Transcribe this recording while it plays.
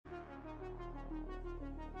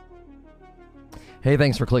Hey,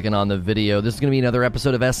 thanks for clicking on the video. This is going to be another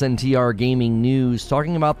episode of SNTR Gaming News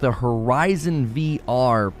talking about the Horizon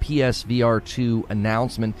VR PSVR 2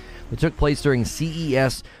 announcement that took place during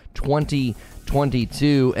CES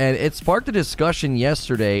 2022, and it sparked a discussion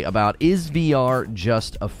yesterday about, is VR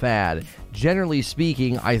just a fad? Generally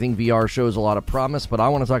speaking, I think VR shows a lot of promise, but I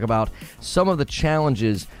want to talk about some of the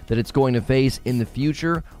challenges that it's going to face in the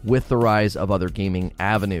future with the rise of other gaming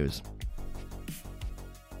avenues.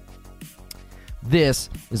 This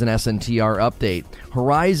is an SNTR update.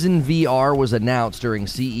 Horizon VR was announced during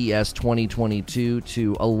CES 2022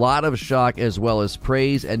 to a lot of shock as well as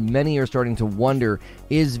praise, and many are starting to wonder,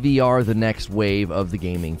 is VR the next wave of the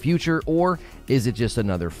gaming future, or is it just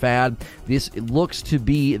another fad? This looks to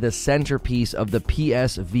be the centerpiece of the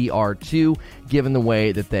PSVR 2, given the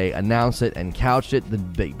way that they announced it and couched it,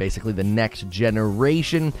 basically the next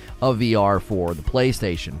generation of VR for the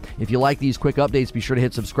PlayStation. If you like these quick updates, be sure to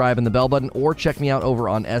hit subscribe and the bell button, or check me out over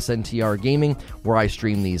on SNTR Gaming, where I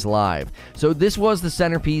stream these live. So this was the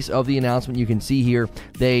centerpiece of the announcement. You can see here,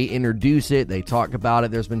 they introduce it, they talk about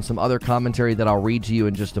it. There's been some other commentary that I'll read to you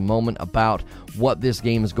in just a moment about what this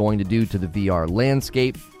game is going to do to the VR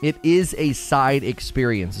landscape. It is a side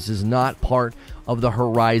experience. This is not part of the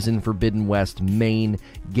Horizon Forbidden West main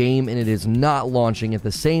game, and it is not launching at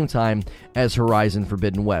the same time as Horizon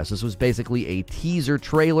Forbidden West. This was basically a teaser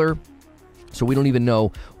trailer, so we don't even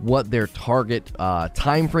know what their target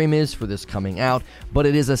time frame is for this coming out, but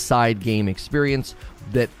it is a side game experience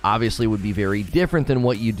that obviously would be very different than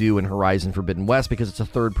what you do in Horizon Forbidden West, because it's a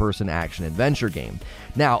third-person action-adventure game.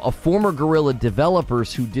 Now, a former Guerrilla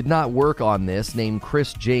developers who did not work on this, named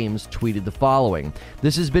Chris James, tweeted the following: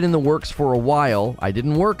 "This has been in the works for a while. I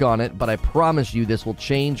didn't work on it, but I promise you this will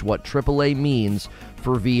change what AAA means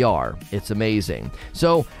for VR. It's amazing."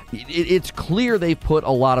 So it's clear they put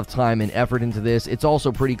a lot of time and effort into this. It's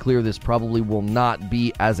also pretty clear this probably will not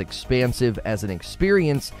be as expansive as an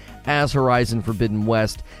experience as Horizon Forbidden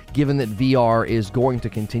West, given that VR is going to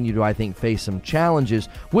continue to, I think, face some challenges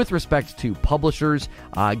with respect to publishers,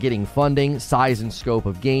 getting funding, size and scope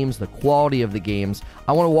of games, the quality of the games.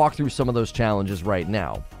 I want to walk through some of those challenges right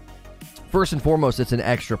now. First and foremost, it's an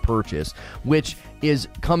extra purchase, which is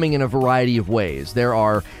coming in a variety of ways. There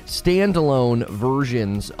are standalone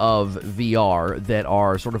versions of VR that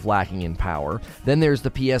are sort of lacking in power. Then there's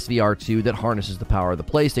the PSVR 2 that harnesses the power of the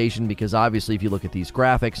PlayStation, because obviously if you look at these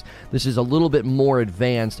graphics, this is a little bit more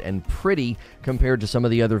advanced and pretty compared to some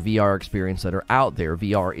of the other VR experiences that are out there.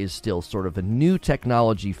 VR is still sort of a new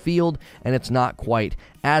technology field, and it's not quite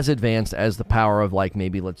as advanced as the power of, like,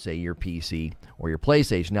 maybe, let's say, your PC or your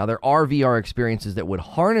PlayStation. Now, there are VR experiences that would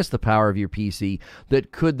harness the power of your PC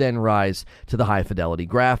that could then rise to the high-fidelity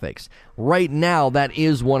graphics. Right now, that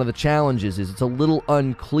is one of the challenges, is it's a little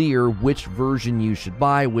unclear which version you should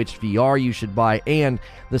buy, which VR you should buy, and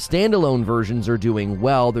the standalone versions are doing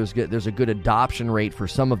well. There's a good adoption rate for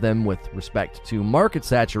some of them with respect to market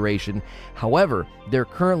saturation. However, they're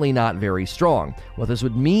currently not very strong. What this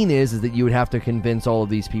would mean is that you would have to convince all of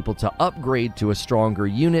these people to upgrade to a stronger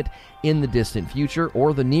unit in the distant future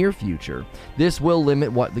or the near future. This will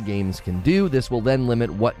limit what the games can do. This will then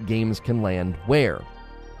limit what games can land where.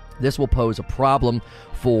 This will pose a problem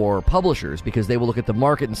for publishers, because they will look at the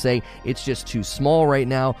market and say, it's just too small right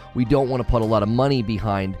now. We don't want to put a lot of money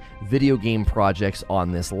behind video game projects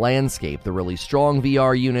on this landscape. The really strong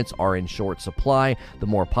VR units are in short supply. The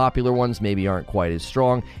more popular ones maybe aren't quite as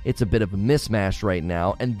strong. It's a bit of a mismatch right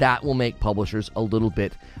now, and that will make publishers a little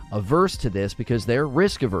bit averse to this, because they're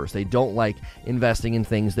risk averse. They don't like investing in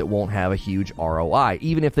things that won't have a huge ROI.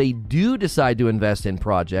 Even if they do decide to invest in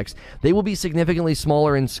projects, they will be significantly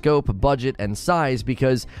smaller in scope, budget, and size,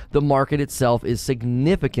 because the market itself is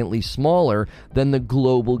significantly smaller than the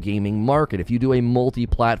global gaming market. If you do a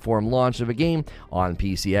multi-platform launch of a game on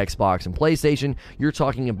PC, Xbox, and PlayStation, you're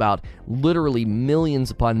talking about literally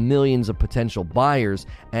millions upon millions of potential buyers,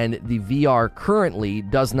 and the VR currently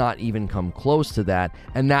does not even come close to that,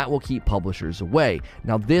 and that will keep publishers away.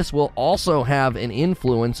 Now, this will also have an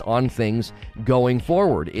influence on things going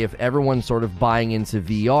forward. If everyone's sort of buying into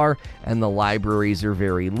VR and the libraries are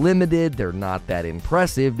very limited, they're not that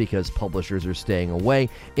impressive because publishers are staying away,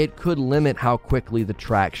 it could limit how quickly the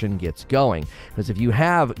traction gets going. Because if you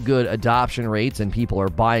have good adoption rates and people are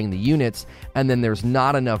buying the units, and then there's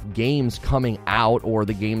not enough games coming out, or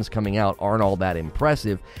the games coming out aren't all that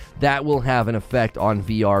impressive, that will have an effect on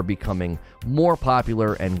VR becoming more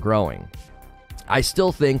popular and growing. I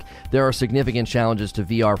still think there are significant challenges to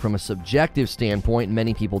VR from a subjective standpoint.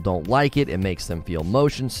 Many people don't like it. It makes them feel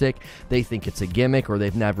motion sick. They think it's a gimmick or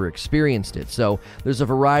they've never experienced it. So there's a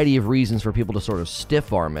variety of reasons for people to sort of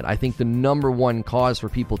stiff arm it. I think the number one cause for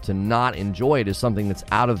people to not enjoy it is something that's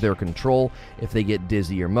out of their control if they get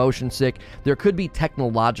dizzy or motion sick. There could be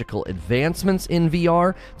technological advancements in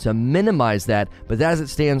VR to minimize that, but as it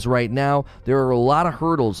stands right now, there are a lot of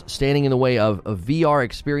hurdles standing in the way of a VR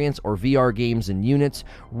experience or VR games and units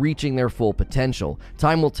reaching their full potential.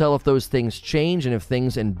 Time will tell if those things change and if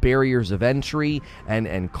things and barriers of entry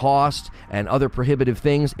and cost and other prohibitive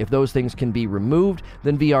things, if those things can be removed,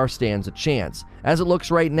 then VR stands a chance. As it looks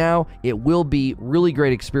right now, it will be really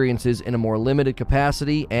great experiences in a more limited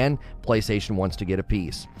capacity, and PlayStation wants to get a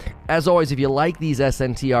piece. As always, if you like these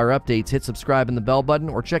SNTR updates, hit subscribe and the bell button,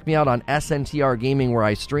 or check me out on SNTR Gaming where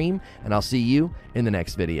I stream, and I'll see you in the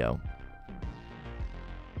next video.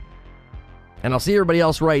 And I'll see everybody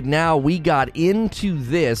else right now. We got into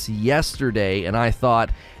this yesterday, and I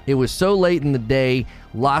thought it was so late in the day,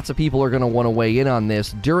 lots of people are going to want to weigh in on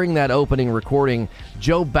this. During that opening recording,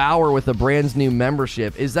 Joe Bauer with a brand new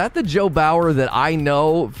membership. Is that the Joe Bauer that I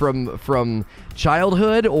know from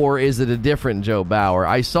childhood, or is it a different Joe Bauer?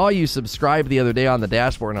 I saw you subscribe the other day on the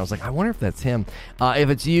dashboard, and I was like, I wonder if that's him. If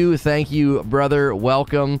it's you, thank you, brother.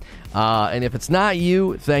 Welcome. And if it's not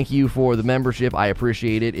you, thank you for the membership. I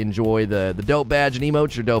appreciate it. Enjoy the dope badge and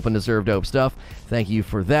emotes. You're dope and deserve dope stuff. Thank you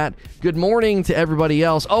for that. Good morning to everybody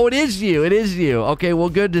else. Oh, it is you. It is you. Okay, well,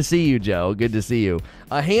 good to see you, Joe. Good to see you.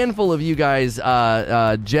 A handful of you guys,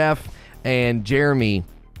 Jeff and Jeremy,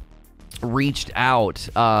 reached out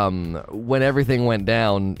when everything went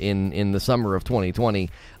down in the summer of 2020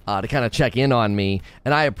 to kind of check in on me,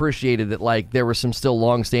 and I appreciated that. Like, there were some still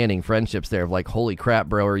long-standing friendships there of like, holy crap,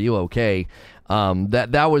 bro, are you okay?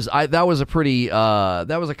 That was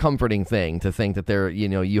a comforting thing to think that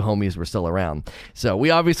you homies were still around. So we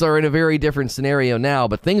obviously are in a very different scenario now,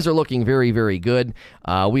 but things are looking very, very good.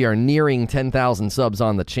 We are nearing 10,000 subs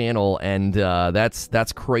on the channel, and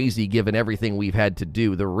that's crazy given everything we've had to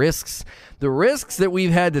do. The risks that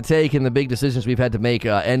we've had to take and the big decisions we've had to make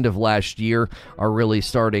end of last year are really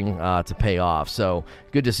starting to pay off. So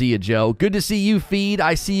good to see you, Joe. Good to see you, Feed.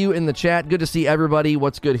 I see you in the chat. Good to see everybody.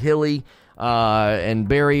 What's good, Hilly? And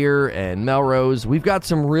Barrier and Melrose. We've got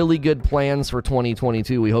some really good plans for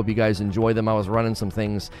 2022. We hope you guys enjoy them. I was running some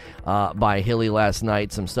things by Hilly last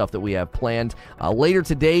night, some stuff that we have planned. Later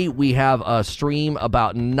today, we have a stream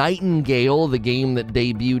about Nightingale, the game that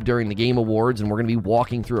debuted during the Game Awards, and we're going to be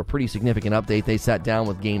walking through a pretty significant update. They sat down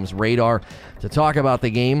with Games Radar to talk about the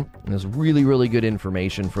game, and there's really, really good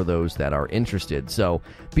information for those that are interested. So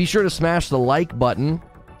be sure to smash the like button.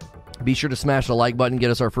 Be sure to smash the like button, get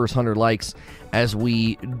us our first 100 likes as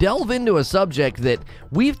we delve into a subject that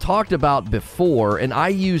we've talked about before, and I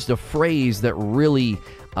used a phrase that really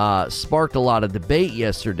sparked a lot of debate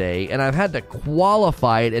yesterday, and I've had to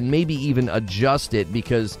qualify it and maybe even adjust it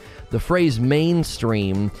because the phrase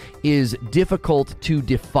mainstream is difficult to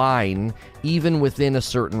define even within a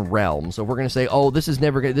certain realm. So if we're going to say, oh, this is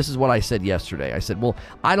what I said yesterday. I said, well,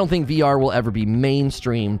 I don't think VR will ever be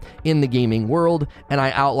mainstream in the gaming world, and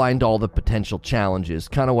I outlined all the potential challenges,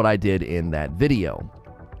 kind of what I did in that video.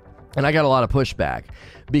 And I got a lot of pushback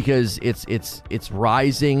because it's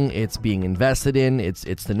rising, it's being invested in,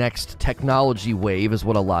 it's the next technology wave is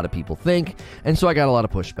what a lot of people think, and so I got a lot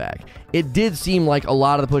of pushback. It did seem like a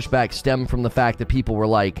lot of the pushback stemmed from the fact that people were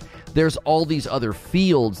like, there's all these other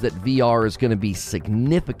fields that VR is going to be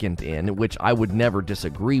significant in, which I would never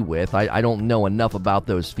disagree with. I don't know enough about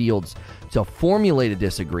those fields to formulate a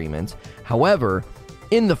disagreement. However,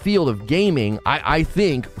 in the field of gaming, I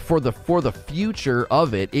think for the future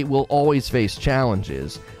of it, it will always face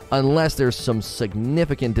challenges unless there's some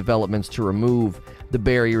significant developments to remove the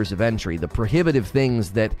barriers of entry, the prohibitive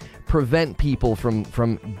things that prevent people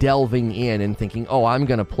from delving in and thinking, oh, I'm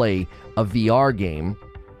going to play a VR game,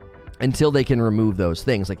 until they can remove those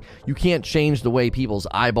things. Like, you can't change the way people's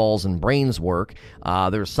eyeballs and brains work.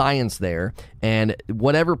 There's science there, and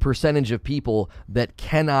whatever percentage of people that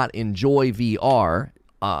cannot enjoy VR,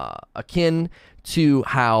 akin to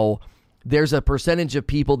how there's a percentage of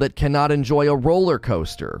people that cannot enjoy a roller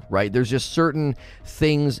coaster, right? There's just certain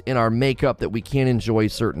things in our makeup that we can't enjoy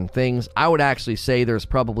certain things. I would actually say there's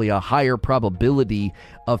probably a higher probability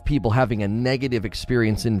of people having a negative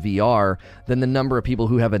experience in VR than the number of people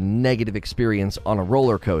who have a negative experience on a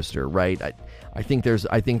roller coaster, right? I think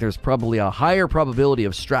there's probably a higher probability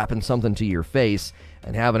of strapping something to your face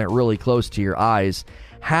and having it really close to your eyes,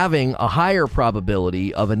 having a higher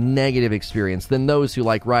probability of a negative experience than those who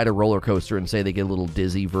like ride a roller coaster and say they get a little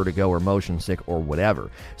dizzy, vertigo, or motion sick or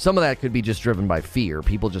whatever. Some of that could be just driven by fear.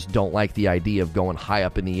 People just don't like the idea of going high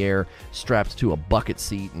up in the air, strapped to a bucket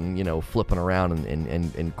seat and, flipping around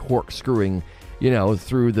and corkscrewing,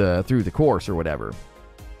 through the course or whatever.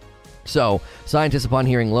 So, scientists, upon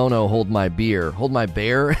hearing Lono hold my bear, hold my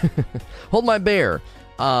bear,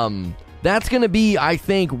 that's going to be, I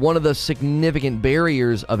think, one of the significant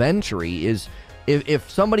barriers of entry is if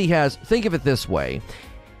somebody has, think of it this way,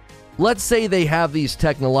 let's say they have these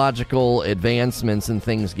technological advancements and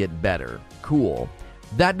things get better. Cool.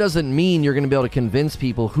 That doesn't mean you're going to be able to convince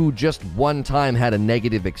people who just one time had a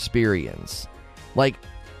negative experience. Like,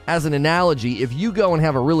 as an analogy, if you go and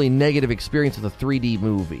have a really negative experience with a 3D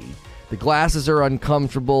movie, the glasses are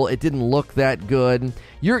uncomfortable, it didn't look that good,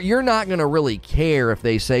 you're not going to really care if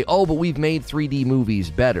they say, oh, but we've made 3D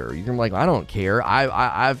movies better. You're going to be like, I don't care.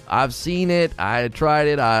 I've seen it. I tried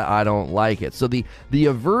it. I don't like it. So the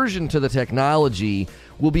aversion to the technology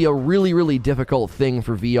will be a really, really difficult thing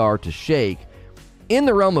for VR to shake. In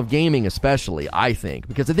the realm of gaming especially, I think.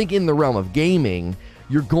 Because I think in the realm of gaming,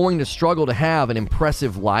 you're going to struggle to have an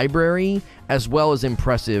impressive library as well as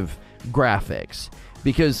impressive graphics.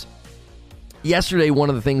 Because yesterday, one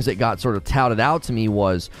of the things that got sort of touted out to me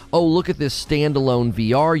was, oh, look at this standalone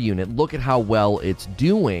VR unit. Look at how well it's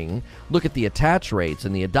doing. Look at the attach rates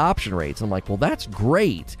and the adoption rates. I'm like, well, that's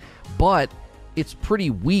great, but it's pretty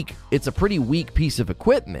weak. It's a pretty weak piece of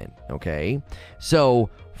equipment, okay? So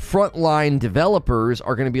frontline developers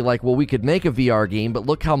are going to be like, well, we could make a VR game, but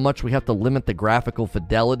look how much we have to limit the graphical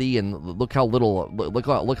fidelity, and look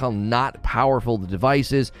how not powerful the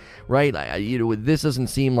device is, right? This doesn't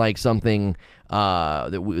seem like something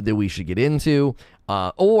that we should get into,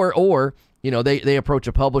 or they approach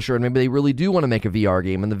a publisher and maybe they really do want to make a VR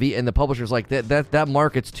game, and the publisher's like, that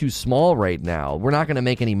market's too small right now. We're not going to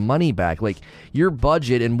make any money back. Like, your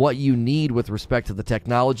budget and what you need with respect to the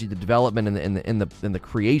technology, the development, and the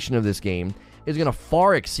creation of this game is going to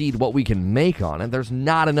far exceed what we can make on it. There's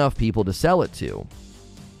not enough people to sell it to.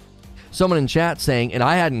 Someone in chat saying, and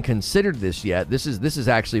I hadn't considered this yet, this is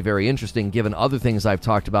actually very interesting given other things I've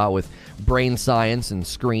talked about with brain science and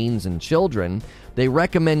screens and children. They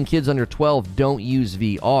recommend kids under 12 don't use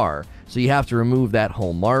VR, so you have to remove that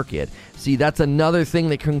whole market. See, that's another thing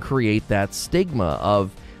that can create that stigma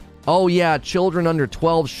of, oh yeah, children under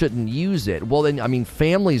 12 shouldn't use it. Well then,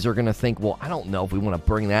 families are going to think, well, I don't know if we want to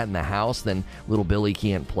bring that in the house, then little Billy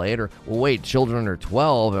can't play it. Or, well, wait, children under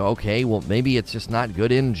 12, okay, well, maybe it's just not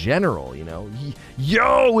good in general,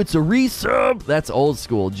 Yo, it's a resub! That's old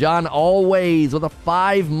school. John Always with a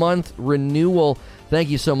 5-month renewal. Thank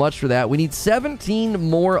you so much for that. We need 17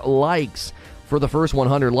 more likes for the first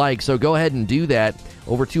 100 likes, so go ahead and do that.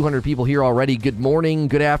 Over 200 people here already. Good morning,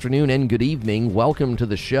 good afternoon, and good evening. Welcome to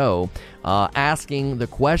the show. Asking the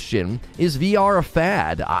question, is VR a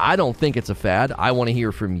fad? I don't think it's a fad. I want to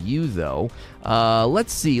hear from you, though.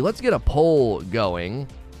 Let's see. Let's get a poll going.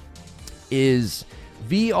 Is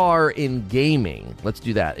VR in gaming, let's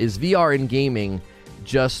do that. Is VR in gaming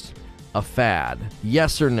just a fad?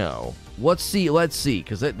 Yes or no? Let's see,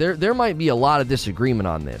 because there might be a lot of disagreement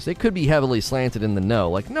on this. It could be heavily slanted in the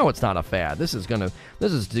no, like, no, it's not a fad. This is gonna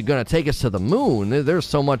take us to the moon. There's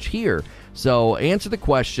so much here. So answer the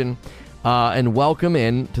question and welcome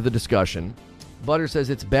in to the discussion. Butter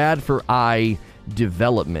says it's bad for eye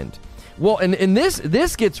development. Well, and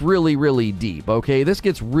this gets really, really deep. Okay, this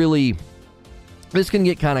can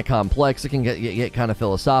get kind of complex. It can get kind of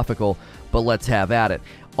philosophical. But let's have at it.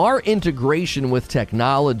 Our integration with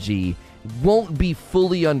technology won't be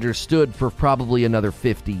fully understood for probably another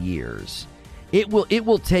 50 years. It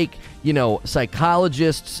will take,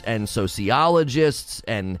 psychologists and sociologists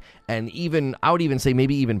and even, I would even say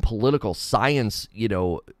maybe even political science,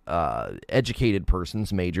 educated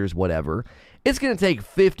persons, majors, whatever. It's going to take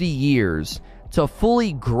 50 years to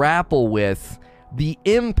fully grapple with the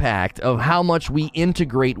impact of how much we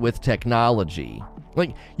integrate with technology.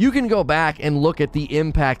 Like, you can go back and look at the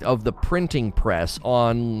impact of the printing press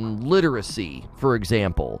on literacy, for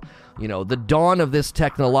example. The dawn of this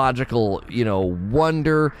technological,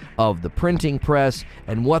 wonder of the printing press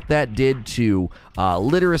and what that did to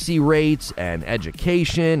literacy rates and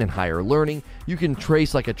education and higher learning. You can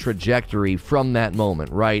trace like a trajectory from that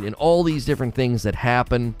moment, right? And all these different things that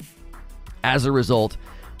happen as a result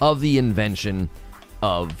of the invention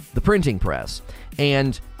of the printing press.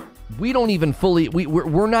 And we don't even fully,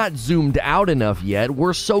 we're not zoomed out enough yet.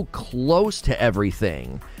 We're so close to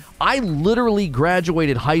everything. I literally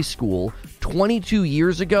graduated high school 22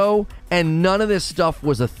 years ago, and none of this stuff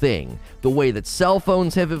was a thing. The way that cell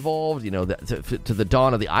phones have evolved, to the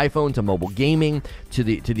dawn of the iPhone, to mobile gaming, to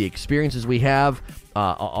the experiences we have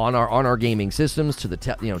on our gaming systems, to the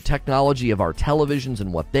technology of our televisions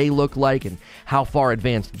and what they look like, and how far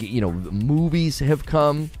advanced movies have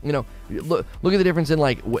come. Look at the difference in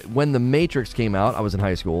when The Matrix came out. I was in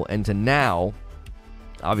high school, and to now.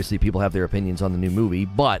 Obviously, people have their opinions on the new movie,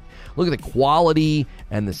 but look at the quality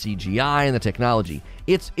and the CGI and the technology.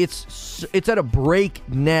 It's at a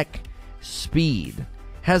breakneck speed.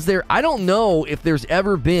 I don't know if there's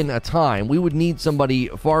ever been a time, we would need somebody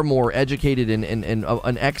far more educated and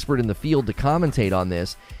an expert in the field to commentate on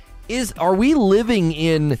this. Are we living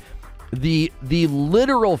in the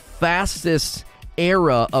literal fastest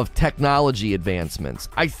era of technology advancements?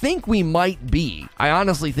 I think we might be. I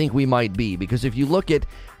honestly think we might be, because if you look at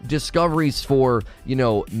discoveries for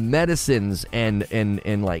medicines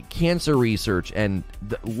and like cancer research and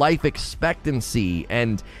life expectancy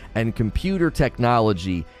and computer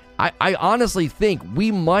technology, I honestly think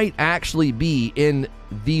we might actually be in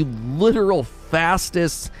the literal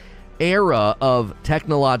fastest era of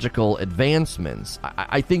technological advancements.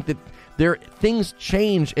 I think that things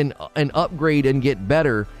change and upgrade and get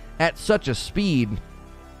better at such a speed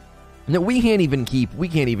that we can't even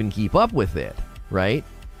keep up with it, right?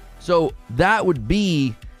 So that would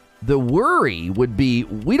be the worry. Would be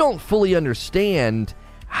we don't fully understand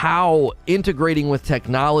how integrating with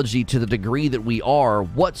technology to the degree that we are,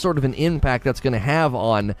 what sort of an impact that's going to have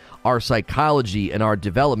on our psychology and our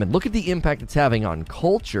development. Look at the impact it's having on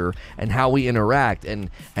culture and how we interact, and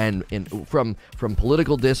from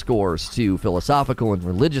political discourse to philosophical and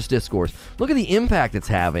religious discourse. Look at the impact it's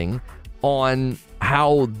having on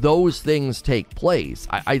how those things take place.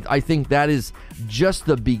 I think that is just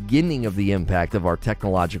the beginning of the impact of our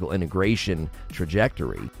technological integration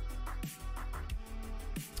trajectory.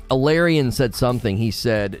 Alarian said something. He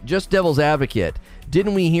said, just devil's advocate,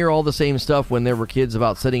 didn't we hear all the same stuff when there were kids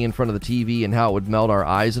about sitting in front of the TV and how it would melt our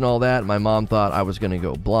eyes and all that? My mom thought I was going to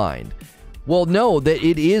go blind. Well, no, that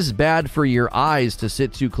it is bad for your eyes to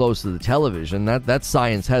sit too close to the television. That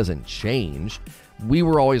science hasn't changed. We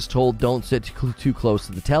were always told don't sit too close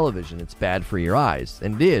to the television. It's bad for your eyes.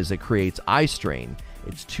 And it is. It creates eye strain.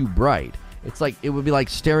 It's too bright. It would be like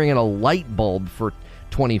staring at a light bulb for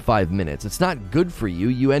 25 minutes. It's not good for you.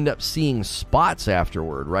 You end up seeing spots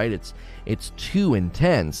afterward, right? It's too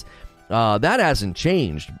intense. That hasn't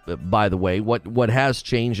changed, by the way. What has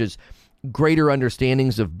changed is greater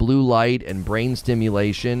understandings of blue light and brain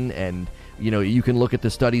stimulation, and you can look at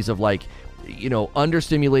the studies of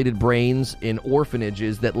understimulated brains in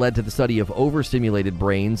orphanages that led to the study of overstimulated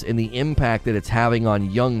brains and the impact that it's having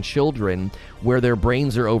on young children where their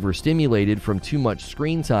brains are overstimulated from too much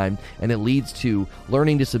screen time, and it leads to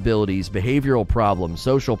learning disabilities, behavioral problems,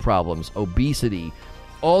 social problems, obesity.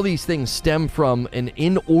 All these things stem from an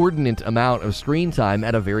inordinate amount of screen time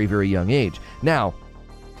at a very, very young age. Now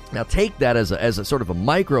take that as a sort of a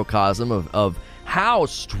microcosm of how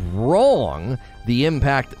strong the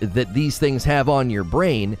impact that these things have on your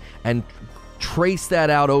brain, and trace that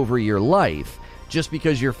out over your life. Just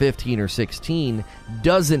because you're 15 or 16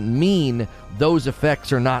 doesn't mean those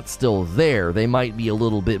effects are not still there. They might be a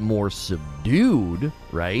little bit more subdued,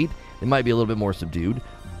 right? They might be a little bit more subdued,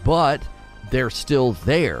 but they're still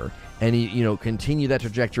there. And continue that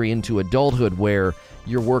trajectory into adulthood where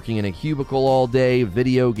you're working in a cubicle all day,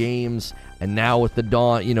 video games, and now with the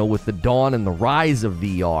dawn and the rise of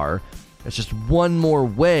VR, it's just one more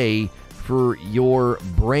way for your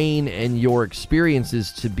brain and your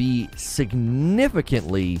experiences to be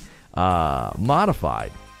significantly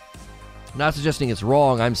modified. I'm not suggesting it's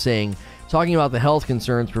wrong. I'm saying, talking about the health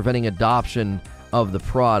concerns preventing adoption of the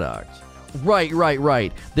product.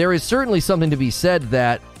 Right. There is certainly something to be said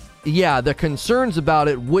that, yeah, the concerns about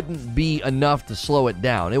it wouldn't be enough to slow it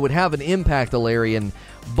down. It would have an impact, Alarian,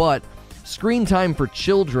 but screen time for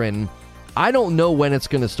children, I don't know when it's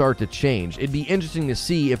going to start to change. It'd be interesting to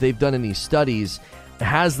see if they've done any studies.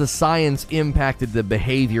 Has the science impacted the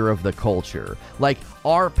behavior of the culture? Like,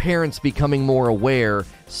 are parents becoming more aware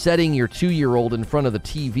setting your 2-year-old in front of the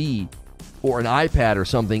TV or an iPad or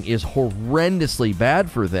something is horrendously bad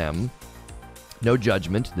for them? No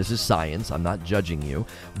judgment. This is science. I'm not judging you.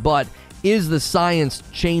 But is the science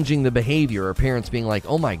changing the behavior? Are parents being like,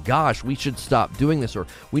 oh my gosh, we should stop doing this, or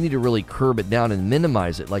we need to really curb it down and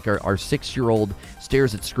minimize it? Like our 6-year-old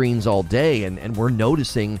stares at screens all day, and we're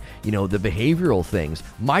noticing, the behavioral things.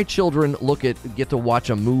 My children get to watch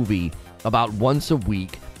a movie about once a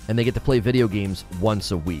week, and they get to play video games once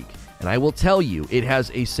a week. And I will tell you, it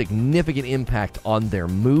has a significant impact on their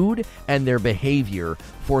mood and their behavior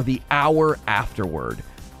for the hour afterward.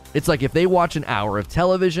 It's like if they watch an hour of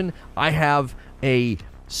television, I have a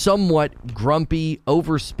somewhat grumpy,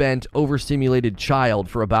 overspent, overstimulated child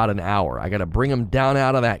for about an hour. I got to bring them down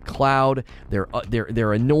out of that cloud.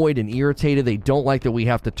 They're annoyed and irritated. They don't like that we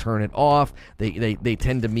have to turn it off. They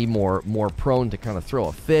tend to be more prone to kind of throw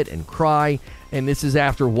a fit and cry. And this is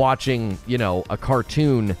after watching, a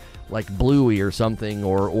cartoon like Bluey or something,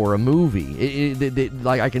 or a movie.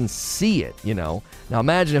 Like I can see it, Now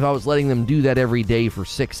imagine if I was letting them do that every day for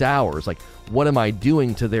 6 hours. Like, what am I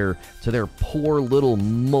doing to their poor little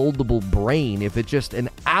moldable brain if it's just an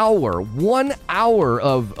hour, 1 hour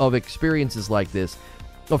of experiences like this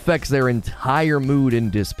affects their entire mood and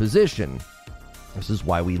disposition? This is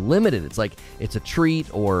why we limit it. It's like it's a treat,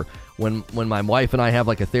 or when my wife and I have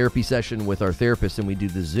like a therapy session with our therapist and we do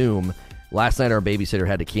the Zoom. Last night, our babysitter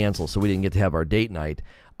had to cancel, so we didn't get to have our date night.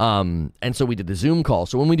 And so we did the Zoom call.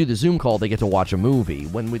 So when we do the Zoom call, they get to watch a movie.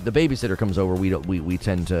 When the babysitter comes over, we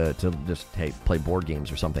tend to just play board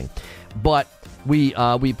games or something. But we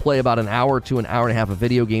play about an hour to an hour and a half of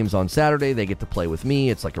video games on Saturday. They get to play with me.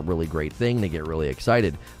 It's like a really great thing. They get really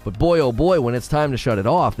excited. But boy, oh boy, when it's time to shut it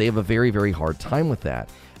off, they have a very, very hard time with that.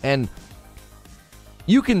 And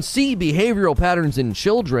you can see behavioral patterns in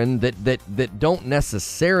children that don't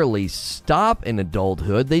necessarily stop in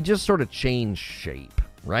adulthood. They just sort of change shape,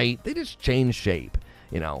 right? They just change shape.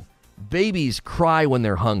 Babies cry when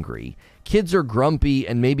they're hungry. Kids are grumpy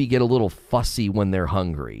and maybe get a little fussy when they're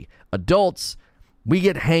hungry. Adults, we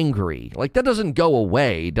get hangry. Like, that doesn't go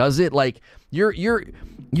away, does it? Like, your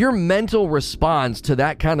mental response to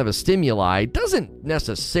that kind of a stimuli doesn't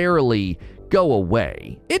necessarily go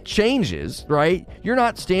away. It changes, right? You're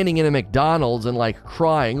not standing in a McDonald's and like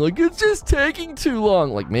crying, like, it's just taking too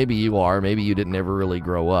long. Like, maybe you are. Maybe you didn't ever really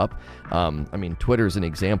grow up. Twitter's an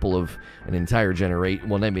example of an entire generation.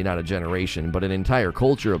 Well, maybe not a generation, but an entire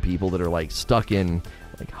culture of people that are like stuck in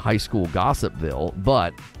like high school Gossipville.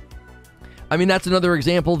 But that's another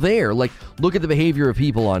example there. Like, look at the behavior of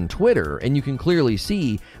people on Twitter, and you can clearly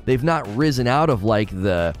see they've not risen out of like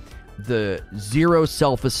the zero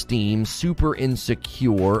self-esteem, super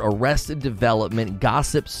insecure, arrested development,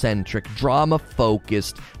 gossip-centric,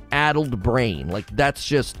 drama-focused, addled brain. Like,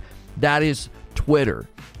 that is Twitter.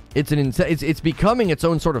 It's becoming its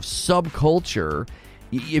own sort of subculture.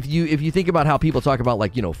 If you think about how people talk about,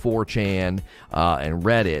 like, 4chan and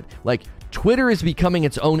Reddit, like, Twitter is becoming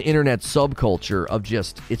its own internet subculture of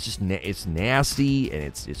it's nasty, and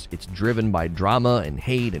it's driven by drama and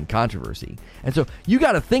hate and controversy. And so you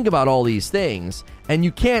got to think about all these things, and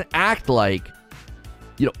you can't act like,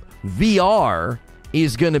 VR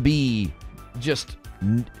is going to be just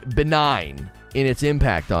benign in its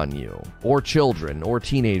impact on you or children or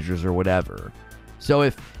teenagers or whatever. So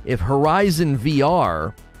if Horizon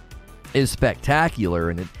VR is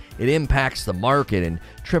spectacular and it impacts the market, and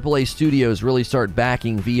AAA studios really start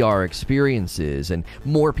backing VR experiences, and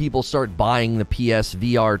more people start buying the PS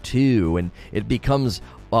VR 2, and it becomes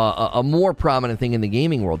a more prominent thing in the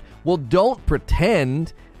gaming world. Well, don't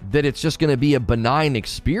pretend that it's just going to be a benign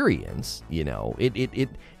experience.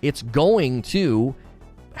 It's going to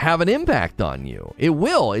have an impact on you. It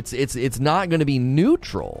will. It's not going to be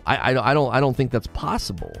neutral. I don't think that's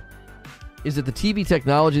possible. Is it the TV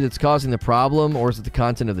technology that's causing the problem, or is it the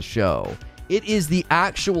content of the show? It is the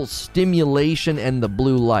actual stimulation and the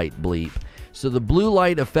blue light, bleep. So the blue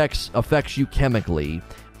light affects you chemically,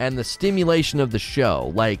 and the stimulation of the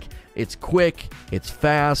show, like, it's quick, it's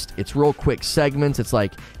fast, it's real quick segments. It's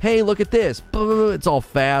like, hey, look at this. It's all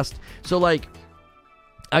fast. So, like,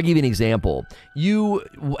 I'll give you an example. You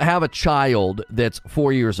have a child that's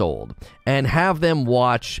 4 years old and have them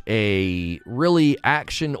watch a really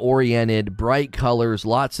action-oriented, bright colors,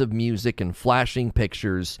 lots of music and flashing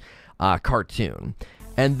pictures cartoon.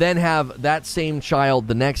 And then have that same child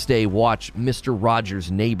the next day watch Mr. Rogers'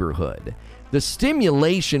 Neighborhood. The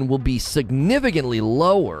stimulation will be significantly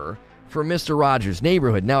lower for Mr. Rogers'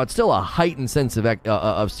 Neighborhood. Now, it's still a heightened sense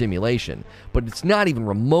of stimulation, but it's not even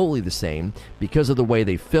remotely the same because of the way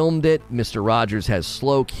they filmed it. Mr. Rogers has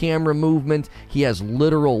slow camera movement. He has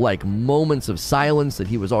literal, like, moments of silence that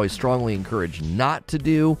he was always strongly encouraged not to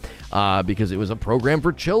do because it was a program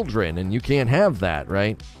for children, and you can't have that,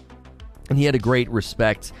 right? And he had a great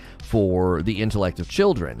respect for the intellect of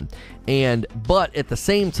children. But at the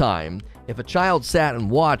same time, if a child sat and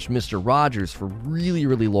watched Mr. Rogers for really,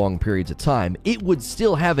 really long periods of time, it would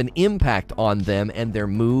still have an impact on them and their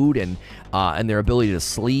mood and their ability to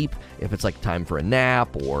sleep. If it's like time for a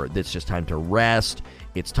nap, or it's just time to rest,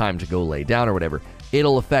 it's time to go lay down or whatever,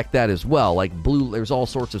 it'll affect that as well. Like there's all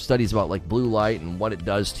sorts of studies about like blue light and what it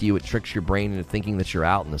does to you. It tricks your brain into thinking that you're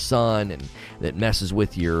out in the sun, and it messes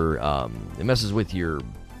with your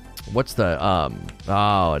what's the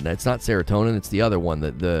it's not serotonin, it's the other one,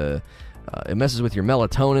 it messes with your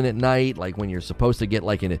melatonin at night, like when you're supposed to get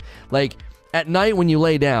like at night when you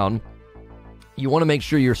lay down, you want to make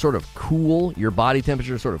sure you're sort of cool, your body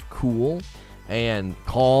temperature is sort of cool and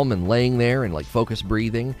calm and laying there and like focused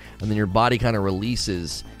breathing, and then your body kind of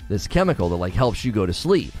releases this chemical that like helps you go to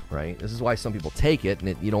sleep, right? This is why some people take it,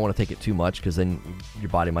 and you don't want to take it too much because then your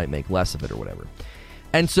body might make less of it or whatever.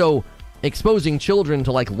 And so exposing children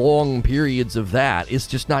to like long periods of that is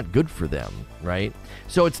just not good for them, right?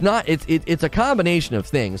 So it's a combination of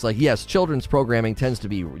things. Like, yes, children's programming tends to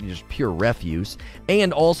be just pure refuse,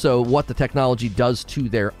 and also what the technology does to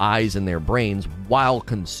their eyes and their brains while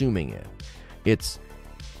consuming it. It's,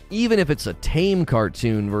 even if it's a tame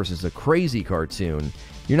cartoon versus a crazy cartoon,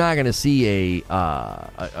 you're not going to see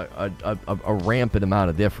a rampant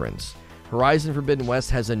amount of difference. Horizon Forbidden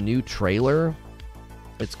West has a new trailer.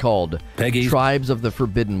 It's called Peggy. Tribes of the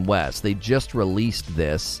Forbidden West. They just released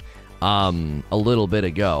this a little bit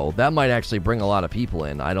ago. That might actually bring a lot of people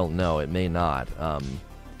in. I don't know. It may not.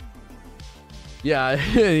 Yeah,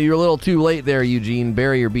 you're a little too late there, Eugene.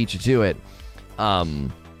 Barrier beat you to it.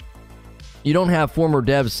 You don't have former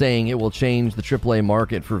devs saying it will change the AAA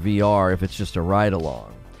market for VR if it's just a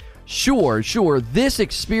ride-along. Sure. This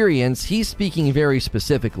experience, he's speaking very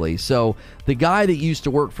specifically. So the guy that used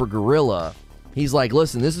to work for Guerrilla, he's like,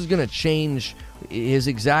 listen, this is going to change his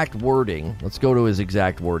exact wording. Let's go to his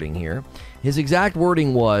exact wording here. His exact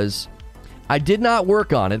wording was, I did not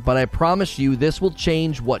work on it, but I promise you this will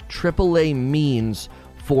change what AAA means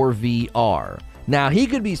for VR. Now, he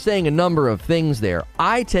could be saying a number of things there.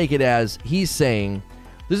 I take it as he's saying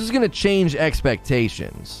this is going to change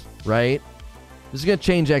expectations, right? This is going to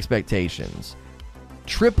change expectations.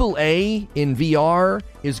 AAA in VR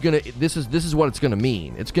is going to, this is what it's going to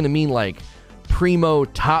mean. It's going to mean like primo,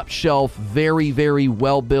 top shelf, very, very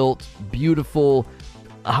well built, beautiful,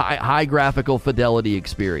 high graphical fidelity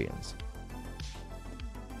experience.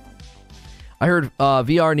 I heard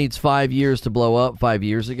VR needs 5 years to blow up 5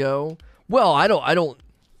 years ago. Well, I don't know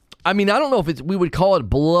if we would call it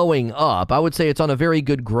blowing up. I would say it's on a very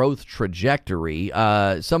good growth trajectory.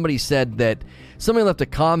 Somebody left a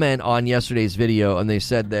comment on yesterday's video, and they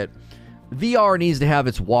said that VR needs to have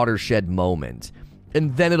its watershed moment,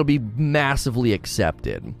 and then it'll be massively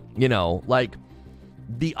accepted. You know, like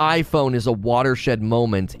the iPhone is a watershed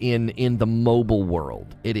moment in the mobile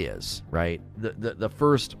world. It is, right? The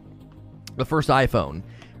first iPhone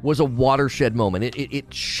was a watershed moment. It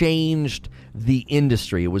changed the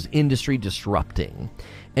industry. It was industry disrupting.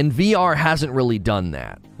 And VR hasn't really done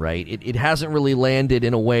that, right? It hasn't really landed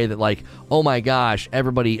in a way that like, oh my gosh,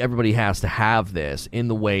 everybody has to have this, in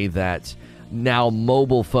the way that now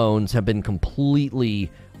mobile phones have been completely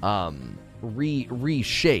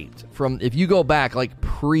reshaped. From, if you go back like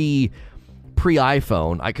pre-iPhone,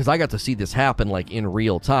 because I got to see this happen like in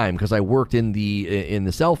real time, because I worked in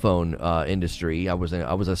the cell phone industry. I was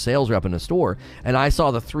a sales rep in a store, and I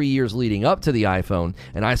saw the 3 years leading up to the iPhone,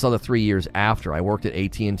 and I saw the 3 years after. I worked at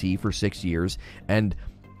AT&T for 6 years, and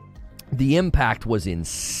the impact was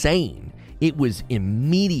insane. It was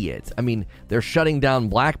immediate. I mean, they're shutting down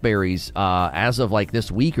Blackberries as of like this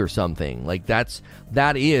week or something. Like that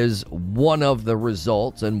is one of the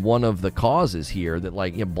results and one of the causes here, that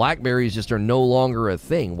like, you know, Blackberries just are no longer a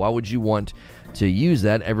thing. Why would you want to use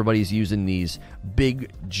that? Everybody's using these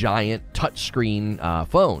big, giant touchscreen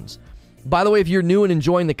phones. By the way, if you're new and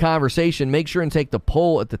enjoying the conversation, make sure and take the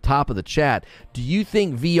poll at the top of the chat. Do you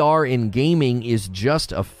think VR in gaming is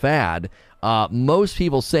just a fad? Most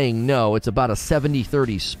people saying no. It's about a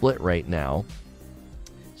 70-30 split right now.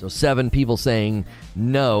 So 7 people saying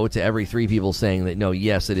no to every 3 people saying that no,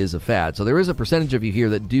 yes, it is a fad. So there is a percentage of you here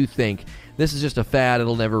that do think this is just a fad.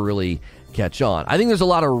 It'll never really catch on. I think there's a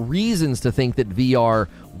lot of reasons to think that VR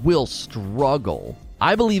will struggle.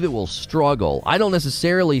 I believe it will struggle. I don't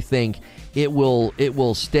necessarily think it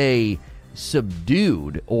will stay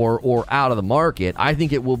subdued or out of the market. I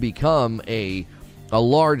think it will become a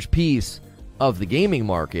large piece of the gaming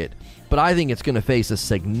market, but I think it's going to face a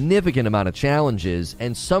significant amount of challenges,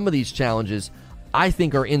 and some of these challenges I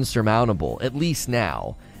think are insurmountable, at least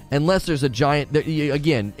now. Unless there's a giant,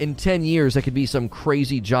 again, in 10 years, there could be some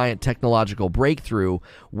crazy giant technological breakthrough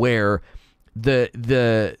where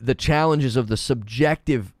the challenges of the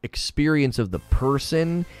subjective experience of the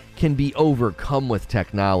person can be overcome with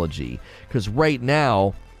technology. Because right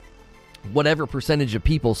now, whatever percentage of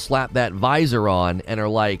people slap that visor on and are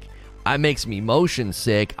like, It makes me motion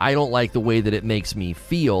sick. I don't like the way that it makes me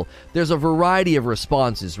feel. There's a variety of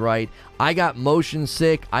responses, right? I got motion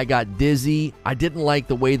sick. I got dizzy. I didn't like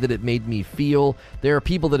the way that it made me feel. There are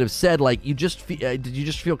people that have said, like, did you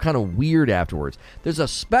just feel kind of weird afterwards? There's a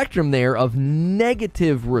spectrum there of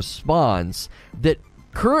negative response that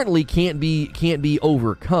currently can't be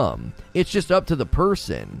overcome. It's just up to the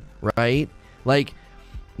person, right? Like,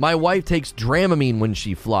 my wife takes Dramamine when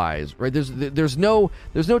she flies, right? There's no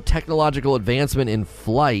technological advancement in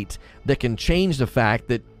flight that can change the fact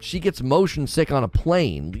that she gets motion sick on a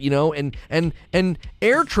plane, you know, and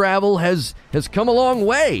air travel has come a long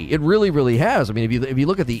way. It really has. I mean, if you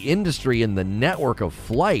look at the industry and the network of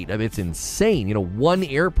flight, I mean, it's insane. You know, one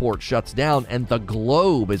airport shuts down and the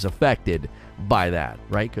globe is affected by that,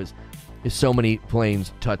 right? Because so many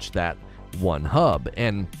planes touch that one hub,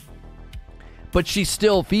 but she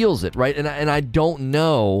still feels it, right? And I don't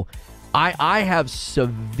know. I have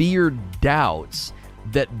severe doubts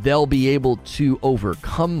that they'll be able to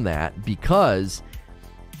overcome that, because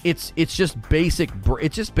it's just basic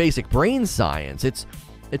brain science.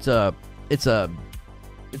 It's a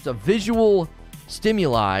visual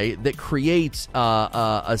stimuli that creates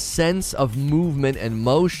a sense of movement and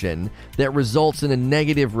motion that results in a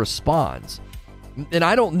negative response. And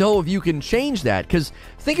I don't know if you can change that, because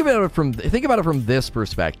think about it from this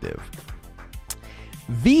perspective.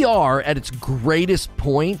 VR at its greatest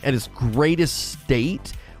point, at its greatest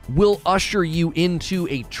state, will usher you into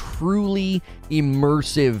a truly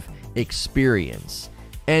immersive experience.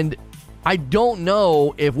 And I don't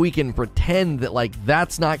know if we can pretend that, like,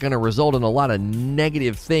 that's not going to result in a lot of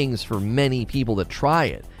negative things for many people that try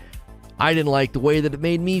it. I didn't like the way that it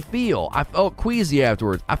made me feel. I felt queasy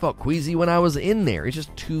afterwards. I felt queasy when I was in there. It's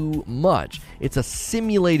just too much. It's a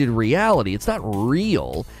simulated reality. It's not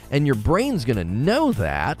real. And your brain's going to know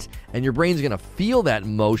that. And your brain's going to feel that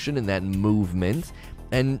motion and that movement.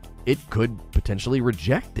 And it could potentially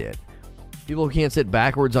reject it. People who can't sit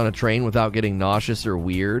backwards on a train without getting nauseous or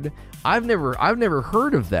weird. I've never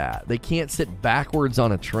heard of that. They can't sit backwards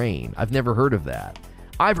on a train. I've never heard of that.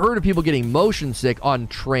 I've heard of people getting motion sick on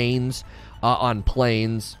trains, on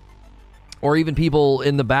planes, or even people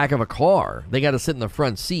in the back of a car. They got to sit in the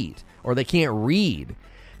front seat, or they can't read.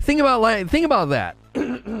 Think about that.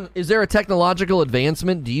 Is there a technological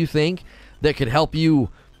advancement, do you think, that could help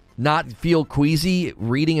you not feel queasy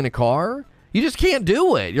reading in a car? You just can't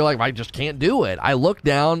do it. You're like, I just can't do it. I look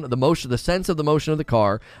down, the sense of the motion of the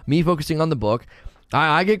car, me focusing on the book,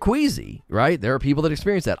 I get queasy, right? There are people that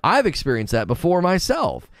experience that. I've experienced that before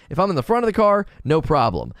myself. If I'm in the front of the car, no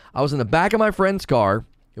problem. I was in the back of my friend's car.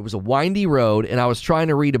 It was a windy road, and I was trying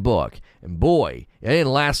to read a book. And boy, it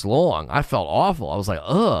didn't last long. I felt awful. I was like,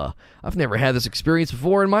 I've never had this experience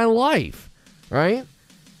before in my life, right?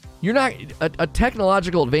 You're not a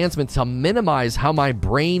technological advancement to minimize how my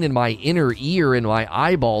brain and my inner ear and my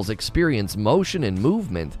eyeballs experience motion and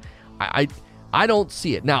movement. I don't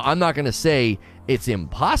see it. Now, I'm not going to say it's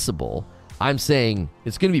impossible. I'm saying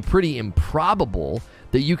it's going to be pretty improbable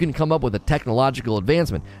that you can come up with a technological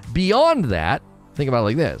advancement. Beyond that, think about it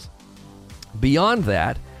like this. Beyond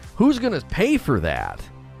that, who's going to pay for that?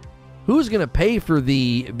 Who's going to pay for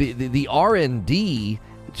the R&D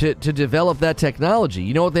to develop that technology?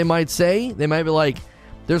 You know what they might say? They might be like,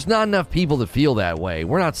 there's not enough people that feel that way.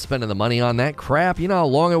 We're not spending the money on that crap. You know how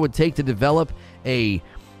long it would take to develop a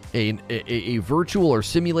virtual or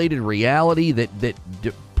simulated reality that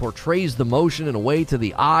portrays the motion in a way to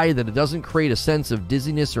the eye that it doesn't create a sense of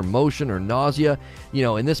dizziness or motion or nausea, you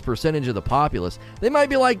know, in this percentage of the populace. They might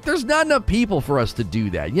be like, there's not enough people for us to do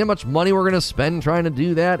that. You know how much money we're going to spend trying to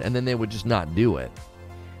do that? And then they would just not do it.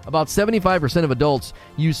 About 75% of adults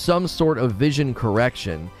use some sort of vision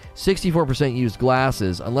correction. 64% use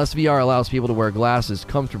glasses. Unless VR allows people to wear glasses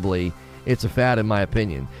comfortably, it's a fad in my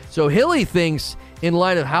opinion. So Hilly thinks, in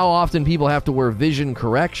light of how often people have to wear vision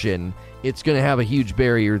correction, it's going to have a huge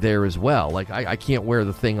barrier there as well. Like, I can't wear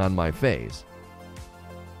the thing on my face.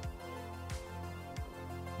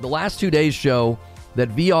 The last 2 days show that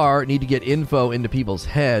VR need to get info into people's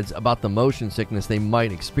heads about the motion sickness they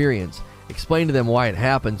might experience, explain to them why it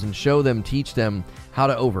happens, and teach them how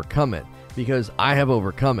to overcome it, because I have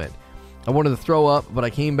overcome it. I wanted to throw up, but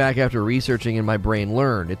I came back after researching and my brain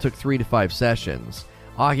learned. It took 3 to 5 sessions.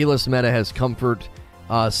 Oculus Meta has comfort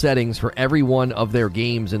settings for every one of their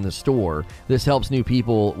games in the store. This helps new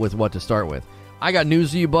people with what to start with. I got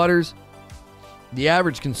news to you, Butters. The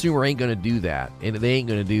average consumer ain't going to do that, and they ain't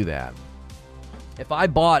going to do that. If I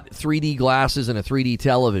bought 3D glasses and a 3D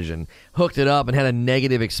television, hooked it up, and had a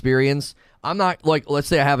negative experience, I'm not, like, let's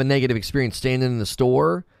say I have a negative experience standing in the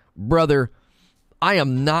store, brother, I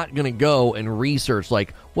am not going to go and research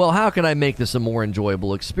like, well, how can I make this a more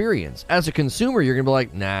enjoyable experience? As a consumer, you're going to be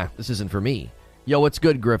like, nah, this isn't for me. Yo, what's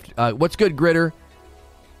good, what's good, Gritter?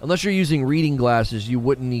 Unless you're using reading glasses, you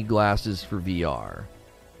wouldn't need glasses for VR.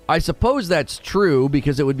 I suppose that's true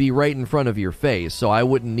because it would be right in front of your face, so I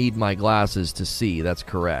wouldn't need my glasses to see. That's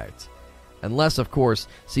correct. Unless, of course,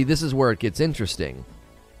 see, this is where it gets interesting.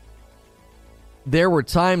 There were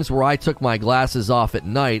times where I took my glasses off at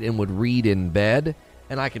night and would read in bed,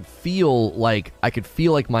 and I could feel like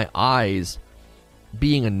my eyes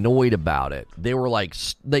being annoyed about it. They were like,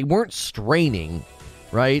 they weren't straining,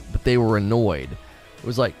 right? But they were annoyed. It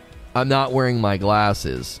was like, I'm not wearing my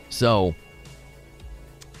glasses. So,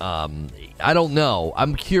 I don't know.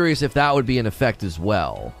 I'm curious if that would be an effect as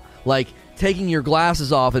well. Like, taking your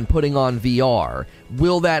glasses off and putting on VR,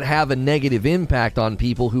 will that have a negative impact on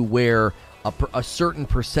people who wear a certain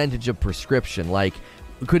percentage of prescription? Like,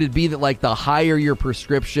 could it be that like the higher your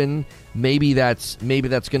prescription, maybe that's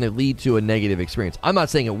going to lead to a negative experience? I'm not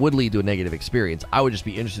saying it would lead to a negative experience. I would just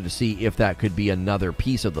be interested to see if that could be another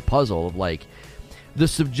piece of the puzzle of like the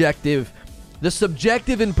subjective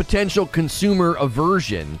and potential consumer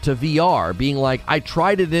aversion to VR, being like, I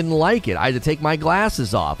tried it, didn't like it. I had to take my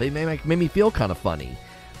glasses off. It made me feel kind of funny,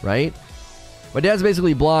 right? My dad's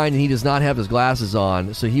basically blind and he does not have his glasses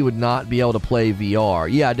on, so he would not be able to play VR.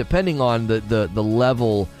 Yeah, depending on the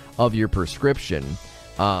level of your prescription.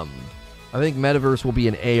 I think Metaverse will be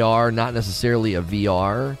an AR, not necessarily a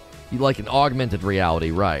VR. You like an augmented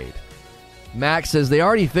reality, right? Max says they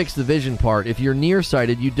already fixed the vision part. If you're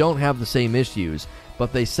nearsighted, you don't have the same issues,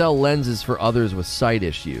 but they sell lenses for others with sight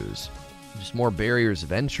issues. Just more barriers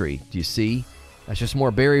of entry. Do you see? That's just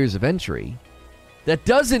more barriers of entry. That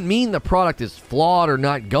doesn't mean the product is flawed or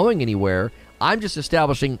not going anywhere. I'm just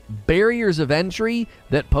establishing barriers of entry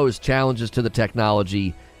that pose challenges to the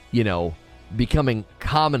technology, becoming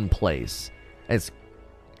commonplace. As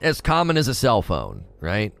common as a cell phone,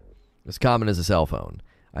 right? As common as a cell phone.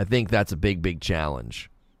 I think that's a big, big challenge.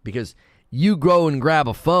 Because you go and grab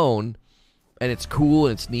a phone, and it's cool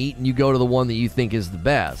and it's neat, and you go to the one that you think is the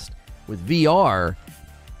best. With VR,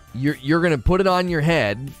 you're going to put it on your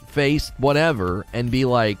head, face, whatever, and be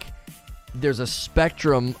like, there's a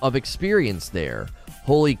spectrum of experience there.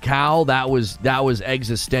 Holy cow, that was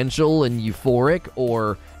existential and euphoric,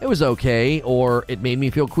 or it was okay, or it made me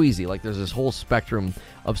feel queasy. Like, there's this whole spectrum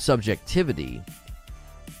of subjectivity.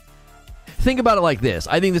 Think about it like this.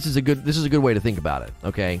 I think this is a good way to think about it,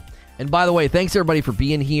 okay? And by the way, thanks everybody for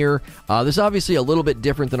being here. This is obviously a little bit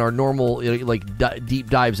different than our normal deep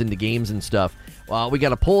dives into games and stuff. We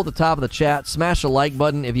got a poll at the top of the chat. Smash the like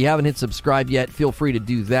button. If you haven't hit subscribe yet, feel free to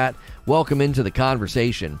do that. Welcome into the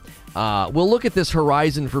conversation. We'll look at this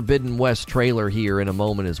Horizon Forbidden West trailer here in a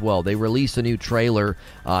moment as well. They released a new trailer,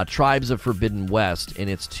 Tribes of Forbidden West, and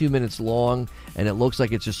it's 2 minutes long, and it looks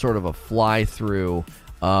like it's just sort of a fly-through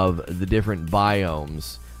of the different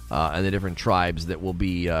biomes and the different tribes that will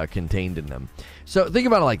be contained in them. So think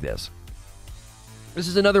about it like this. This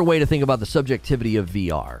is another way to think about the subjectivity of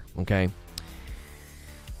VR, okay?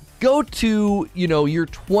 Go to, your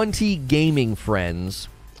 20 gaming friends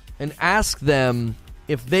and ask them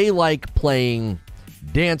if they like playing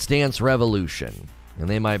Dance Dance Revolution. And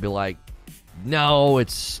they might be like, no,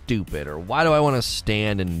 it's stupid, or why do I want to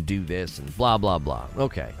stand and do this, and blah, blah, blah.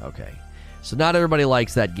 Okay. So not everybody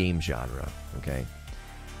likes that game genre, okay?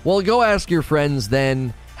 Well, go ask your friends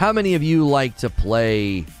then, how many of you like to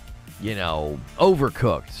play,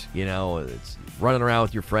 Overcooked? It's running around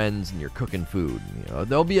with your friends and you're cooking food.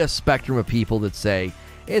 There'll be a spectrum of people that say,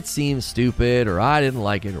 it seems stupid, or I didn't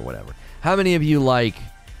like it, or whatever. How many of you like,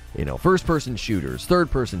 first-person shooters,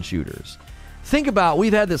 third-person shooters? Think about,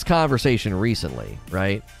 we've had this conversation recently,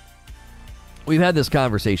 right? There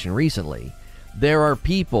are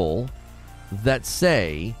people that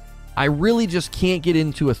say, I really just can't get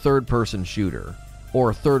into a third-person shooter or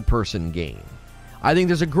a third-person game. I think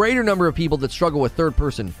there's a greater number of people that struggle with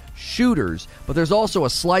third-person shooters, but there's also a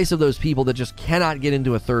slice of those people that just cannot get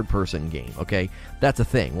into a third-person game, okay? That's a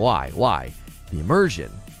thing. Why? The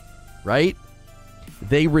immersion, right?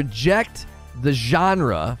 They reject the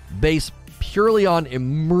genre based purely on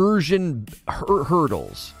immersion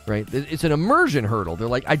hurdles, right? It's an immersion hurdle. They're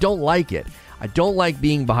like, I don't like it. I don't like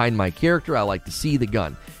being behind my character. I like to see the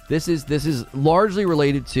gun. This is largely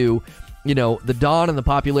related to, the dawn and the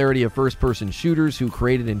popularity of first-person shooters who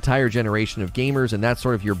created an entire generation of gamers, and that's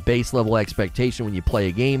sort of your base-level expectation when you play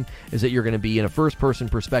a game, is that you're going to be in a first-person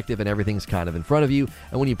perspective and everything's kind of in front of you.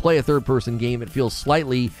 And when you play a third-person game, it feels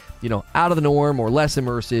slightly, out of the norm or less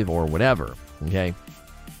immersive or whatever, okay?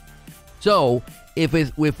 So, if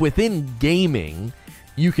within gaming,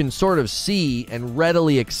 you can sort of see and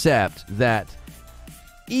readily accept that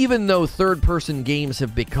even though third-person games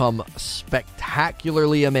have become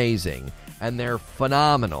spectacularly amazing and they're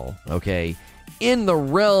phenomenal, okay, in the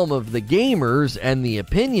realm of the gamers and the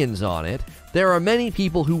opinions on it, there are many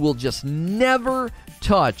people who will just never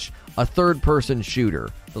touch a third-person shooter.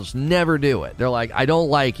 They'll just never do it. They're like, I don't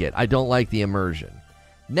like it. I don't like the immersion.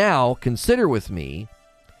 Now, consider with me,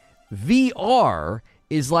 VR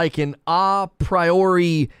is like an a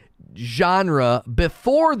priori genre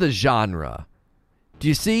before the genre. Do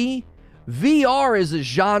you see? VR is a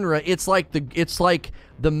genre. It's like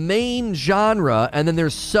the main genre, and then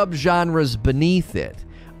there's subgenres beneath it.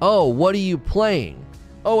 Oh, what are you playing?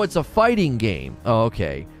 Oh, it's a fighting game. Oh,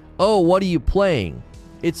 okay. Oh, what are you playing?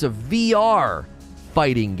 It's a VR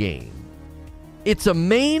fighting game. It's a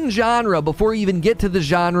main genre before you even get to the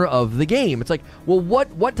genre of the game. It's like, well,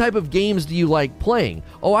 what type of games do you like playing?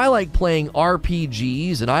 Oh, I like playing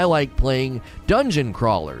RPGs, and I like playing dungeon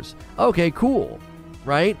crawlers. Okay, cool.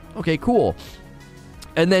 Right? Okay, cool.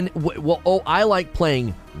 And then, I like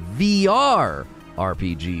playing VR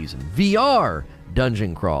RPGs and VR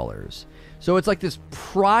dungeon crawlers. So it's like this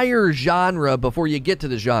prior genre before you get to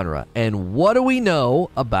the genre. And what do we know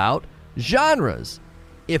about genres?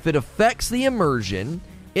 If it affects the immersion,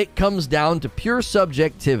 it comes down to pure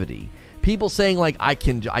subjectivity. People saying like, I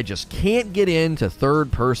just can't get into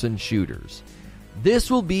third-person shooters.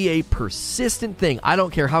 This will be a persistent thing. I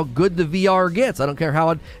don't care how good the VR gets. I don't care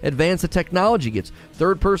how advanced the technology gets.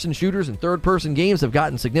 Third-person shooters and third-person games have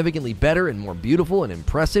gotten significantly better and more beautiful and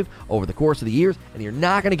impressive over the course of the years, and you're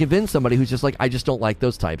not going to convince somebody who's just like, I just don't like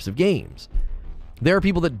those types of games. There are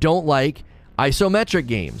people that don't like isometric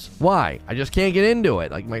games. Why? I just can't get into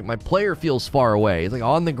it. Like my player feels far away. It's like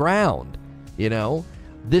on the ground, you know?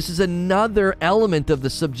 This is another element of the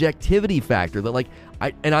subjectivity factor that like,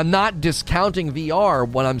 I'm not discounting VR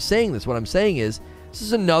when I'm saying this. What I'm saying is this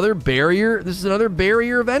is another barrier. This is another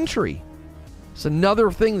barrier of entry. It's another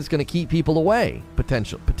thing that's going to keep people away,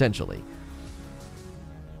 potentially.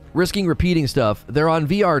 Risking repeating stuff. They're on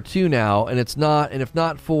VR2 now, and it's not. And if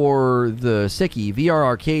not for the sickie, VR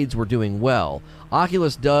arcades were doing well.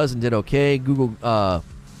 Oculus does and did okay. Google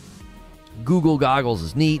goggles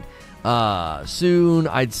is neat. Soon,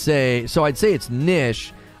 I'd say it's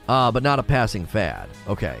niche, but not a passing fad.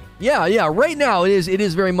 Okay. Yeah. Right now, it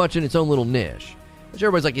is very much in its own little niche. Which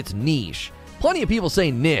everybody's like, it's niche. Plenty of people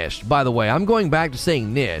say niche, by the way. I'm going back to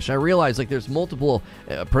saying niche. I realize like there's multiple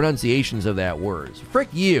pronunciations of that word. So frick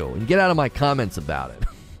you, and get out of my comments about it.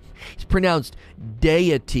 It's pronounced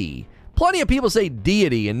deity. Plenty of people say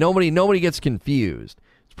deity, and nobody gets confused.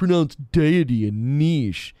 It's pronounced deity and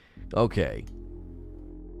niche. Okay.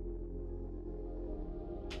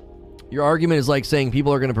 Your argument is like saying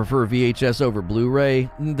people are going to prefer VHS over Blu-ray.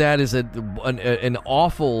 That is an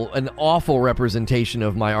awful representation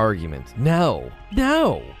of my argument. No.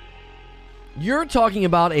 You're talking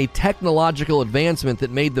about a technological advancement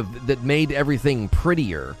that made everything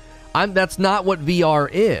prettier. That's not what VR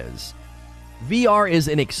is. VR is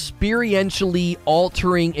an experientially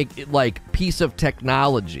altering like piece of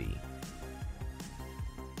technology.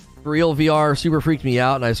 Real VR super freaked me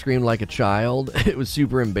out and I screamed like a child. It was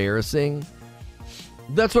super embarrassing.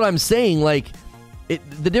 That's what I'm saying. Like,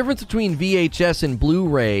 the difference between VHS and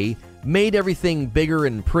Blu-ray made everything bigger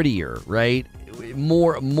and prettier, right?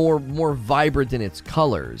 More vibrant in its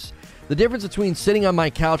colors. The difference between sitting on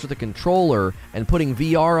my couch with a controller and putting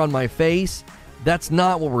VR on my face, that's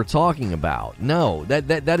not what we're talking about. No,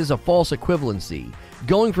 that is a false equivalency.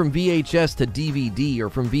 Going from VHS to DVD or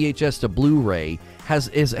from VHS to Blu-ray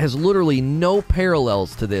has literally no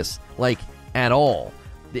parallels to this, like, at all.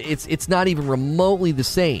 It's not even remotely the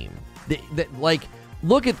same. Like,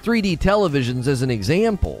 look at 3D televisions as an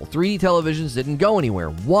example. 3D televisions didn't go anywhere.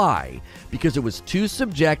 Why? Because it was too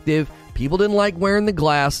subjective. People didn't like wearing the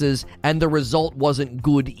glasses, and the result wasn't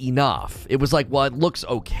good enough. It was like, well, it looks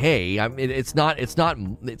okay. I mean, it's not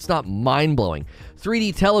mind-blowing.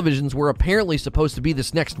 3D televisions were apparently supposed to be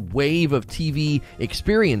this next wave of TV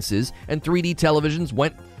experiences, and 3D televisions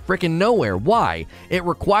went frickin' nowhere. Why? It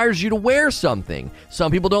requires you to wear something.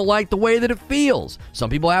 Some people don't like the way that it feels.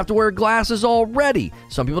 Some people have to wear glasses already.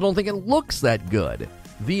 Some people don't think it looks that good.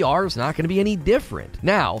 VR is not going to be any different.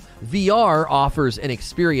 Now, VR offers an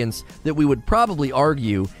experience that we would probably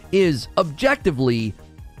argue is objectively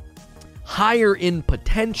higher in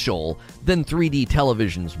potential than 3D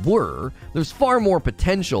televisions were. There's far more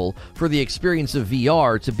potential for the experience of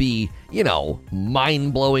VR to be,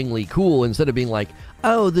 mind-blowingly cool instead of being like,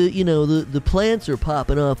 oh, the plants are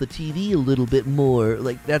popping off the TV a little bit more.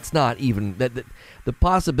 Like, that's not even... The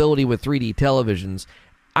possibility with 3D televisions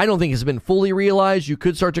I don't think has been fully realized. You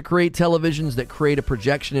could start to create televisions that create a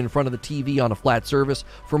projection in front of the TV on a flat surface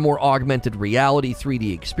for more augmented reality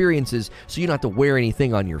 3D experiences, so you don't have to wear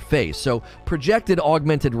anything on your face. So projected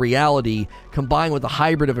augmented reality combined with a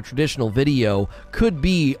hybrid of a traditional video could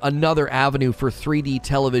be another avenue for 3D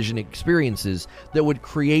television experiences that would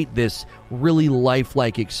create this really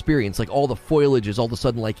lifelike experience. Like all the foliage is all of a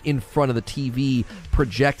sudden like in front of the TV,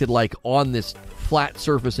 projected like on this flat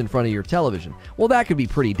surface in front of your television. Well, that could be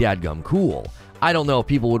pretty dadgum cool. I don't know if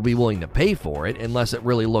people would be willing to pay for it unless it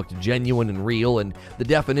really looked genuine and real, and the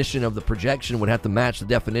definition of the projection would have to match the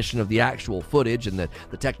definition of the actual footage, and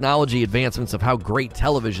the technology advancements of how great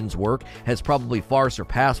televisions work has probably far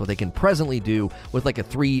surpassed what they can presently do with like a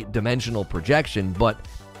 3-dimensional projection, but,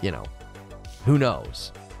 you know, who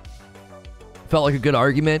knows? Felt like a good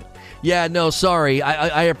argument? Yeah, no, sorry.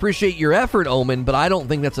 I appreciate your effort, Omen, but I don't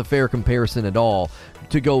think that's a fair comparison at all.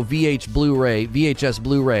 To go VHS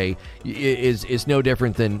Blu-ray is no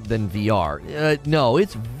different than VR. No,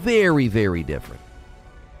 it's very, very different.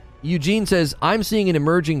 Eugene says, I'm seeing an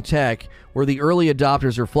emerging tech where the early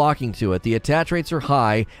adopters are flocking to it. The attach rates are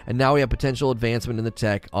high, and now we have potential advancement in the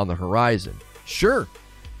tech on the horizon. Sure.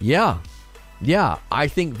 Yeah. I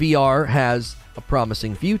think VR has a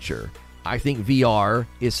promising future. I think VR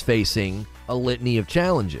is facing a litany of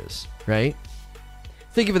challenges, right?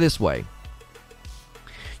 Think of it this way.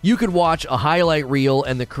 You could watch a highlight reel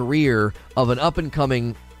and the career of an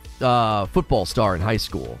up-and-coming football star in high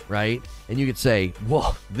school, right? And you could say,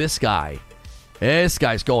 whoa, this guy's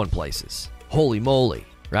going places. Holy moly,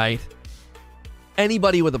 right?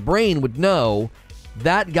 Anybody with a brain would know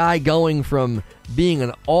that guy going from being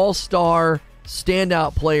an all-star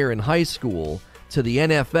standout player in high school to the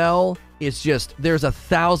NFL, it's just, there's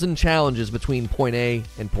 1,000 challenges between point A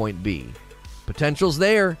and point B. Potential's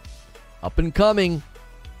there, up and coming.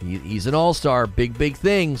 He's an all-star, big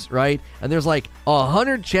things, right? And there's like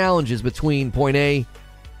 100 challenges between point A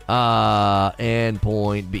and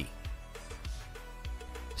point B.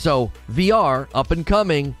 So VR, up and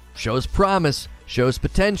coming, shows promise, shows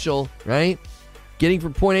potential, right? Getting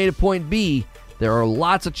from point A to point B, there are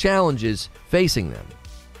lots of challenges facing them.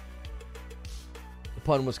 The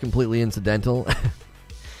pun was completely incidental.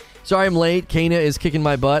 Sorry I'm late. Kana is kicking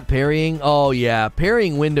my butt. Parrying. Oh, yeah.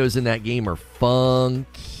 Parrying windows in that game are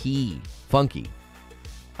funky.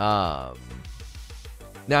 Now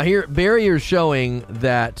here, Barrier's showing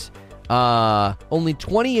that only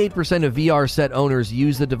 28% of VR set owners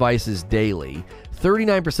use the devices daily.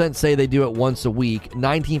 39% say they do it once a week,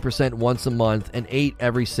 19% once a month, and 8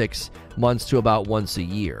 every 6 months to about once a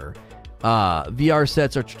year. VR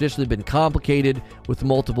sets are traditionally been complicated with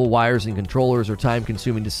multiple wires and controllers or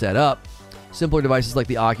time-consuming to set up. Simpler devices like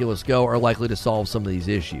the Oculus Go are likely to solve some of these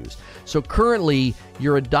issues. So currently,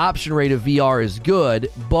 your adoption rate of VR is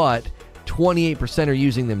good, but 28% are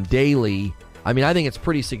using them daily. I mean, I think it's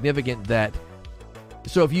pretty significant that...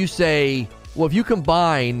 So if you say... Well, if you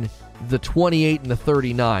combine the 28 and the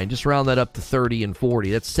 39, just round that up to 30 and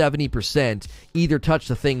 40, that's 70% either touch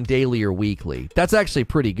the thing daily or weekly. That's actually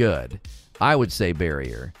pretty good, I would say,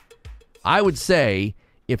 Barrier. I would say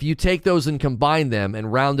if you take those and combine them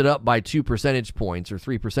and round it up by 2 percentage points or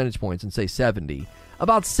 3 percentage points and say 70,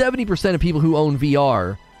 about 70% of people who own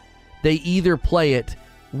VR, they either play it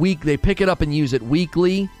they pick it up and use it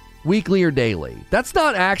weekly or daily. That's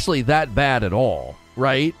not actually that bad at all,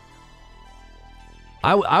 right?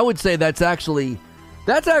 I would say that's actually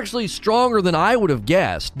stronger than I would have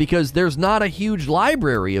guessed, because there's not a huge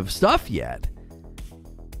library of stuff yet,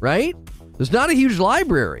 right? There's not a huge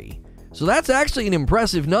library. So that's actually an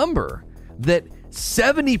impressive number, that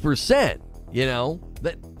 70%,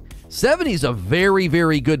 that 70 is a very,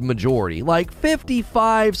 very good majority. Like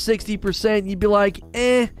 55, 60%, you'd be like,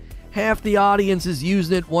 half the audience is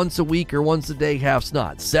using it once a week or once a day, half's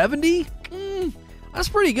not. 70? That's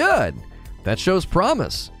pretty good. That shows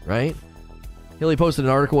promise, right? Hilly posted an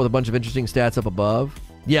article with a bunch of interesting stats up above.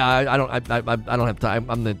 Yeah, I don't have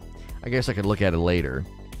time. I guess I could look at it later.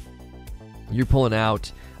 You're pulling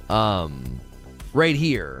out right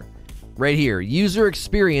here. User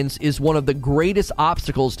experience is one of the greatest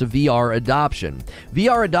obstacles to VR adoption.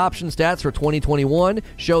 VR adoption stats for 2021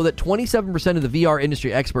 show that 27% of the VR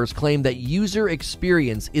industry experts claim that user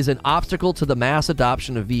experience is an obstacle to the mass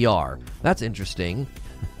adoption of VR. That's interesting.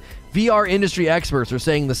 VR industry experts are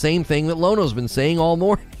saying the same thing that Lono's been saying all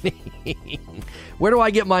morning. Where do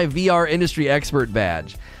I get my VR industry expert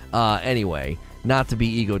badge? Anyway, not to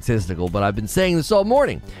be egotistical, but I've been saying this all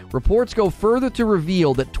morning. Reports go further to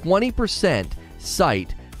reveal that 20%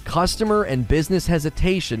 cite customer and business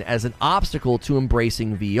hesitation as an obstacle to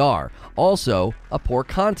embracing VR. Also, a poor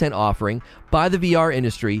content offering by the VR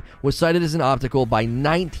industry was cited as an obstacle by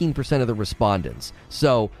 19% of the respondents.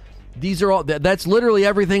 So, these are all, that's literally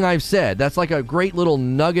everything I've said. That's like a great little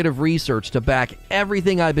nugget of research to back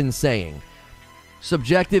everything I've been saying.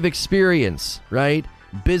 Subjective experience, right?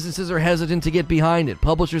 Businesses are hesitant to get behind it.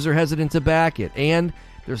 Publishers are hesitant to back it. And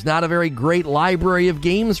there's not a very great library of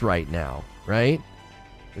games right now, right?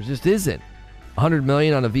 There just isn't. 100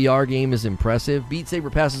 million on a VR game is impressive. Beat Saber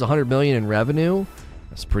passes 100 million in revenue.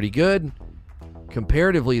 That's pretty good.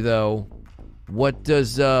 Comparatively, though, what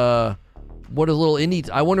does a little indie...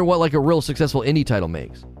 I wonder what like a real successful indie title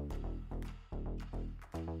makes.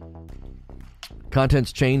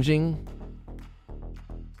 Content's changing.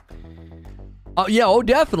 Yeah,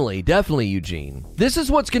 definitely, Eugene. This is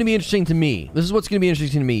what's going to be interesting to me.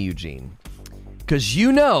 Eugene. Because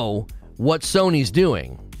you know what Sony's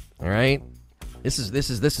doing, all right? This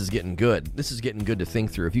is getting good. This is getting good to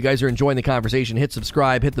think through. If you guys are enjoying the conversation, hit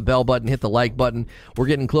subscribe, hit the bell button, hit the like button. We're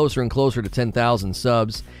getting closer and closer to 10,000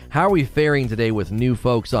 subs. How are we faring today with new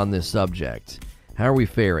folks on this subject? How are we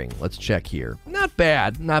faring? Let's check here. Not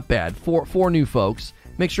bad. Four new folks.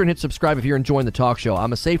 Make sure and hit subscribe if you're enjoying the talk show.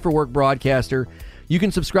 I'm a Safe for Work broadcaster. You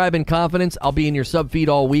can subscribe in confidence. I'll be in your sub feed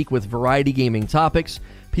all week with variety gaming topics.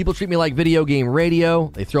 People treat me like video game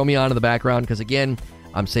radio. They throw me on in the background because, again,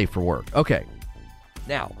 I'm safe for work. Okay.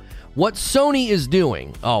 Now, what Sony is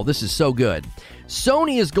doing, this is so good.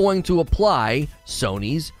 Sony is going to apply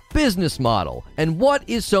Sony's business model. And what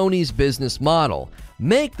is Sony's business model?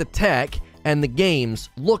 Make the tech and the games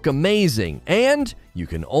look amazing, and you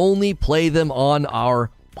can only play them on our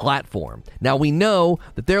platform. Now, we know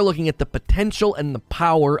that they're looking at the potential and the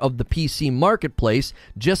power of the PC marketplace.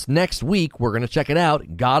 Just next week, we're going to check it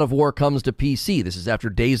out. God of War comes to PC. This is after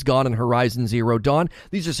Days Gone and Horizon Zero Dawn.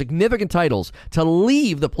 These are significant titles to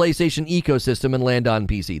leave the PlayStation ecosystem and land on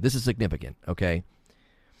PC. This is significant, okay?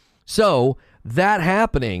 So, that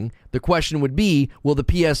happening, the question would be, will the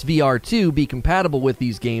PSVR 2 be compatible with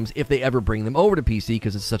these games if they ever bring them over to PC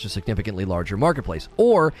because it's such a significantly larger marketplace?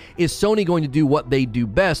 Or is Sony going to do what they do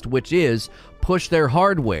best, which is push their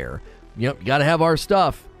hardware? Yep, you got to have our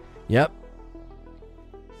stuff. Yep.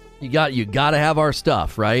 You got to have our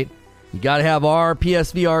stuff, right? You got to have our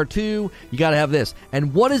PSVR 2. You got to have this.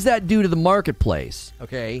 And what does that do to the marketplace?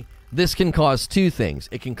 Okay. This can cause two things.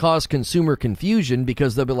 It can cause consumer confusion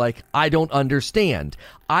because they'll be like, I don't understand.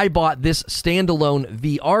 I bought this standalone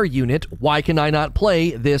VR unit. Why can I not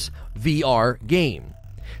play this VR game?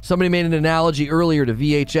 Somebody made an analogy earlier to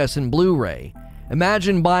VHS and Blu-ray.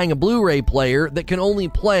 Imagine buying a Blu-ray player that can only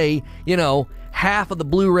play, half of the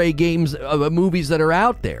Blu-ray games, movies that are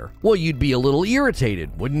out there. Well, you'd be a little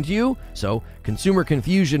irritated, wouldn't you? So, consumer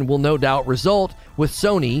confusion will no doubt result with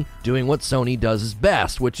Sony doing what Sony does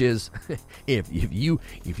best, which is, if you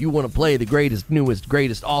want to play the greatest, newest,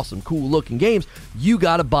 greatest, awesome, cool-looking games, you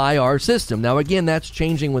got to buy our system. Now, again, that's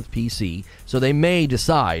changing with PC, so they may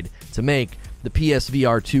decide to make the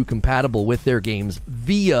PSVR 2 compatible with their games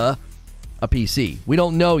via a PC. We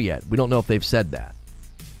don't know yet. We don't know if they've said that.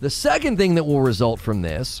 The second thing that will result from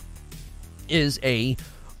this is a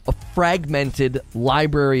fragmented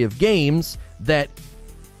library of games that,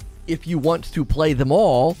 if you want to play them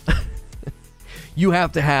all, you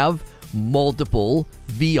have to have multiple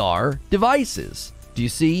VR devices. Do you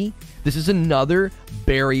see? This is another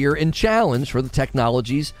barrier and challenge for the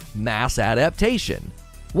technology's mass adaptation.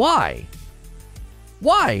 Why?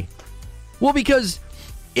 Well, because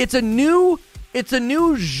it's a new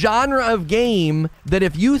genre of game that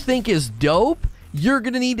if you think is dope, you're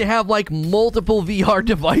going to need to have like multiple VR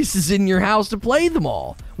devices in your house to play them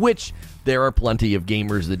all, which there are plenty of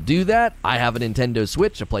gamers that do that. I have a Nintendo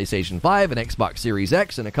Switch, a PlayStation 5, an Xbox Series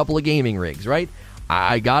X, and a couple of gaming rigs, right?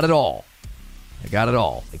 I got it all.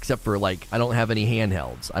 Except for like, I don't have any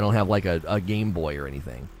handhelds. I don't have like a Game Boy or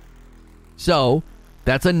anything. So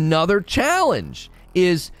that's another challenge,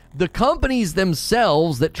 is the companies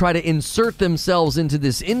themselves that try to insert themselves into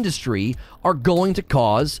this industry are going to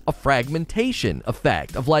cause a fragmentation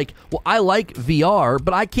effect of like, well, I like VR,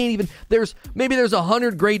 but I can't even, there's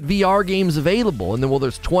 100 great VR games available, and then, well,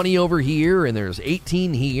 there's 20 over here, and there's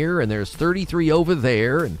 18 here, and there's 33 over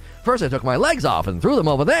there, and first I took my legs off and threw them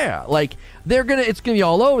over there. Like, it's gonna be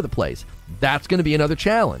all over the place. That's gonna be another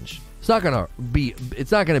challenge. It's not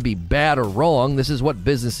gonna be bad or wrong. This is what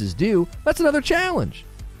businesses do. That's another challenge.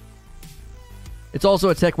 It's also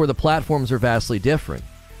a tech where the platforms are vastly different.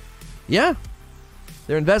 Yeah.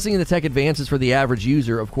 They're investing in the tech advances for the average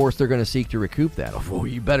user. Of course, they're going to seek to recoup that. Oh,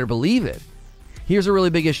 you better believe it. Here's a really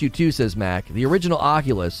big issue too, says Mac. The original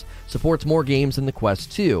Oculus supports more games than the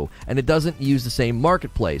Quest 2, and it doesn't use the same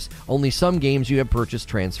marketplace. Only some games you have purchased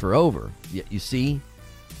transfer over. You see?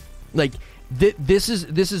 Like, this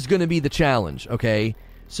is going to be the challenge, okay?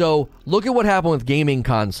 So, look at what happened with gaming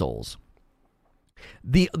consoles.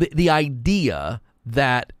 The idea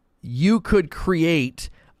that you could create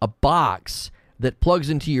a box that plugs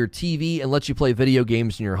into your TV and lets you play video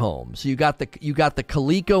games in your home. So you got the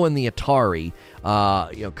Coleco and the Atari,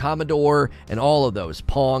 Commodore and all of those,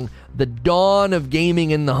 Pong. The dawn of gaming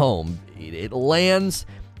in the home. It lands,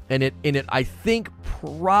 and it I think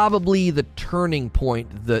probably the turning point,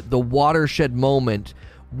 the watershed moment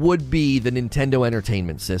would be the Nintendo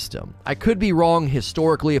Entertainment System. I could be wrong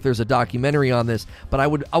historically if there's a documentary on this, but I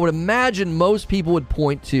would imagine most people would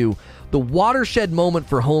point to the watershed moment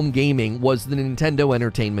for home gaming was the Nintendo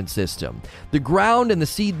Entertainment System. The ground and the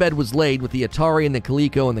seedbed was laid with the Atari and the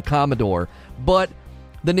Coleco and the Commodore, but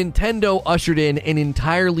the Nintendo ushered in an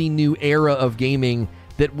entirely new era of gaming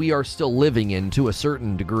that we are still living in to a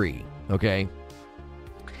certain degree, okay?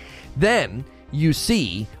 Then you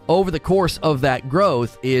see over the course of that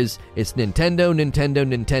growth it's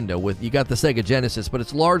Nintendo with, you got the Sega Genesis, but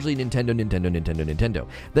it's largely Nintendo.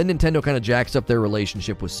 Then Nintendo kind of jacks up their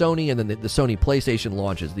relationship with Sony, and then the Sony PlayStation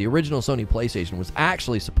launches. The original Sony PlayStation was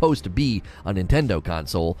actually supposed to be a Nintendo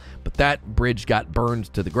console, but that bridge got burned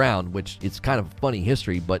to the ground, which it's kind of funny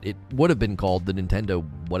history, but it would have been called the Nintendo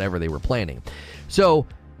whatever they were planning. So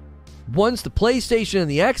once the PlayStation and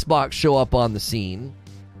the Xbox show up on the scene,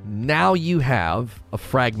 now you have a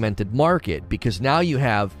fragmented market, because now you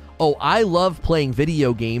have, I love playing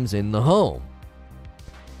video games in the home.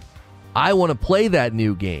 I want to play that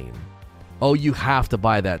new game. You have to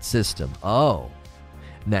buy that system. And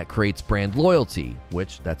that creates brand loyalty,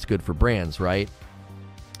 which that's good for brands, right?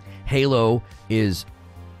 Halo is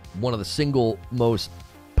one of the single most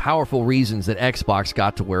powerful reasons that Xbox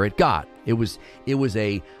got to where it got. It was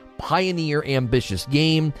a pioneer, ambitious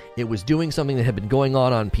game. It was doing something that had been going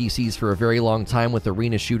on PCs for a very long time with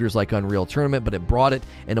arena shooters like Unreal Tournament, but it brought it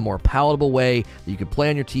in a more palatable way that you could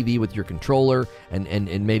play on your TV with your controller and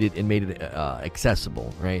made it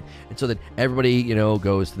accessible, right? And so that everybody,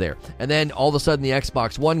 goes there. And then all of a sudden the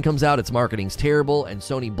Xbox One comes out, its marketing's terrible, and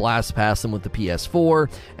Sony blasts past them with the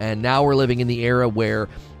PS4, and now we're living in the era where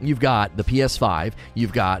you've got the PS5,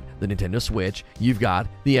 you've got the Nintendo Switch, you've got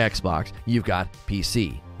the Xbox, you've got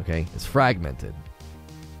PC. Okay, it's fragmented.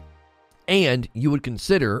 And you would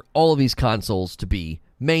consider all of these consoles to be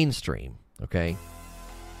mainstream, okay?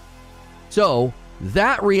 So,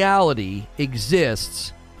 that reality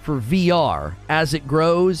exists for VR as it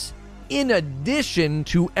grows, in addition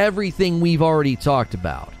to everything we've already talked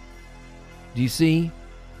about. Do you see?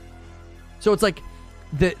 So it's like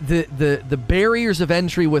the barriers of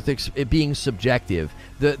entry with it being subjective,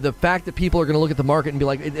 the fact that people are going to look at the market and be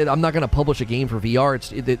like, I'm not going to publish a game for VR.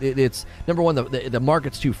 It's number one, the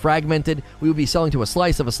market's too fragmented. We would be selling to a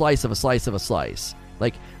slice of a slice of a slice of a slice.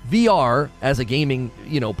 Like VR as a gaming,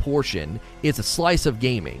 portion, it's a slice of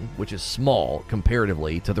gaming, which is small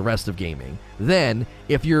comparatively to the rest of gaming. Then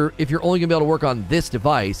if you're only going to be able to work on this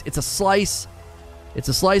device, it's a slice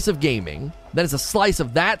of gaming. Then it's a slice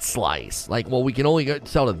of that slice. Like, well, we can only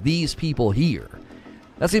sell to these people here.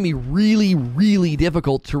 That's going to be really, really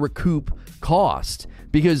difficult to recoup cost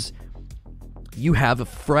because you have a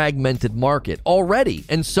fragmented market already.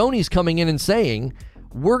 And Sony's coming in and saying,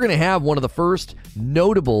 we're going to have one of the first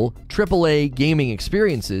notable AAA gaming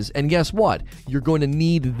experiences. And guess what? You're going to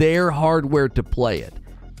need their hardware to play it.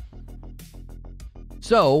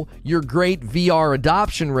 So, your great VR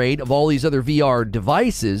adoption rate of all these other VR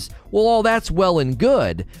devices, well, all that's well and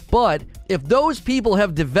good. But if those people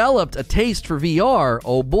have developed a taste for VR,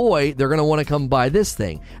 oh boy, they're going to want to come buy this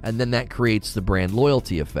thing. And then that creates the brand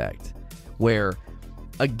loyalty effect, where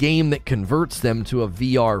a game that converts them to a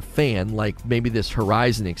VR fan, like maybe this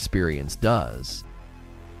Horizon experience does,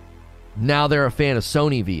 now they're a fan of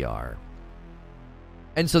Sony VR.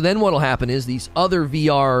 And so then what will happen is these other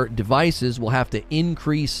VR devices will have to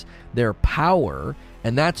increase their power,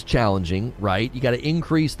 and that's challenging, right? You got to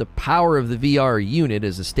increase the power of the VR unit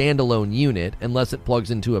as a standalone unit unless it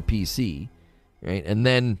plugs into a PC, right? And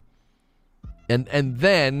then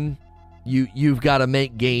you've got to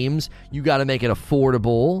make games, you got to make it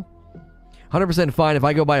affordable. 100% fine if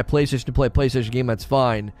I go buy a PlayStation to play a PlayStation game, that's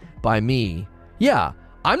fine by me. Yeah,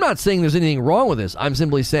 I'm not saying there's anything wrong with this. I'm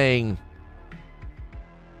simply saying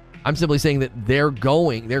that they're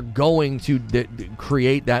going to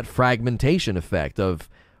create that fragmentation effect of,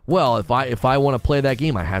 well, if I want to play that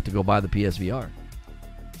game, I have to go buy the PSVR.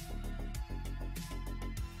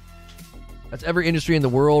 That's every industry in the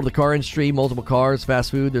world. The car industry, multiple cars,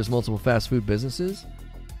 fast food. There's multiple fast food businesses.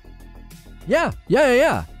 Yeah.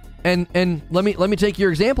 And let me take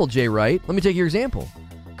your example, Jay Wright. Let me take your example.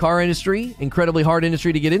 Car industry, incredibly hard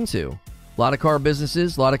industry to get into. A lot of car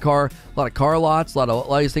businesses, a lot of car lots, a lot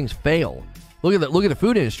of these things fail. Look at the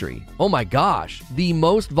food industry. Oh my gosh, the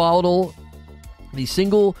most volatile, the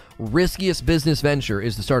single riskiest business venture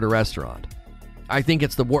is to start a restaurant. I think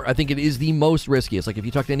it is the most riskiest. Like if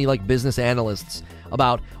you talk to any like business analysts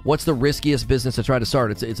about what's the riskiest business to try to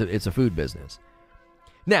start, it's a food business.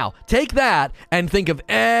 Now, take that and think of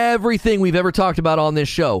everything we've ever talked about on this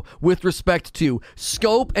show with respect to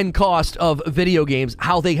scope and cost of video games,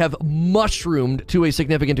 how they have mushroomed to a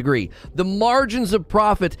significant degree. The margins of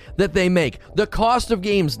profit that they make, the cost of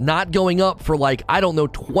games not going up for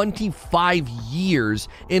 25 years,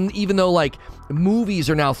 and even though movies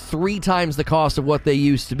are now 3 times the cost of what they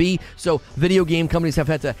used to be. So video game companies have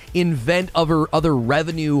had to invent other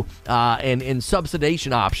revenue and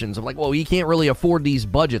subsidization options of we can't really afford these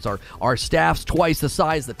budgets. Our staff's twice the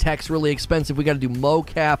size. The tech's really expensive. We got to do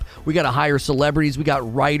mocap. We got to hire celebrities. We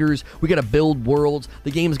got writers. We got to build worlds.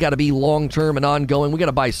 The game's got to be long-term and ongoing. We got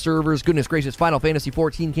to buy servers. Goodness gracious, Final Fantasy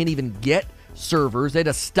XIV can't even get servers. They had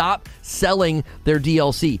to stop selling their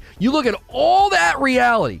DLC. You look at all that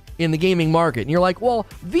reality in the gaming market and you're like, well,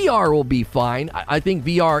 VR will be fine. I think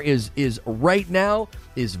VR is right now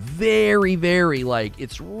is very, very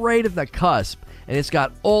it's right at the cusp, and it's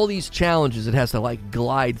got all these challenges it has to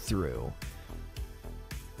glide through.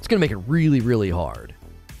 It's going to make it really, really hard.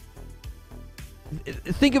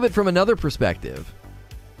 Think of it from another perspective.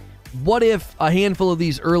 What if a handful of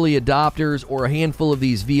these early adopters or a handful of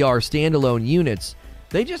these VR standalone units,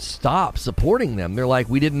 they just stop supporting them? They're like,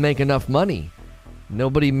 we didn't make enough money.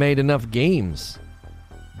 Nobody made enough games.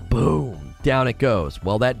 Boom. Down it goes.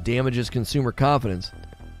 Well, that damages consumer confidence.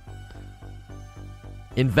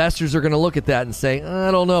 Investors are going to look at that and say, I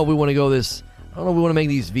don't know if we want to go this. I don't know if we want to make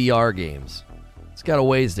these VR games. It's got a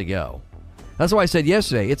ways to go. That's why I said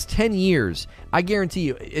yesterday, it's 10 years. I guarantee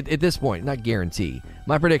you, at this point, not guarantee,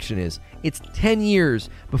 my prediction is it's 10 years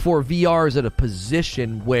before VR is at a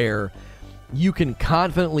position where you can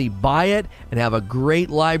confidently buy it and have a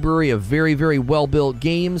great library of very, very well-built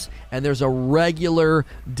games, and there's a regular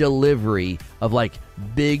delivery of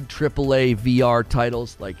big AAA VR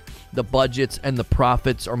titles. The budgets and the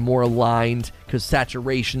profits are more aligned because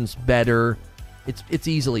saturation's better. It's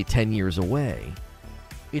easily 10 years away.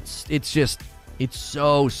 It's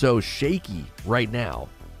so shaky right now.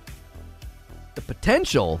 The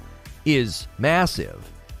potential is massive.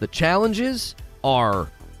 The challenges are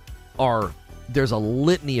there's a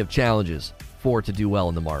litany of challenges for it to do well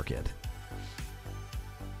in the market.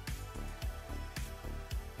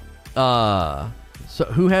 So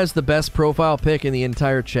who has the best profile pic in the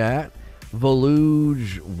entire chat?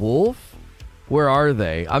 Voluge Wolf? Where are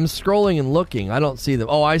they? I'm scrolling and looking. I don't see them.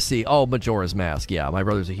 Oh, I see. Oh, Majora's Mask. Yeah, my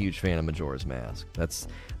brother's a huge fan of Majora's Mask. That's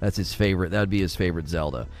his favorite. That would be his favorite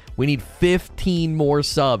Zelda. We need 15 more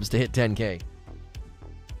subs to hit 10K.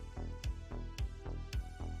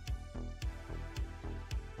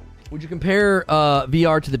 Would you compare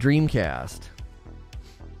VR to the Dreamcast?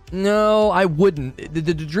 No, I wouldn't.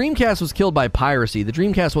 The Dreamcast was killed by piracy. The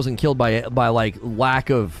Dreamcast wasn't killed by lack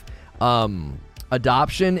of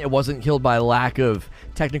adoption. It wasn't killed by lack of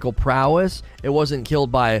technical prowess. It wasn't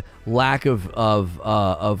killed by lack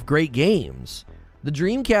of great games. The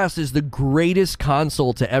Dreamcast is the greatest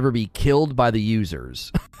console to ever be killed by the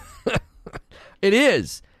users. It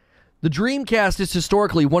is. The Dreamcast is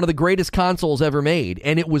historically one of the greatest consoles ever made,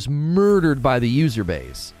 and it was murdered by the user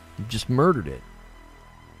base. Just murdered it.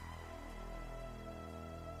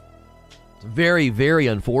 It's very, very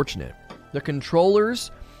unfortunate. The controllers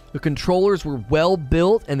were well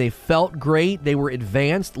built and they felt great. They were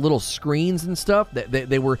advanced, little screens and stuff.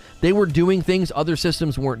 They were doing things other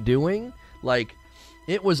systems weren't doing.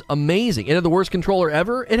 It was amazing. It had the worst controller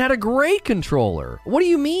ever. It had a great controller. What do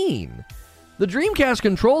you mean? The Dreamcast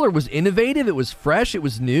controller was innovative. It was fresh. It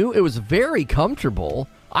was new. It was very comfortable.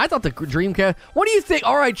 I thought the Dreamcast... What do you think?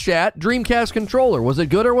 All right, chat. Dreamcast controller. Was it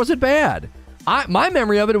good or was it bad? My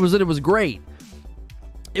memory of it was that it was great.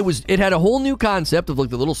 It had a whole new concept of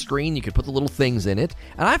the little screen. You could put the little things in it.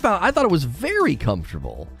 And I thought it was very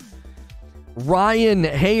comfortable. Ryan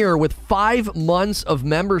Hayer with 5 months of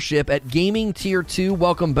membership at Gaming Tier 2.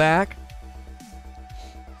 Welcome back.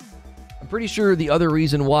 I'm pretty sure the other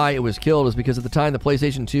reason why it was killed is because at the time the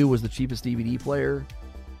PlayStation 2 was the cheapest DVD player.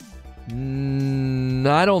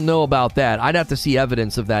 I don't know about that. I'd have to see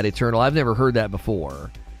evidence of that, Eternal. I've never heard that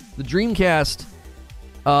before. The Dreamcast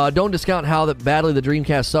Don't discount how badly the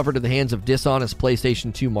Dreamcast suffered at the hands of dishonest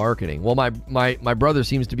PlayStation 2 marketing. Well, my brother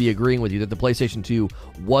seems to be agreeing with you that the PlayStation 2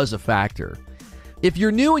 was a factor. If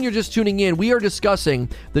you're new and you're just tuning in, we are discussing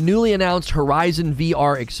the newly announced Horizon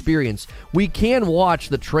VR experience. We can watch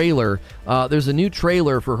the trailer. There's a new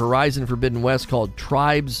trailer for Horizon Forbidden West called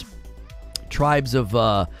Tribes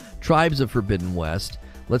of Forbidden West.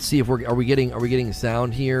 Let's see if are we getting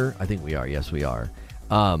sound here? I think we are. Yes, we are.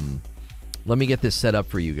 Let me get this set up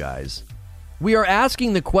for you guys. We are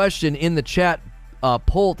asking the question in the chat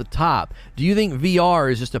poll at the top. Do you think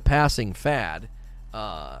VR is just a passing fad?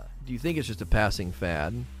 Do you think it's just a passing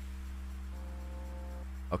fad?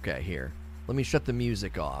 Okay, here. Let me shut the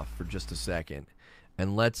music off for just a second,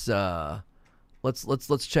 and let's check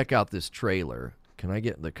out this trailer. Can I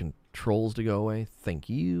get the controls to go away? Thank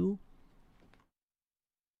you.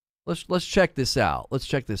 Let's check this out. Let's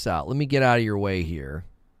check this out. Let me get out of your way here.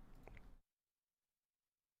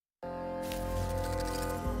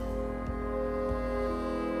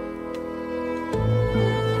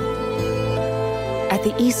 At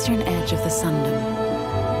the eastern edge of the Sundom,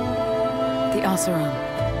 the Oseram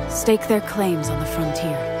stake their claims on the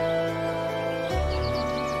frontier.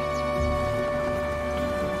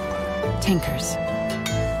 Tinkers,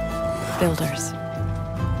 builders,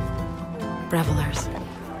 revelers.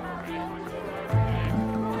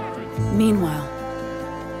 Meanwhile,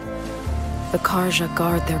 the Karja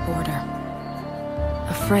guard their border,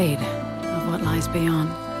 afraid of what lies beyond.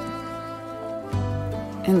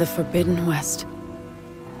 In the Forbidden West,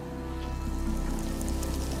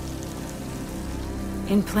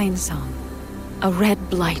 in Plainsong, a red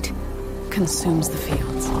blight consumes the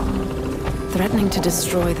fields, threatening to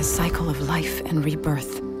destroy the cycle of life and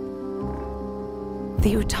rebirth.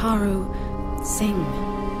 The Utaru sing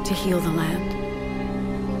to heal the land,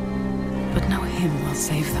 but no hymn will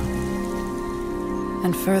save them.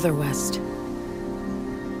 And further west,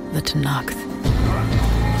 the Tenakth.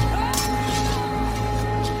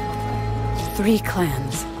 3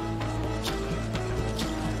 clans,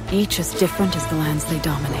 each as different as the lands they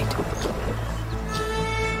dominate.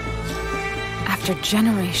 After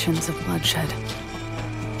generations of bloodshed,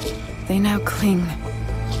 they now cling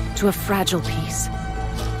to a fragile peace,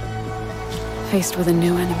 faced with a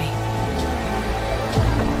new enemy.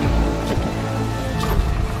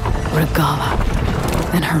 Regalla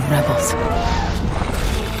and her rebels.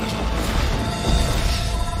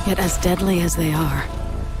 Yet as deadly as they are,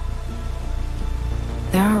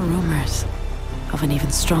 there are rumors of an even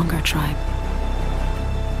stronger tribe.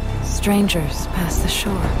 Strangers pass the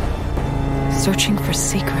shore, searching for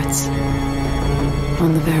secrets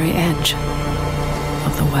on the very edge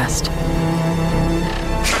of the West.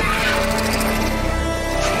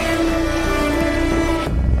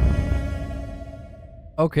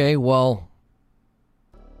 Okay, well,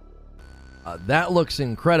 that looks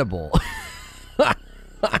incredible.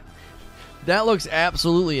 That looks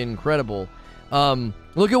absolutely incredible.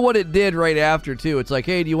 Look at what it did right after, too. It's like,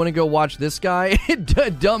 hey, do you want to go watch this guy?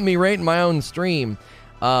 It dumped me right in my own stream.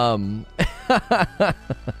 Dumped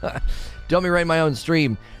me right in my own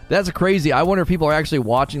stream. That's crazy. I wonder if people are actually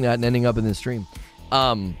watching that and ending up in this stream.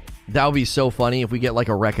 That would be so funny if we get like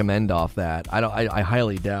a recommend off that. I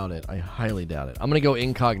highly doubt it. I highly doubt it. I'm going to go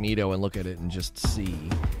incognito and look at it and just see.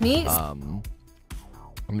 Me? I'm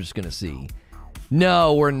just going to see.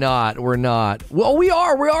 No, we're not. We're not. Well, we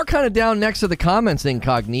are. We are kind of down next to the comments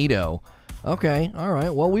incognito. Okay. All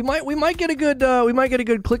right. Well, we might get a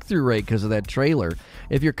good click-through rate because of that trailer.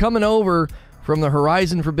 If you're coming over from the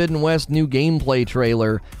Horizon Forbidden West new gameplay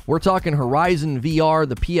trailer, we're talking Horizon VR,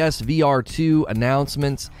 the PSVR 2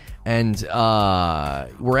 announcements, and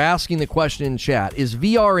we're asking the question in chat: is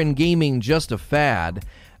VR in gaming just a fad?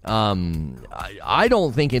 I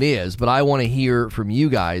don't think it is, but I want to hear from you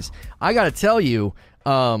guys. I got to tell you,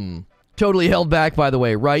 totally held back, by the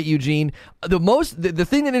way, right, Eugene? The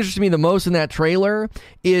thing that interests me the most in that trailer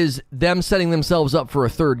is them setting themselves up for a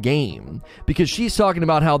third game, because she's talking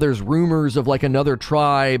about how there's rumors of like another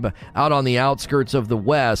tribe out on the outskirts of the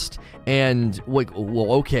West, and like,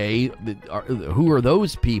 well, okay, who are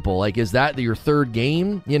those people? Like, is that your third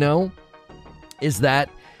game? You know, is that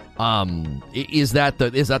the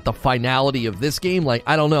finality of this game? Like,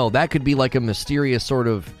 I don't know. That could be like a mysterious sort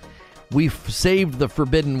of, we've saved the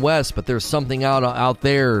Forbidden West, but there's something out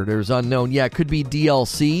there. There's unknown. Yeah, it could be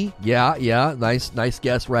DLC. Yeah. Nice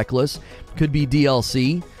guess, Reckless. Could be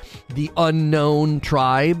DLC. The Unknown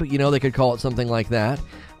Tribe. You know, they could call it something like that.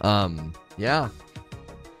 Yeah.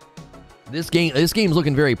 This game's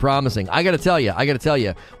looking very promising. I got to tell you,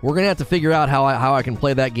 we're gonna have to figure out how I can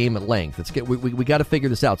play that game at length. We got to figure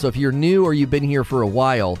this out. So if you're new or you've been here for a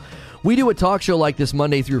while, We do a talk show like this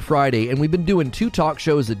Monday through Friday, and we've been doing 2 talk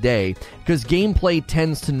shows a day because gameplay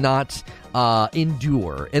tends to not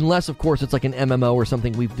endure, unless, of course, it's like an MMO or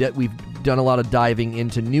something. We've done a lot of diving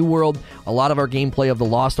into New World. A lot of our gameplay of the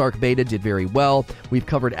Lost Ark beta did very well. We've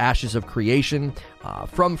covered Ashes of Creation.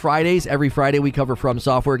 From Fridays, every Friday we cover From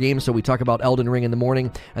Software games, so we talk about Elden Ring in the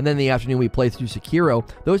morning, and then in the afternoon we play through Sekiro.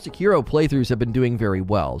 Those Sekiro playthroughs have been doing very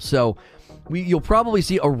well, so you'll probably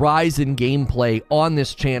see a rise in gameplay on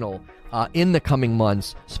this channel in the coming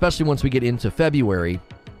months, especially once we get into February,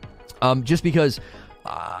 just because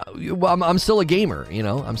I'm still a gamer,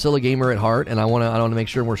 I'm still a gamer at heart, and I want to make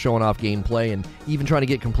sure we're showing off gameplay, and even trying to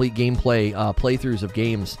get complete gameplay playthroughs of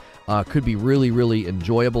games could be really, really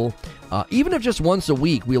enjoyable. Even if just once a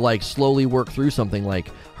week we slowly work through something like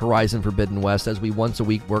Horizon Forbidden West, as we once a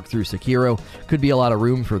week work through Sekiro, could be a lot of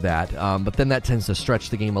room for that. But then that tends to stretch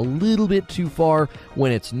the game a little bit too far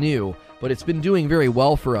when it's new. But it's been doing very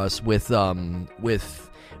well for us with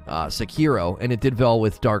Sekiro, and it did well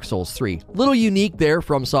with Dark Souls 3. Little unique there.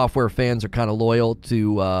 From Software fans are kind of loyal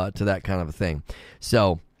to that kind of a thing.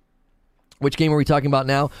 So, which game are we talking about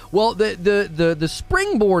now? Well, the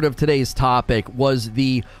springboard of today's topic was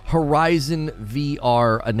the Horizon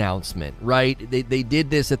VR announcement, right? They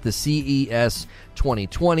did this at the CES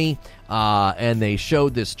 2020, and they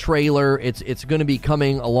showed this trailer. It's going to be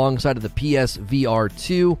coming alongside of the PSVR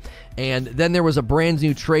 2, and then there was a brand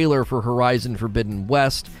new trailer for Horizon Forbidden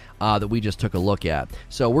West that we just took a look at.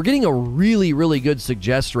 So we're getting a really, really good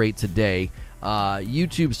suggest rate today.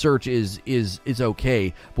 YouTube search is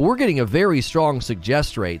okay, but we're getting a very strong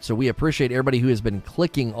suggest rate, so we appreciate everybody who has been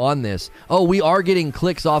clicking on this. Oh, we are getting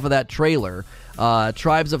clicks off of that trailer,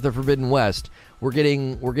 Tribes of the Forbidden West. We're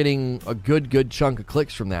getting a good chunk of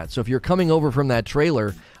clicks from that. So if you're coming over from that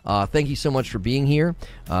trailer, thank you so much for being here.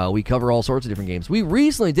 We cover all sorts of different games. We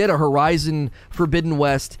recently did a Horizon Forbidden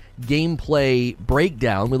West gameplay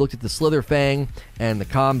breakdown. We looked at the Slitherfang and the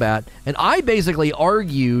combat, and I basically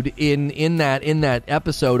argued in that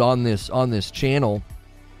episode on this channel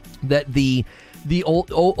that the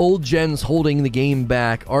old gens holding the game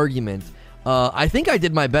back argument. I think I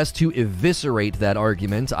did my best to eviscerate that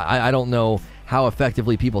argument. I don't know how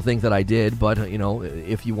effectively people think that I did, but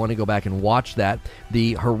if you want to go back and watch that,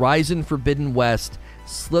 the Horizon Forbidden West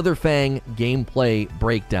Slitherfang gameplay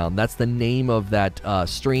breakdown. That's the name of that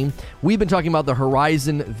stream. We've been talking about the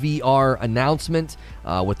Horizon VR announcement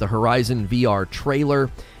with the Horizon VR trailer,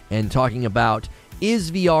 and talking about, is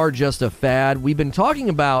VR just a fad? We've been talking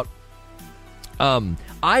about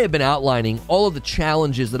I have been outlining all of the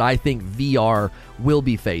challenges that I think VR will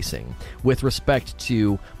be facing with respect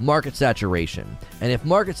to market saturation. And if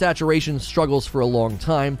market saturation struggles for a long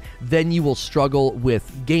time, then you will struggle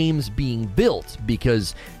with games being built,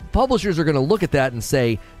 because publishers are going to look at that and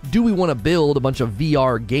say, do we want to build a bunch of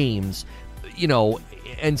VR games,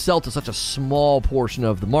 and sell to such a small portion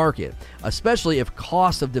of the market, especially if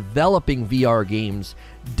cost of developing VR games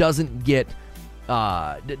doesn't get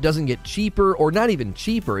cheaper, or not even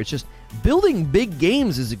cheaper. It's just building big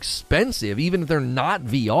games is expensive, even if they're not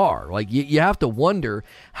VR. You have to wonder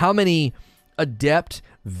how many adept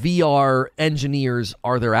VR engineers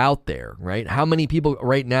are there out there, right? How many people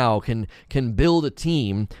right now can build a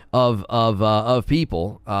team of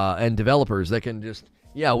people and developers that can just,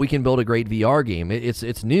 we can build a great VR game.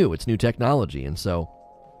 It's new technology, and so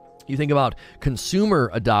you think about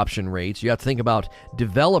consumer adoption rates, you have to think about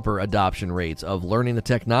developer adoption rates of learning the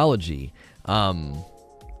technology, and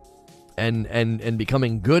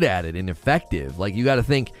becoming good at it and effective. You got to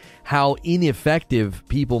think how ineffective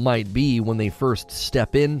people might be when they first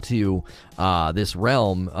step into this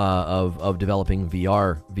realm of developing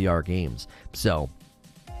VR games. So,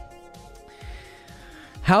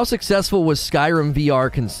 how successful was Skyrim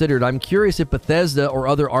VR considered? I'm curious if Bethesda or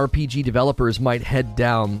other RPG developers might head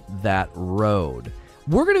down that road.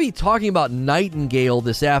 We're going to be talking about Nightingale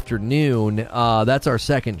this afternoon. That's our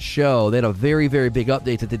second show. They had a very, very big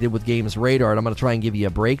update that they did with Games Radar, and I'm going to try and give you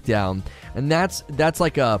a breakdown. And that's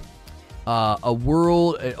like an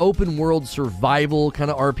open world survival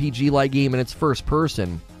kind of RPG-like game, and it's first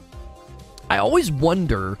person. I always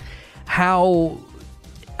wonder how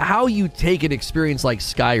you take an experience like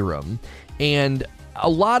Skyrim, and a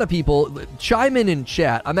lot of people chime in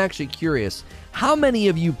chat. I'm actually curious, how many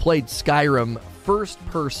of you played Skyrim first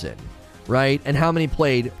person, right? And how many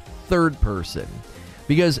played third person?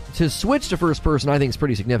 Because to switch to first person, I think is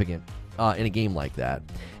pretty significant in a game like that.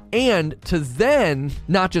 And to then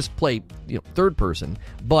not just play third person,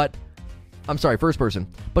 but first person,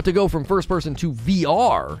 but to go from first person to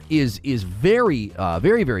VR is very,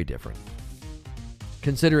 very, very different.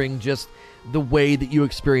 Considering just the way that you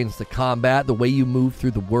experience the combat, the way you move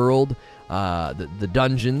through the world, the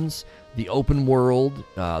dungeons, the open world,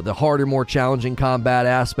 the harder, more challenging combat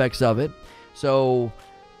aspects of it. So,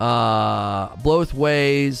 both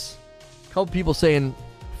ways. Couple people saying,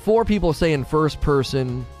 4 people saying first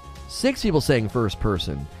person, 6 people saying first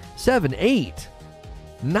person, 7, 8,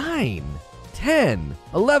 9, 10,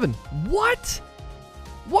 11. What?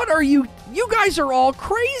 What are you? You guys are all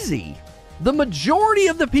crazy. The majority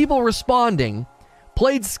of the people responding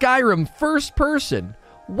played Skyrim first person.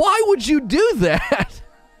 Why would you do that?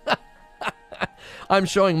 I'm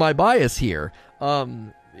showing my bias here.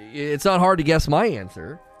 It's not hard to guess my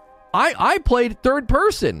answer. I played third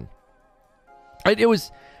person. It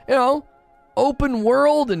was, open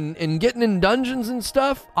world and getting in dungeons and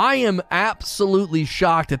stuff. I am absolutely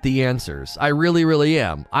shocked at the answers. I really, really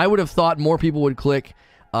am. I would have thought more people would click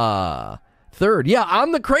third. Yeah,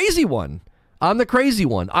 I'm the crazy one.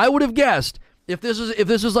 I would have guessed if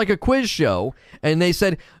this was like a quiz show and they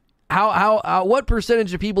said, what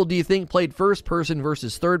percentage of people do you think played first person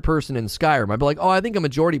versus third person in Skyrim? I'd be like, I think a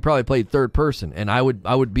majority probably played third person, and I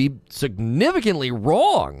would be significantly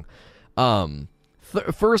wrong.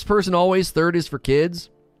 First person always, third is for kids.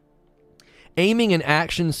 Aiming and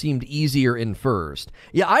action seemed easier in first.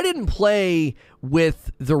 Yeah, I didn't play with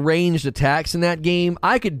the ranged attacks in that game.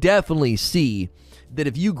 I could definitely see that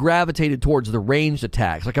if you gravitated towards the ranged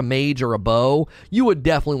attacks, like a mage or a bow, you would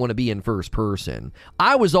definitely want to be in first person.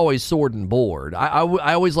 I was always sword and board.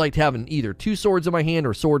 I always liked having either 2 swords in my hand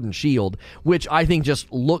or sword and shield, which I think just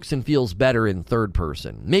looks and feels better in third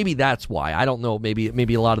person. Maybe that's why. I don't know.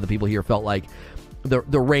 Maybe a lot of the people here felt like the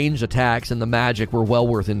ranged attacks and the magic were well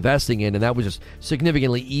worth investing in, and that was just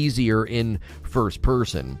significantly easier in first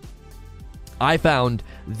person. I found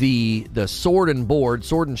the sword and board,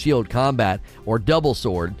 sword and shield combat, or double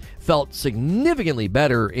sword, felt significantly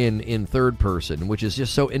better in third person, which is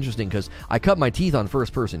just so interesting because I cut my teeth on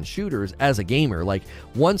first person shooters as a gamer. Like,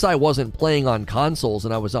 once I wasn't playing on consoles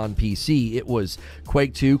and I was on PC, it was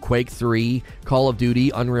Quake 2, Quake 3, Call of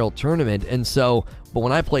Duty, Unreal Tournament, and so, but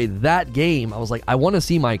when I played that game, I was like, I want to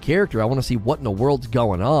see my character, I want to see what in the world's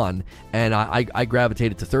going on, and I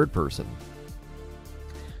gravitated to third person.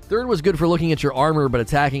 Third was good for looking at your armor, but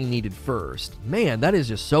attacking needed first. Man, that is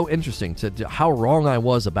just so interesting to how wrong I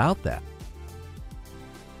was about that.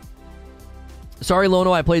 Sorry,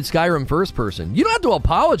 Lono, I played Skyrim first person. You don't have to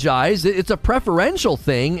apologize. It's a preferential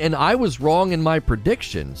thing, and I was wrong in my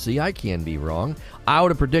prediction. See, I can be wrong. I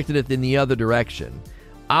would have predicted it in the other direction.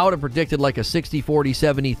 I would have predicted like a 60, 40,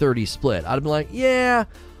 70, 30 split. I'd have been like, yeah,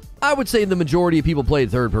 I would say the majority of people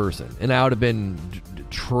played third person, and I would have been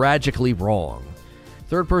tragically wrong.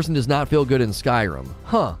 Third person does not feel good in Skyrim.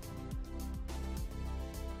 Huh.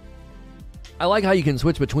 I like how you can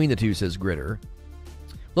switch between the two, says Gritter.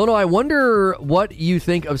 Lono, I wonder what you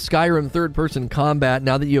think of Skyrim third person combat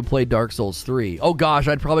now that you have played Dark Souls 3. Oh gosh,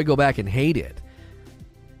 I'd probably go back and hate it.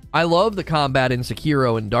 I love the combat in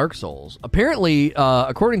Sekiro and Dark Souls. Apparently,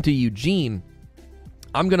 according to Eugene,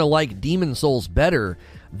 I'm going to like Demon Souls better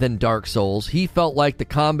than Dark Souls. He felt like the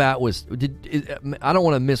combat was... I don't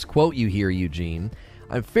want to misquote you here, Eugene.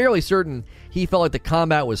 I'm fairly certain he felt like the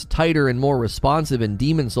combat was tighter and more responsive in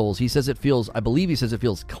Demon Souls. He says it feels, I believe he says it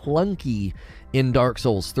feels clunky in Dark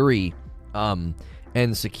Souls 3. And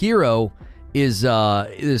Sekiro is,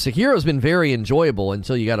 Sekiro's been very enjoyable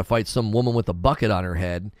until you got to fight some woman with a bucket on her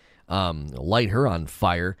head, light her on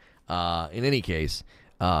fire. In any case,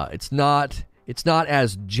 it's not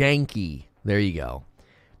as janky. There you go.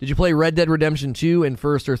 Did you play Red Dead Redemption 2 in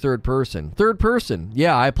first or third person? Third person.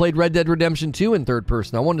 Yeah, I played Red Dead Redemption 2 in third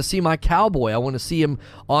person. I wanted to see my cowboy. I want to see him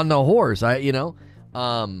on the horse. I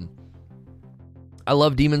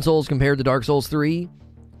love Demon Souls compared to Dark Souls 3.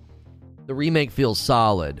 The remake feels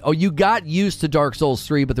solid. Oh, you got used to Dark Souls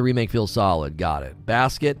 3, but the remake feels solid. Got it.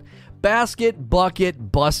 Basket,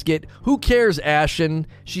 bucket, busket. Who cares, Ashen?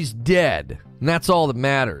 She's dead. And that's all that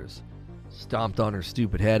matters. Stomped on her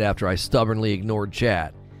stupid head after I stubbornly ignored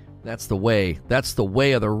chat. That's the way. That's the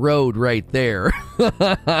way of the road right there.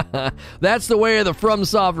 That's the way of the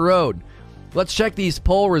FromSoft road. Let's check these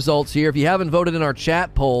poll results here. If you haven't voted in our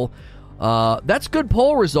chat poll, that's good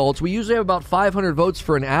poll results. We usually have about 500 votes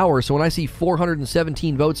for an hour, so when I see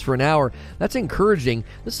 417 votes for an hour, that's encouraging.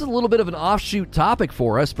 This is a little bit of an offshoot topic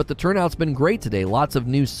for us, but the turnout's been great today. Lots of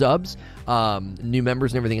new subs, new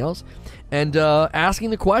members and everything else. And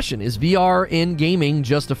asking the question, is VR in gaming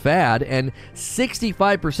just a fad? And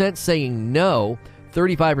 65% saying no,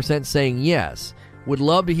 35% saying yes. Would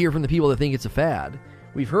love to hear from the people that think it's a fad.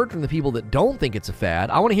 We've heard from the people that don't think it's a fad.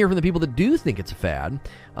 I want to hear from the people that do think it's a fad.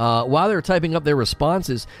 While they're typing up their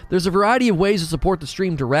responses, there's a variety of ways to support the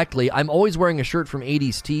stream directly. I'm always wearing a shirt from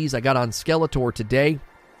 80s Tees. I got on Skeletor today.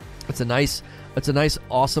 It's a nice,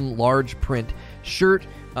 awesome, large print shirt.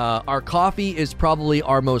 Our coffee is probably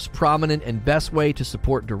our most prominent and best way to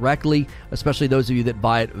support directly, especially those of you that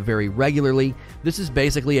buy it very regularly. This is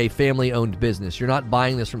basically a family-owned business. You're not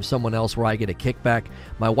buying this from someone else where I get a kickback.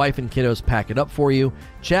 My wife and kiddos pack it up for you.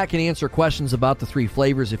 Chat can answer questions about the 3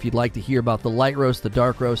 flavors if you'd like to hear about the light roast, the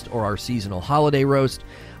dark roast, or our seasonal holiday roast.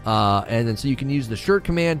 And then so you can use the shirt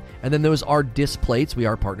command, and then those are Displates. We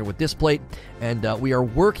are partnered with Displate, and we are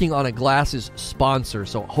working on a glasses sponsor,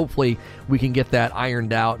 so hopefully we can get that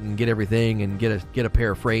ironed out and get everything and get a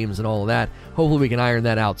pair of frames and all of that. Hopefully we can iron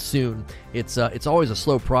that out soon. It's always a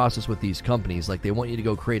slow process with these companies. Like, they want you to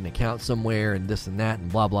go create an account somewhere and this and that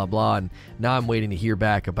and blah blah blah, and now I'm waiting to hear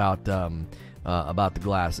back about the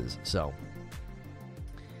glasses. So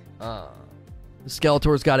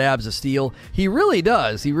Skeletor's got abs of steel. He really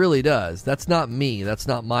does. He really does. That's not me. That's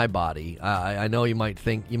not my body. I know you might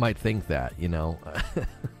think that, you know.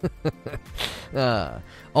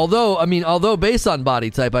 Although based on body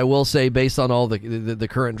type, I will say, based on all the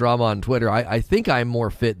current drama on Twitter, I think I'm more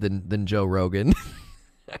fit than Joe Rogan.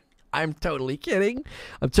 I'm totally kidding.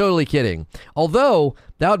 Although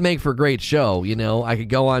that would make for a great show, you know. I could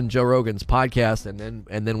go on Joe Rogan's podcast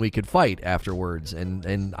and then we could fight afterwards,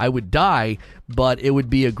 and I would die, but it would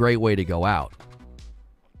be a great way to go out.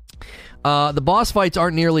 The boss fights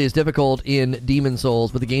aren't nearly as difficult in Demon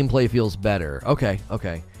Souls, but the gameplay feels better. Okay.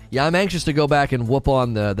 Yeah, I'm anxious to go back and whoop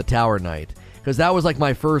on the Tower Knight, because that was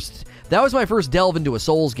my first delve into a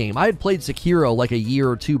Souls game. I had played Sekiro like a year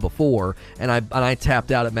or two before, and I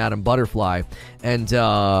tapped out at Madame Butterfly, and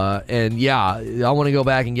yeah, I want to go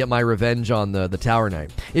back and get my revenge on the Tower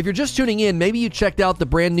Knight. If you're just tuning in, maybe you checked out the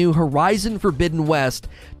brand new Horizon Forbidden West,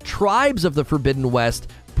 Tribes of the Forbidden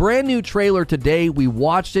West. Brand new trailer today. We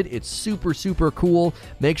watched it. It's super, super cool.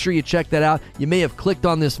 Make sure you check that out. You may have clicked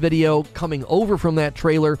on this video coming over from that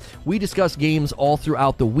trailer. We discuss games all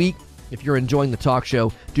throughout the week. If you're enjoying the talk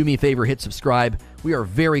show, do me a favor, hit subscribe. We are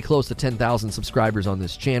very close to 10,000 subscribers on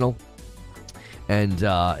this channel, and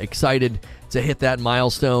excited to hit that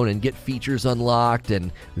milestone and get features unlocked,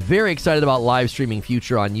 and very excited about live streaming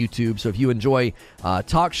future on YouTube. So if you enjoy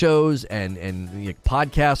talk shows and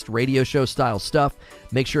podcast, radio show style stuff,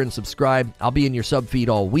 make sure and subscribe. I'll be in your sub feed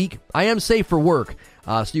all week. I am safe for work,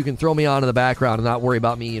 so you can throw me on in the background and not worry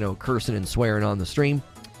about me, cursing and swearing on the stream.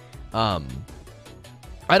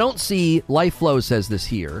 I don't see, LifeFlow says this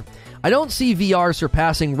here, I don't see VR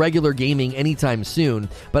surpassing regular gaming anytime soon,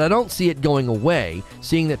 but I don't see it going away,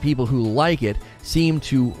 seeing that people who like it seem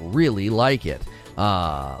to really like it.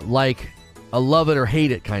 Like a love it or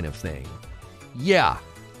hate it kind of thing. Yeah.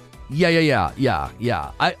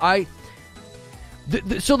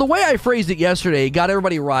 So the way I phrased it yesterday got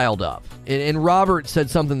everybody riled up. And Robert said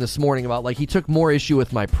something this morning about, he took more issue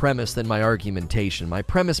with my premise than my argumentation. My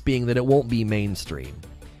premise being that it won't be mainstream.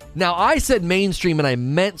 Now, I said mainstream, and I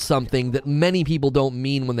meant something that many people don't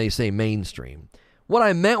mean when they say mainstream. What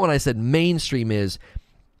I meant when I said mainstream is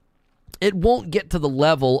it won't get to the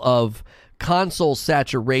level of console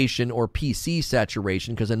saturation or PC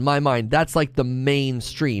saturation, because in my mind, that's like the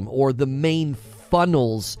mainstream or the main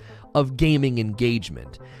funnels of gaming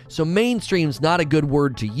engagement. So mainstream's not a good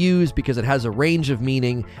word to use because it has a range of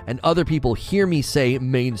meaning, and other people hear me say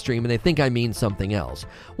mainstream and they think I mean something else.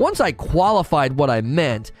 Once I qualified what I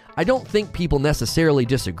meant, I don't think people necessarily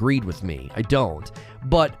disagreed with me. I don't.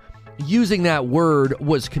 But using that word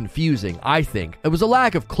was confusing, I think. It was a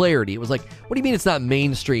lack of clarity. It was like, what do you mean it's not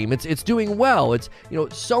mainstream? It's doing well. It's,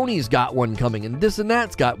 Sony's got one coming, and this and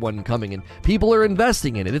that's got one coming, and people are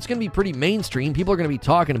investing in it. It's going to be pretty mainstream. People are going to be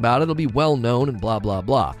talking about it. It'll be well known and blah, blah,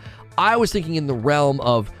 blah. I was thinking in the realm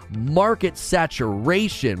of market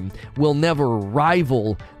saturation will never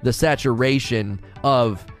rival the saturation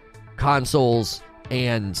of consoles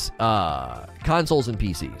and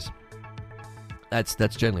PCs.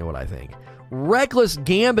 That's generally what I think. Reckless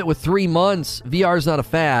Gambit with 3 months. VR's not a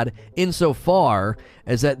fad insofar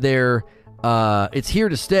as that it's here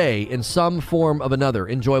to stay in some form of another.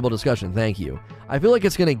 Enjoyable discussion. Thank you. I feel like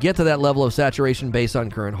it's going to get to that level of saturation based on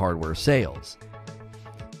current hardware sales.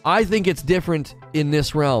 I think it's different in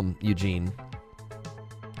this realm, Eugene.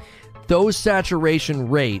 Those saturation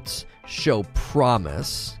rates show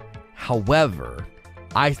promise. However,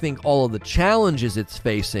 I think all of the challenges it's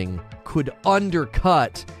facing could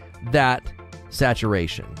undercut that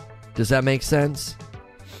saturation. Does that make sense?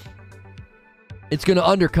 It's going to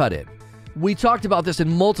undercut it. we talked about this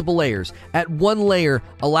in multiple layers. At one layer,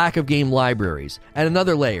 a lack of game libraries. At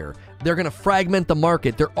another layer, they're going to fragment the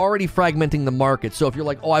market. They're already fragmenting the market. So if you're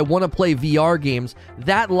like, oh, I want to play VR games,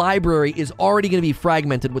 that library is already going to be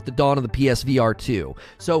fragmented with the dawn of the PSVR 2.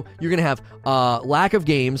 So you're going to have lack of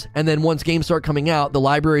games, and then once games start coming out, the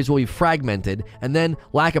libraries will be fragmented, and then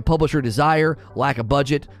lack of publisher desire, lack of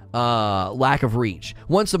budget, lack of reach.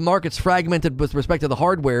 Once the market's fragmented with respect to the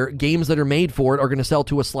hardware, games that are made for it are going to sell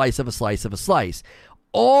to a slice of a slice of a slice.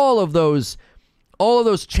 All of those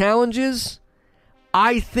challenges,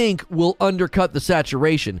 I think, will undercut the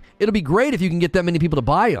saturation. It'll be great if you can get that many people to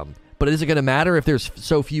buy them, but is it going to matter if there's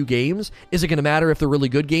so few games? Is it going to matter if the really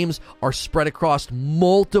good games are spread across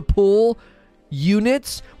multiple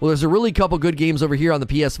units? Well, there's a really couple good games over here on the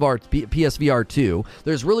PSVR 2.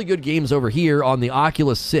 There's really good games over here on the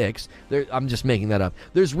Oculus 6. I'm just making that up.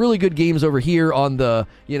 There's really good games over here on the,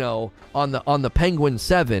 on the Penguin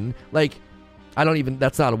 7. Like,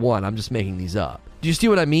 that's not a one. I'm just making these up. Do you see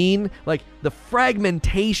what I mean? Like, the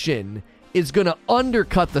fragmentation is going to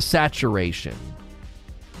undercut the saturation.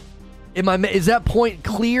 Is that point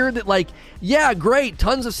clear? That, like, yeah, great,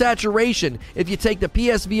 tons of saturation. If you take the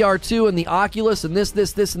PSVR 2 and the Oculus and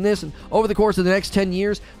this, and over the course of the next 10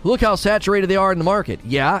 years, look how saturated they are in the market.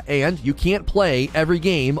 Yeah, and you can't play every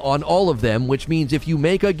game on all of them, which means if you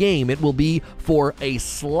make a game, it will be for a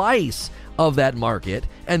slice of that market,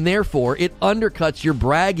 and therefore it undercuts your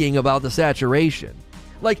bragging about the saturation.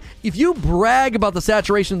 Like, if you brag about the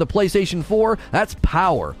saturation of the PlayStation 4, that's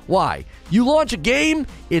power. Why? You launch a game,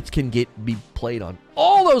 it can be played on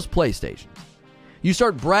all those PlayStations. You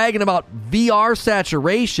start bragging about VR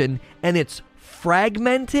saturation, and it's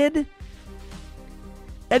fragmented.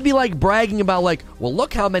 It'd be like bragging about, like, well,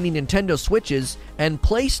 look how many Nintendo Switches and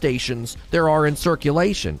PlayStations there are in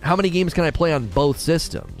circulation. How many games can I play on both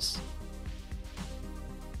systems?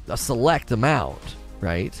 A select amount,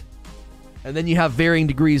 right? And then you have varying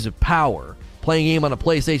degrees of power. Playing a game on a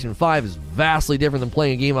PlayStation 5 is vastly different than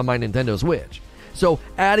playing a game on my Nintendo Switch. So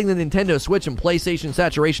adding the Nintendo Switch and PlayStation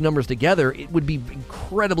saturation numbers together, it would be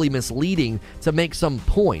incredibly misleading to make some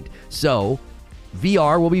point. So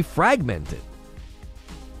VR will be fragmented.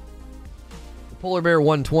 The Polar Bear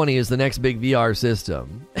 120 is the next big VR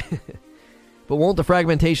system. But won't the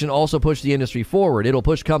fragmentation also push the industry forward? It'll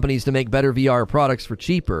push companies to make better VR products for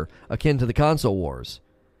cheaper, akin to the console wars.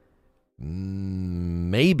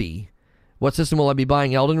 Maybe. What system will I be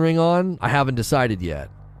buying Elden Ring on? I haven't decided yet.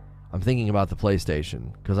 I'm thinking about the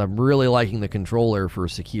PlayStation, because I'm really liking the controller for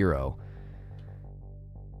Sekiro.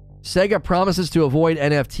 Sega promises to avoid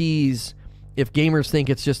NFTs if gamers think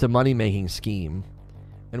it's just a money-making scheme.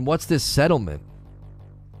 And what's this settlement?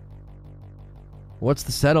 What's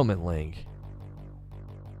the settlement link?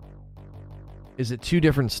 Is it two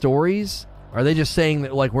different stories? Are they just saying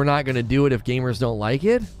that, like, we're not going to do it if gamers don't like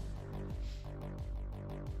it?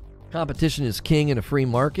 Competition is king in a free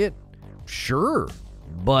market? Sure,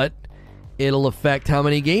 but it'll affect how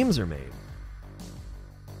many games are made.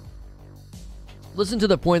 Listen to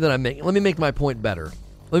the point that I'm making. Let me make my point better.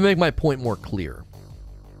 Let me make my point more clear.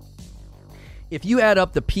 If you add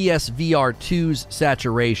up the PSVR 2's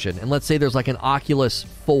saturation, and let's say there's like an Oculus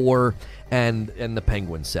 4 and the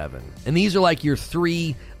Penguin 7, and these are like your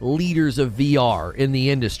three leaders of VR in the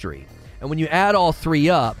industry, and when you add all three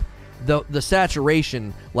up, the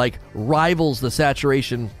saturation like rivals the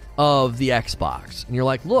saturation of the Xbox, and you're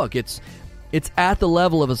like, look, it's at the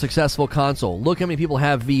level of a successful console. Look how many people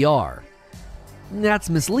have VR. And that's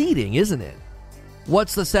misleading, isn't it?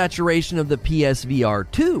 What's the saturation of the PSVR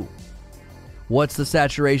 2? What's the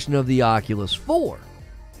saturation of the Oculus 4?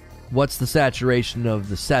 What's the saturation of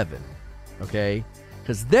the 7? Okay?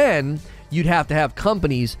 Because then you'd have to have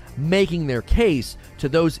companies making their case to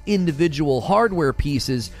those individual hardware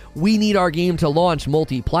pieces. We need our game to launch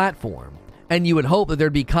multi-platform. And you would hope that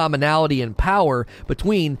there'd be commonality and power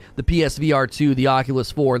between the PSVR 2, the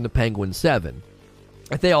Oculus 4, and the Penguin 7.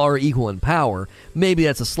 If they all are equal in power, maybe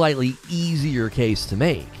that's a slightly easier case to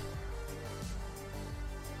make.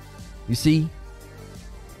 You see?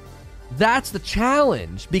 That's the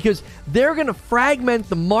challenge, because they're going to fragment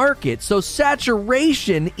the market, so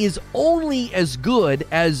saturation is only as good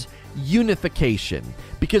as unification.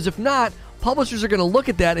 Because if not, publishers are going to look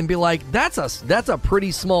at that and be like, that's a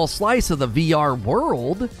pretty small slice of the VR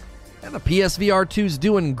world, and the PSVR 2's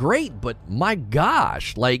doing great, but my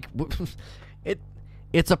gosh, like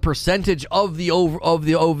it's a percentage of the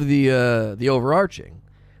overarching.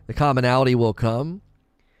 The commonality will come.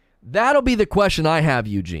 That'll be the question I have,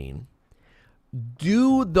 Eugene.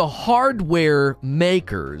 Do the hardware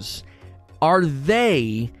makers, are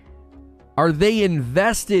they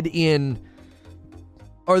invested in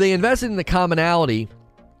Are they invested in the commonality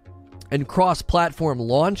and cross-platform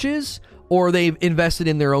launches, or they've invested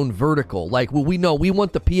in their own vertical? Like, well, we know we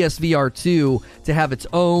want the PSVR 2 to have its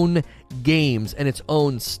own games and its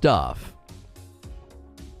own stuff.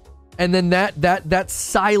 And then that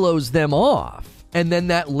silos them off. And then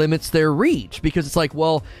that limits their reach, because it's like,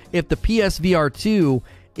 well, if the PSVR 2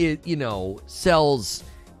 sells,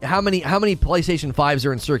 how many PlayStation 5s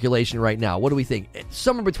are in circulation right now? What do we think?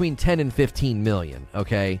 Somewhere between 10 and 15 million,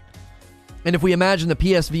 okay? And if we imagine the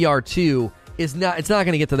PSVR 2 it's not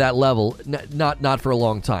going to get to that level, not for a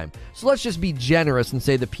long time. So let's just be generous and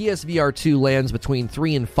say the PSVR 2 lands between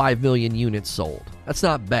 3 and 5 million units sold. That's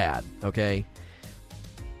not bad, okay?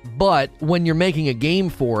 But when you're making a game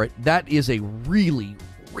for it, that is a really,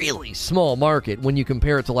 really small market when you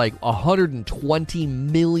compare it to like 120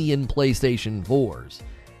 million PlayStation 4s.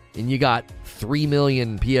 And you got 3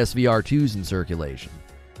 million PSVR 2s in circulation,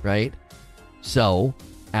 right? So,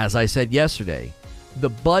 as I said yesterday, the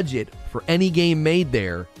budget for any game made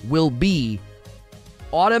there will be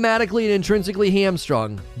automatically and intrinsically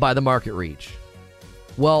hamstrung by the market reach.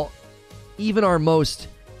 Well, even our most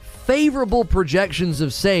favorable projections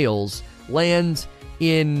of sales land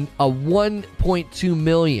in a 1.2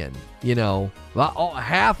 million.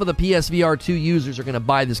 Half of the PSVR 2 users are going to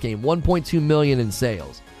buy this game. 1.2 million in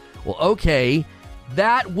sales. Well, okay,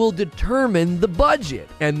 that will determine the budget,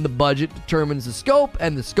 and the budget determines the scope,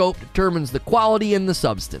 and the scope determines the quality and the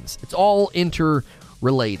substance. It's all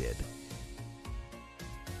interrelated.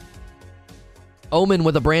 Omen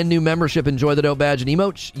with a brand new membership. Enjoy the dope badge and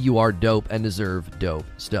emotes. You are dope and deserve dope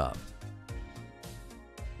stuff.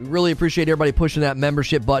 We really appreciate everybody pushing that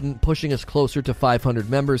membership button, pushing us closer to 500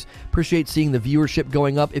 members. Appreciate seeing the viewership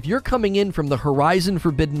going up. If you're coming in from the Horizon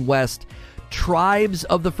Forbidden West, Tribes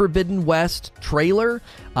of the Forbidden West trailer,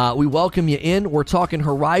 we welcome you in. We're talking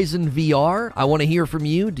Horizon VR. I want to hear from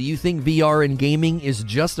you. Do you think VR in gaming is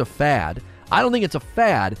just a fad? I don't think it's a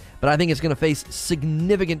fad, but I think it's going to face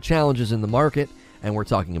significant challenges in the market, and we're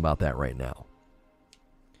talking about that right now.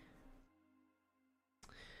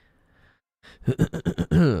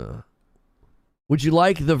 Would you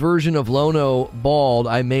like the version of Lono Bald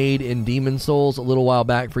I made in Demon's Souls a little while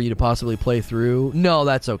back for you to possibly play through? No,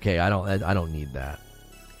 that's okay. I don't need that.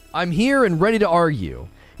 I'm here and ready to argue.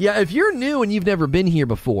 Yeah, if you're new and you've never been here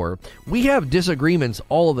before, we have disagreements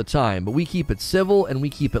all of the time, but we keep it civil and we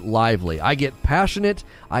keep it lively. I get passionate,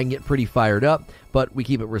 I can get pretty fired up, but we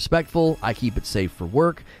keep it respectful, I keep it safe for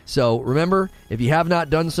work. So remember, if you have not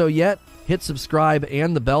done so yet, hit subscribe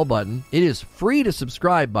and the bell button. It is free to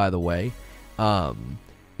subscribe, by the way,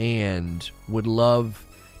 and would love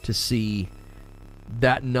to see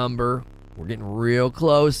that number. We're getting real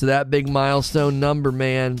close to that big milestone number,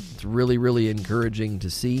 man. It's really, really encouraging to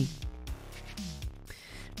see.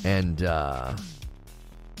 And,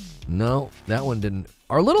 no, that one didn't.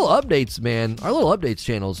 Our little updates, man, our little updates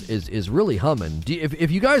channels is really humming.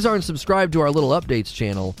 If you guys aren't subscribed to our little updates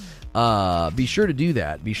channel, be sure to do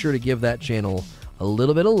that. Be sure to give that channel a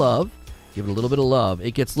little bit of love. Give it a little bit of love.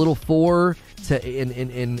 It gets little 4 to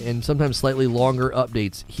and sometimes slightly longer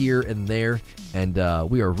updates here and there, and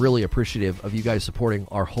we are really appreciative of you guys supporting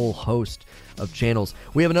our whole host of channels.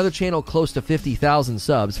 We have another channel close to 50,000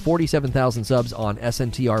 subs, 47,000 subs on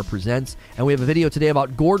SNTR Presents, and we have a video today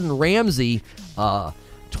about Gordon Ramsay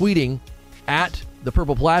tweeting at the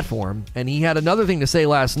Purple Platform, and he had another thing to say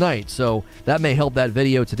last night, so that may help that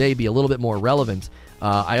video today be a little bit more relevant.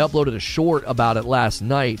 I uploaded a short about it last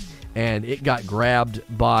night, and it got grabbed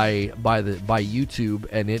by YouTube,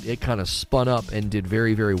 and it kind of spun up and did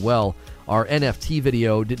very, very well. Our NFT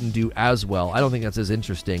video didn't do as well. I don't think that's as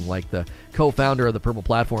interesting, like the co-founder of the Purple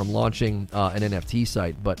Platform launching an NFT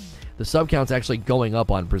site, but the sub count's actually going up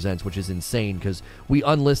on Presents, which is insane, because we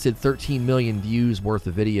unlisted 13 million views worth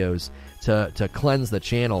of videos to cleanse the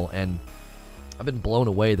channel, and I've been blown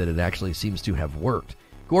away that it actually seems to have worked.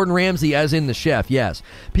 Gordon Ramsay, as in the chef, yes.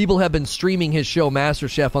 People have been streaming his show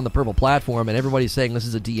MasterChef on the Purple Platform, and everybody's saying this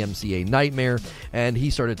is a DMCA nightmare, and he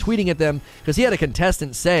started tweeting at them because he had a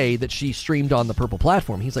contestant say that she streamed on the Purple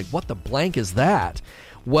Platform. He's like, what the blank is that?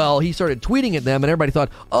 Well, he started tweeting at them, and everybody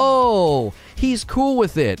thought, oh, he's cool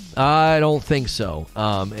with it. I don't think so.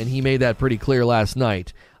 And he made that pretty clear last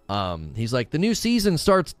night. He's like, the new season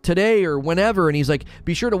starts today or whenever, and he's like,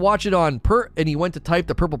 be sure to watch it on and he went to type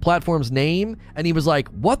the Purple Platform's name, and he was like,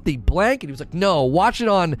 what the blank? And he was like, no, watch it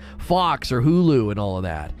on Fox or Hulu and all of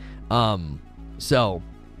that. So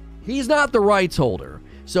he's not the rights holder.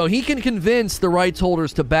 So he can convince the rights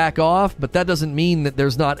holders to back off, but that doesn't mean that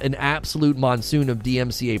there's not an absolute monsoon of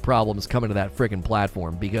DMCA problems coming to that frickin'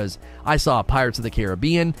 platform, because I saw Pirates of the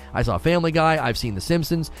Caribbean, I saw Family Guy, I've seen The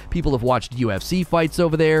Simpsons, people have watched UFC fights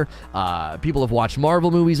over there, people have watched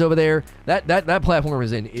Marvel movies over there. That platform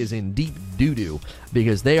is in deep doo-doo,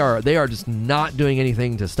 because they are just not doing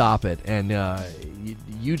anything to stop it, and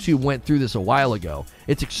YouTube went through this a while ago.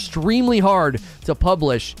 It's extremely hard to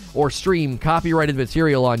publish or stream copyrighted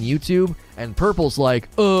material on YouTube, and Purple's like,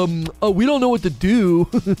 we don't know what to do,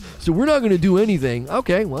 so we're not going to do anything.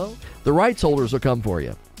 Okay, well, the rights holders will come for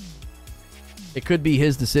you. It could be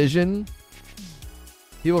his decision.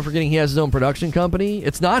 People are forgetting he has his own production company.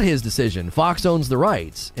 It's not his decision. Fox owns the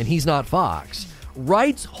rights, and he's not Fox.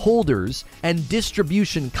 Rights holders and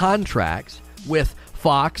distribution contracts with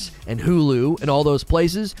Fox and Hulu and all those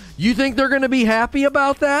places, you think they're going to be happy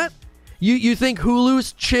about that? You think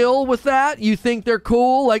Hulu's chill with that? You think they're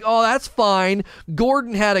cool? Like, oh, that's fine.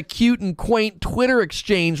 Gordon had a cute and quaint Twitter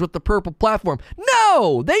exchange with the Purple platform.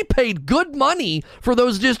 No! They paid good money for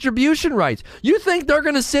those distribution rights. You think they're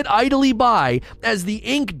going to sit idly by as the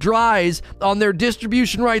ink dries on their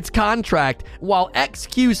distribution rights contract while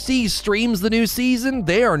XQC streams the new season?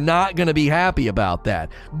 They are not going to be happy about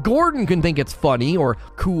that. Gordon can think it's funny or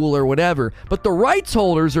cool or whatever, but the rights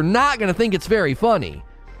holders are not going to think it's very funny.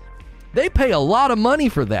 They pay a lot of money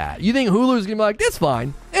for that. You think Hulu's going to be like, that's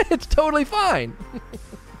fine. It's totally fine.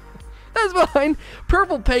 That's fine.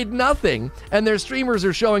 Purple paid nothing, and their streamers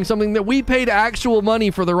are showing something that we paid actual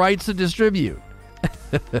money for the rights to distribute.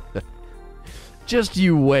 Just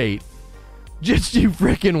you wait. Just you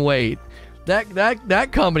freaking wait. That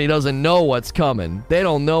company doesn't know what's coming. They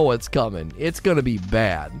don't know what's coming. It's going to be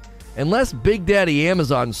bad. Unless Big Daddy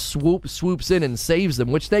Amazon swoops in and saves them,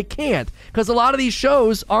 which they can't, because a lot of these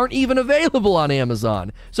shows aren't even available on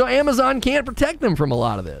Amazon. So Amazon can't protect them from a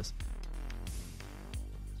lot of this.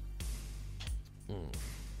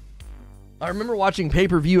 I remember watching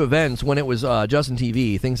pay-per-view events when it was Justin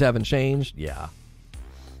TV. Things haven't changed? Yeah.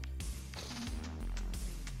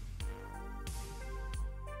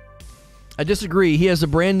 I disagree. He has a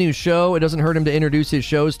brand new show. It doesn't hurt him to introduce his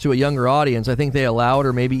shows to a younger audience. I think they allow it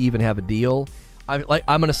or maybe even have a deal. I'm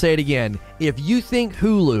going to say it again. If you think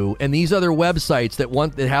Hulu and these other websites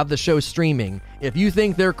that have the show streaming, if you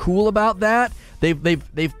think they're cool about that,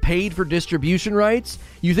 they've paid for distribution rights.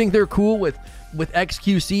 You think they're cool with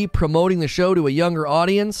XQC promoting the show to a younger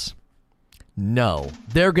audience? No,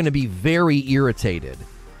 they're going to be very irritated.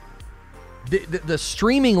 The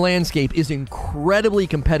streaming landscape is incredibly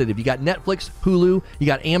competitive. You got Netflix, Hulu, you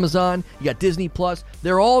got Amazon, you got Disney Plus.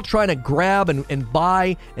 They're all trying to grab and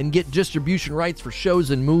buy and get distribution rights for shows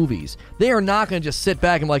and movies. They are not going to just sit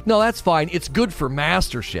back and be like, no, that's fine. It's good for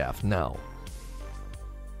MasterChef. No.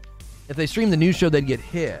 If they stream the new show, they'd get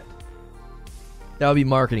hit. That would be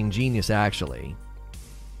marketing genius, actually.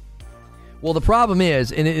 Well, the problem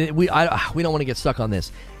is, and we don't want to get stuck on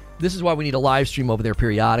this. This is why we need a live stream over there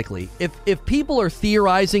periodically. If people are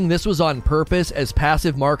theorizing this was on purpose as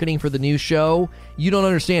passive marketing for the new show, you don't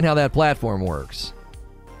understand how that platform works.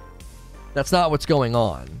 That's not what's going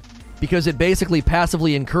on. Because it basically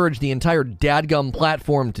passively encouraged the entire dadgum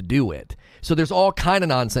platform to do it. So there's all kind of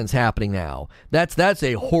nonsense happening now. That's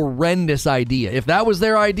a horrendous idea. If that was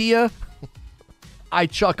their idea, I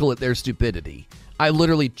chuckle at their stupidity. I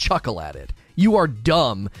literally chuckle at it. You are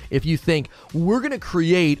dumb if you think we're going to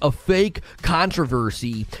create a fake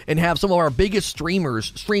controversy and have some of our biggest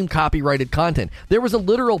streamers stream copyrighted content. There was a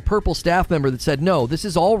literal Purple staff member that said, no, this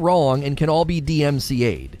is all wrong and can all be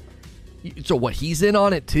DMCA'd. So what, he's in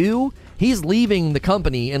on it too? He's leaving the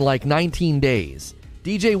company in like 19 days.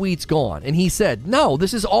 DJ Wheat's gone. And he said, no,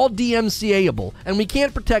 this is all DMCA-able and we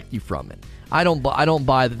can't protect you from it. I don't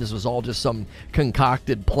buy that this was all just some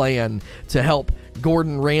concocted plan to help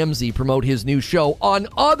Gordon Ramsay promote his new show on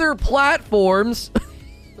other platforms.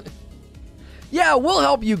 Yeah, we'll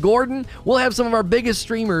help you, Gordon. We'll have some of our biggest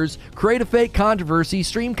streamers create a fake controversy,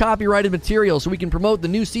 stream copyrighted material so we can promote the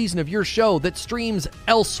new season of your show that streams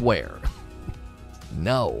elsewhere.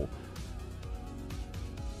 No.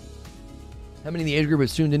 How many in the age group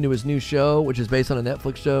is tuned into his new show, which is based on a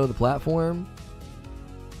Netflix show, The Platform?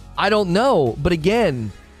 I don't know, but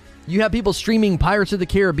again, you have people streaming Pirates of the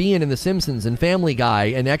Caribbean and The Simpsons and Family Guy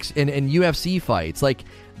and UFC fights. Like,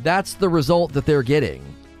 that's the result that they're getting.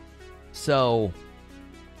 So,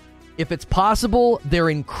 if it's possible, they're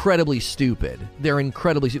incredibly stupid. They're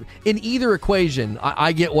incredibly stupid. In either equation,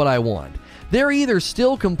 I get what I want. They're either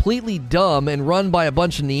still completely dumb and run by a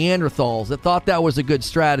bunch of Neanderthals that thought that was a good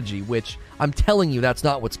strategy, which I'm telling you that's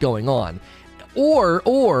not what's going on.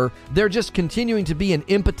 Or they're just continuing to be an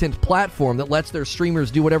impotent platform that lets their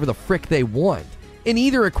streamers do whatever the frick they want. In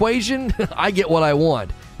either equation, I get what I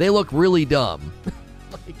want. They look really dumb.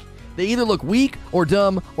 They either look weak or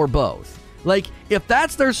dumb or both. Like, if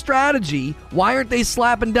that's their strategy, why aren't they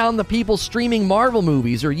slapping down the people streaming Marvel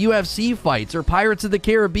movies or UFC fights or Pirates of the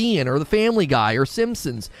Caribbean or The Family Guy or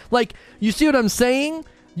Simpsons? Like, you see what I'm saying?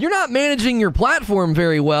 You're not managing your platform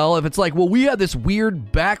very well if it's like, well, we had this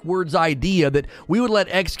weird backwards idea that we would let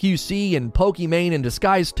XQC and Pokimane and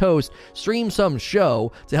Disguised Toast stream some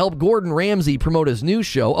show to help Gordon Ramsay promote his new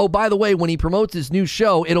show. Oh, by the way, when he promotes his new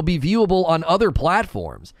show, it'll be viewable on other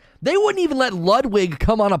platforms. They wouldn't even let Ludwig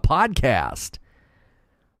come on a podcast.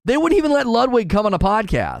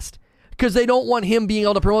 Because they don't want him being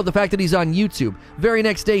able to promote the fact that he's on YouTube. Very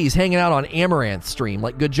next day, he's hanging out on Amaranth's stream.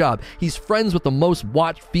 Like, good job. He's friends with the most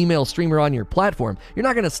watched female streamer on your platform. You're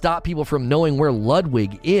not going to stop people from knowing where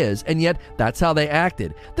Ludwig is, and yet that's how they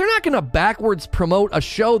acted. They're not going to backwards promote a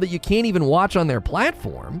show that you can't even watch on their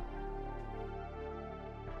platform.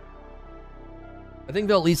 I think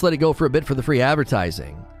they'll at least let it go for a bit for the free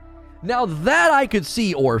advertising. Now that I could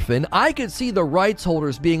see, Orphan, I could see the rights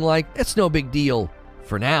holders being like, it's no big deal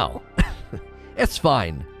for now. It's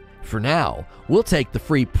fine for now. We'll take the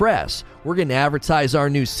free press. We're going to advertise our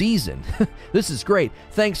new season. This is great.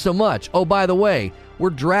 Thanks so much. Oh, by the way, we're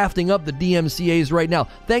drafting up the DMCAs right now.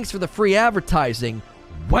 Thanks for the free advertising.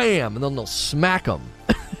 Wham! And then they'll smack them.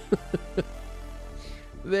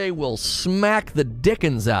 They will smack the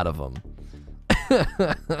dickens out of them.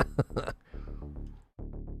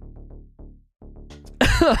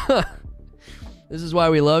 This is why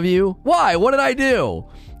we love you. Why? What did I do?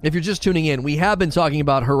 If you're just tuning in, we have been talking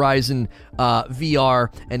about Horizon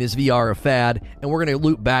VR and is VR a fad, and we're going to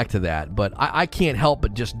loop back to that. But I can't help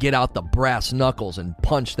but just get out the brass knuckles and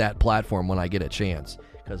punch that platform when I get a chance.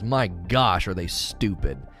 Because my gosh, are they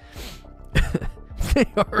stupid. They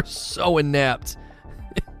are so inept.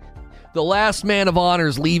 The last man of honor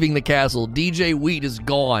is leaving the castle. DJ Wheat is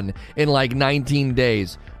gone in like 19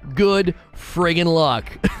 days. Good friggin'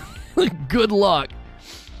 luck. Good luck.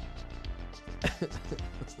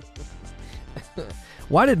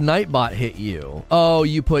 Why did Nightbot hit you? Oh,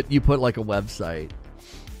 you put like a website.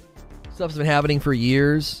 Stuff's been happening for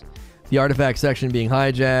years. The artifact section being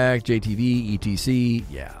hijacked, JTV, ETC.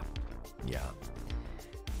 Yeah.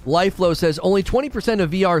 LifeFlow says only 20%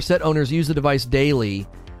 of VR set owners use the device daily.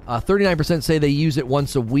 39% say they use it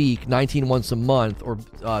once a week, 19% once a month, or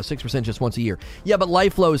 6% just once a year. Yeah, but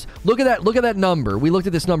LifeFlows, look at that number. We looked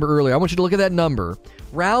at this number earlier. I want you to look at that number.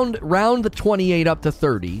 Round the 28 up to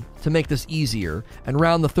 30 to make this easier, and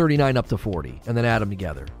round the 39 up to 40, and then add them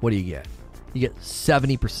together. What do you get? You get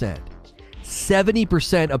 70%.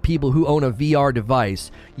 70% of people who own a VR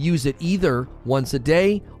device use it either once a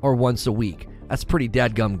day or once a week. That's pretty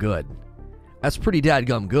dadgum good.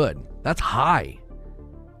 That's high.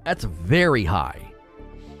 That's very high.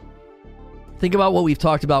 Think about what we've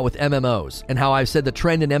talked about with MMOs and how I've said the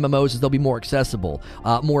trend in MMOs is they'll be more accessible,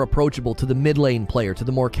 more approachable to the mid-lane player, to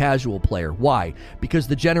the more casual player. Why? Because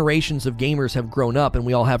the generations of gamers have grown up and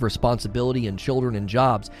we all have responsibility and children and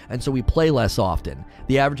jobs, and so we play less often.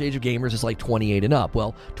 The average age of gamers is like 28 and up.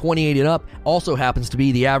 Well, 28 and up also happens to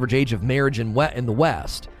be the average age of marriage in the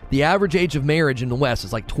West. The average age of marriage in the West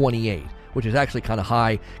is like 28, which is actually kind of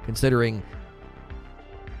high considering...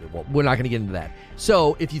 Well, we're not going to get into that.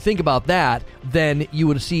 So if you think about that, then you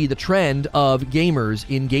would see the trend of gamers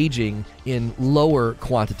engaging in lower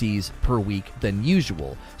quantities per week than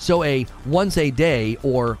usual. So a once a day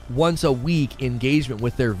or once a week engagement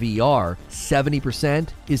with their VR, 70%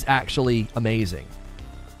 is actually amazing.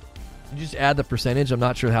 You just add the percentage. I'm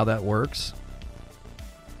not sure how that works.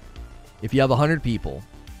 If you have 100 people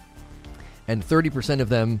and 30% of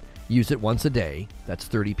them use it once a day, that's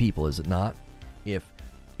 30 people, is it not? If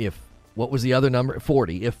what was the other number?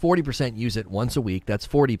 40. If 40% use it once a week, that's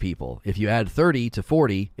 40 people. If you add 30 to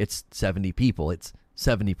 40, it's 70 people. It's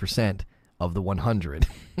 70% of the 100.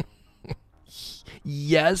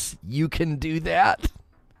 Yes, you can do that.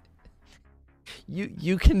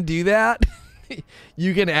 You can do that.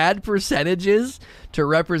 You can add percentages to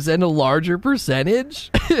represent a larger percentage.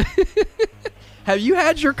 Have you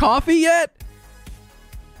had your coffee yet?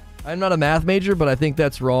 I'm not a math major, but I think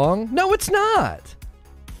that's wrong. No, it's not.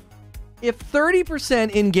 If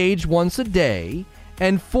 30% engage once a day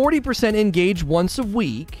and 40% engage once a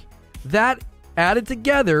week, that added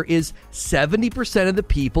together is 70% of the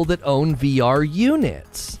people that own VR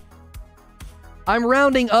units. I'm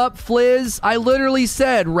rounding up, Fliz. I literally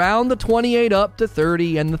said round the 28 up to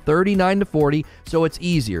 30 and the 39 to 40, so it's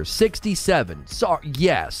easier. 67. Sorry,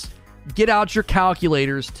 yes. get out your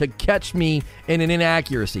calculators to catch me in an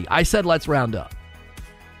inaccuracy. I said let's round up.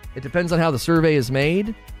 It depends on how the survey is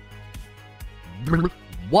made.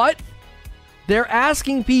 What? They're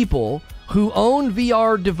asking people who own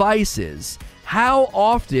VR devices, how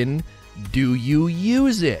often do you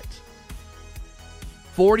use it?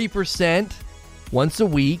 40% once a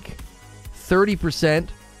week, 30%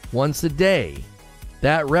 once a day.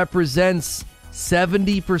 That represents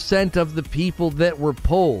 70% of the people that were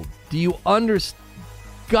polled. Do you understand?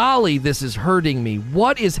 Golly, this is hurting me.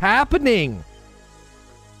 What is happening?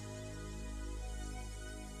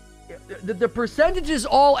 The percentages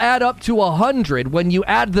all add up to 100 when you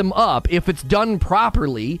add them up if it's done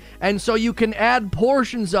properly, and so you can add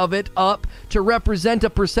portions of it up to represent a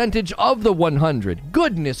percentage of the 100.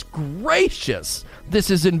 Goodness gracious, this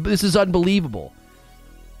is unbelievable.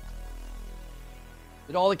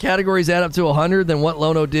 Did all the categories add up to 100? Then what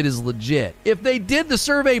Lono did is legit. If they did the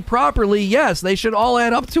survey properly, yes, they should all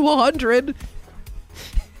add up to 100.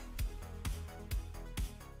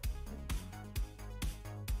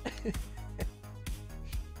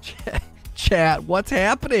 Chat, what's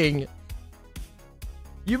happening?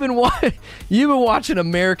 You've been watching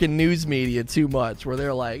American news media too much, where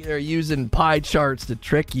they're using pie charts to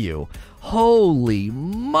trick you. Holy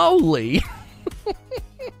moly!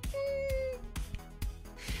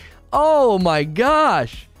 Oh my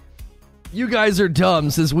gosh! You guys are dumb,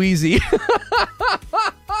 says Wheezy.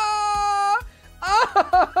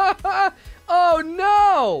 Oh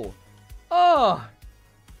no!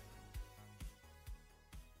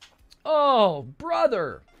 Oh,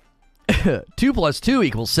 brother. 2 +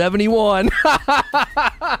 2 = 71.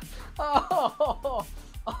 Oh,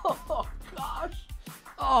 gosh.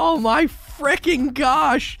 Oh, my freaking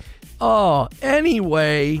gosh. Oh,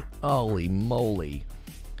 anyway. Holy moly.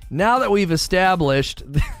 Now that we've established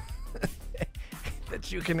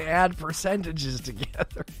that you can add percentages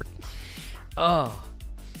together. Oh.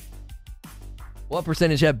 What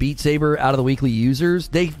percentage have Beat Saber out of the weekly users?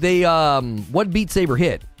 What Beat Saber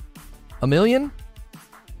hit? 1 million?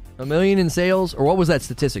 1 million in sales? Or what was that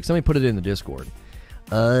statistic? Somebody put it in the Discord.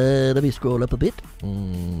 Let me scroll up a bit.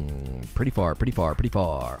 Pretty far.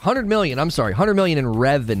 100 million, I'm sorry. 100 million in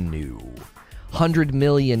revenue. 100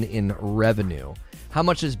 million in revenue. How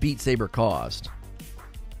much does Beat Saber cost?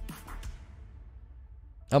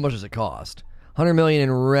 How much does it cost? 100 million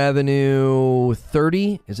in revenue.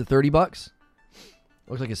 30? Is it 30 bucks?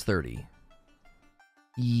 Looks like it's 30.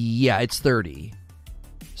 Yeah, it's 30.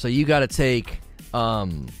 So you got to take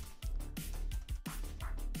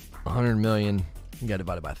 100 million, you got to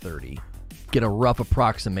divide it by 30. Get a rough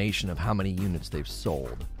approximation of how many units they've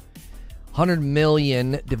sold. 100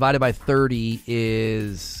 million divided by 30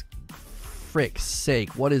 is, frick's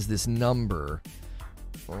sake, what is this number?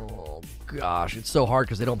 Oh gosh, it's so hard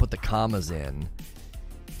because they don't put the commas in.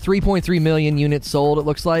 3.3 million units sold, it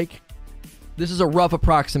looks like. This is a rough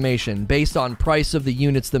approximation based on price of the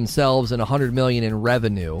units themselves and 100 million in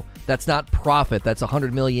revenue. That's not profit. That's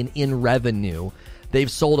 100 million in revenue.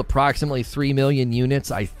 They've sold approximately 3 million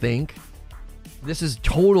units, I think. This is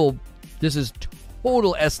total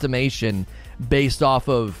estimation based off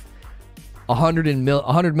of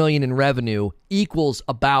 100 million in revenue equals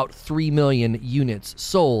about 3 million units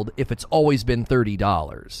sold if it's always been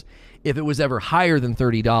 $30. If it was ever higher than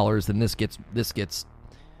 $30, then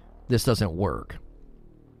this doesn't work.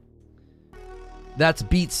 That's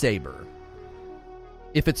Beat Saber.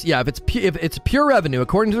 If it's pure revenue,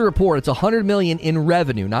 according to the report, it's 100 million in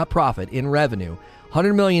revenue, not profit, in revenue.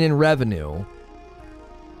 100 million in revenue.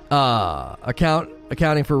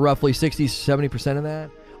 Accounting for roughly 60-70% of that.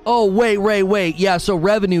 Oh, wait. Yeah, so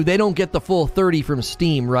revenue, they don't get the full 30 from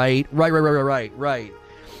Steam, right? Right.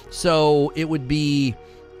 So it would be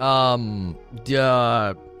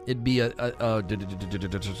it'd be a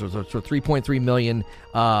 3.3 million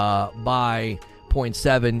by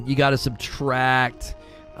 0.7. You got to subtract.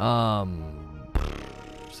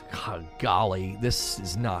 Golly, this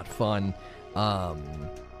is not fun.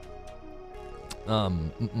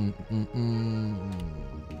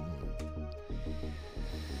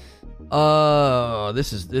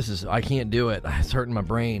 This is I can't do it. It's hurting my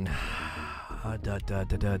brain.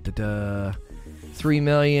 3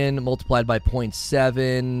 million multiplied by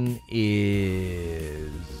 0.7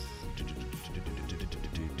 is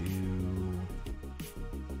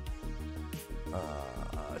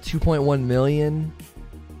 2.1 million.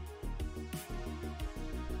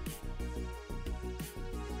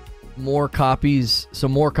 More copies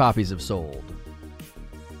have sold.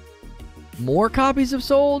 More copies have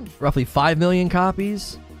sold? Roughly 5 million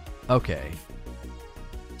copies? Okay.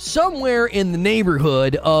 Somewhere in the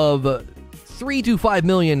neighborhood of 3 to 5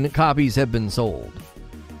 million copies have been sold.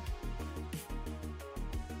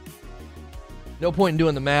 No point in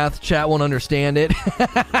doing the math. Chat won't understand it. Is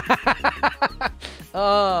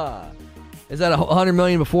that 100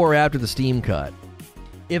 million before or after the Steam cut?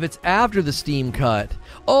 If it's after the Steam cut...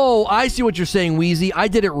 Oh, I see what you're saying, Wheezy. I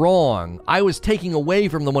did it wrong. I was taking away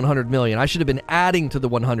from the 100 million. I should have been adding to the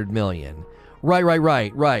 100 million.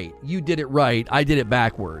 Right. You did it right. I did it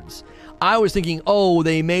backwards. I was thinking, oh,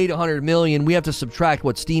 they made 100 million. We have to subtract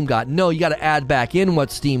what Steam got. No, you got to add back in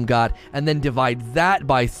what Steam got and then divide that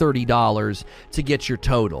by $30 to get your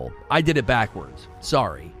total. I did it backwards.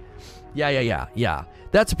 Sorry. Yeah.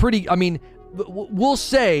 That's a pretty, I mean, we'll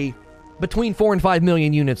say between 4 and 5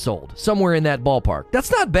 million units sold. Somewhere in that ballpark.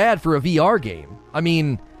 That's not bad for a VR game. I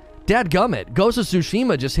mean, dadgummit, Ghost of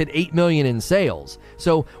Tsushima just hit 8 million in sales.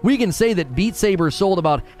 So we can say that Beat Saber sold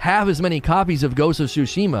about half as many copies of Ghost of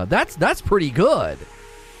Tsushima. That's pretty good.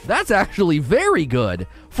 That's actually very good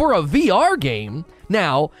for a VR game.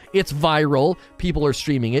 Now, it's viral. People are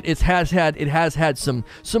streaming it. It has had some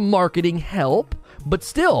marketing help, but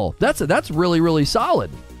still, that's really, really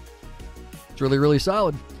solid. It's really, really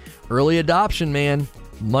solid. Early adoption, man.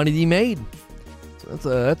 Money to be made.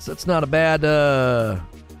 So that's not a bad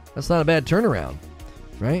turnaround,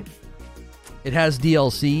 right? It has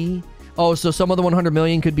DLC. Oh, so some of the 100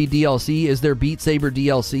 million could be DLC. Is there Beat Saber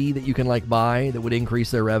DLC that you can buy that would increase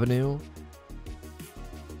their revenue?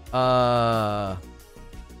 From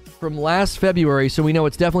last February, so we know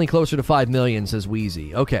it's definitely closer to 5 million, says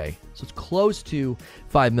Wheezy. Okay, so it's close to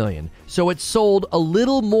 5 million. So it sold a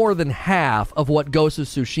little more than half of what Ghost of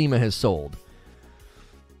Tsushima has sold.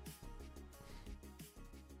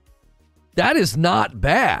 That is not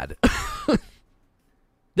bad.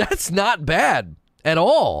 That's not bad at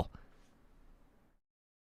all.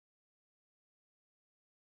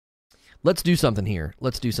 Let's do something here.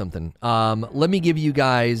 Let me give you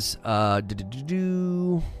guys...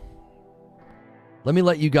 Let me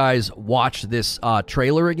let you guys watch this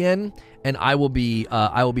trailer again, and I will be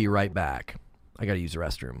right back. I gotta use the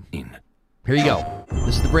restroom. Here you go.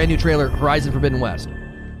 This is the brand new trailer, Horizon Forbidden West.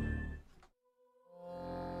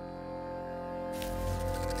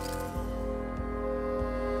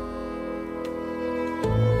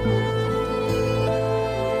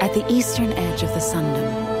 At the eastern edge of the Sundom,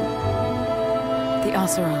 the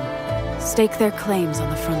Oseram stake their claims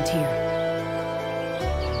on the frontier.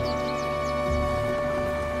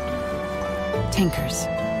 Tinkers,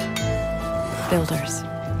 builders,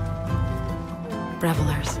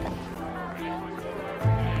 revelers.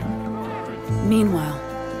 Meanwhile,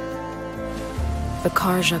 the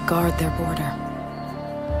Karja guard their border,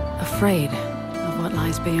 afraid of what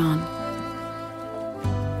lies beyond.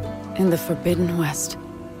 In the Forbidden West.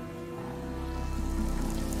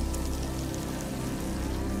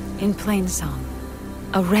 In Plainsong,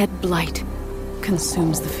 a red blight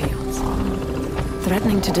consumes the fields,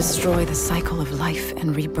 threatening to destroy the cycle of life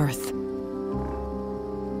and rebirth.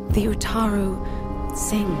 The Utaru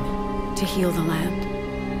sing to heal the land,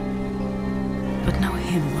 but no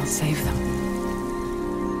hymn will save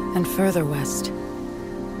them. And further west,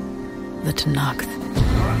 the Tenakth.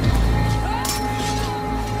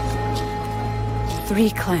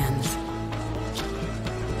 3 clans,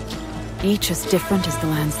 each as different as the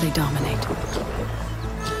lands they dominate.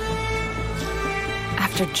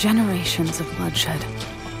 After generations of bloodshed,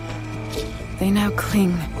 they now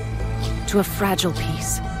cling to a fragile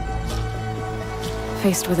peace,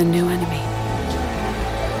 faced with a new enemy.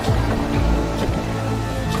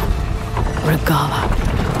 Regalla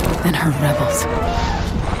and her rebels.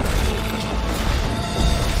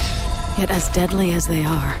 Yet as deadly as they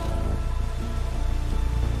are,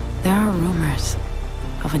 there are rumors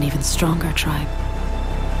of an even stronger tribe.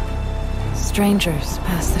 Strangers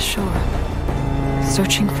pass the shore,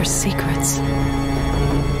 searching for secrets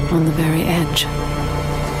on the very edge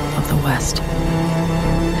of the West.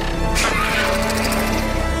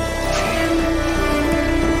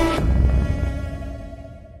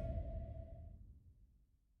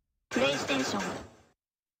 PlayStation.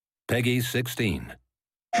 Peggy 16.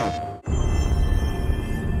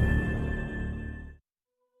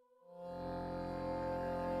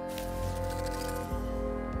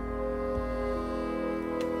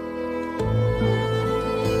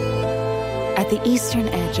 At the eastern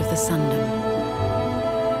edge of the Sundom,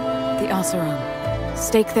 the Oseram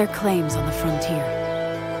stake their claims on the frontier.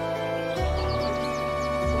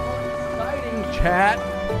 Exciting, chat.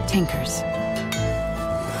 Tinkers,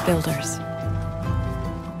 builders,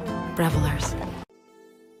 revelers.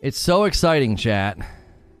 It's so exciting, chat.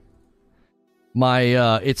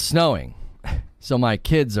 It's snowing, so my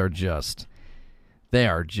kids are just... They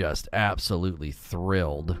are just absolutely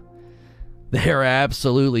thrilled. They're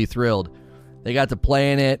absolutely thrilled. They got to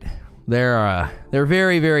play in it. They're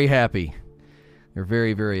very, very happy. They're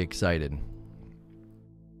very, very excited.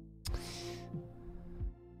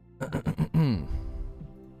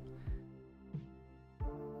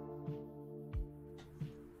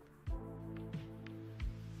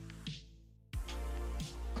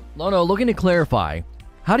 Lono, looking to clarify,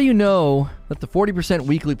 how do you know that the 40%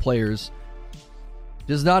 weekly players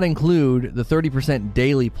does not include the 30%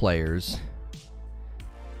 daily players?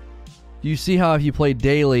 Do you see how if you play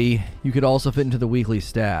daily, you could also fit into the weekly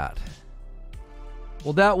stat?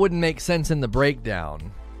 Well, that wouldn't make sense in the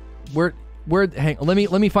breakdown. Let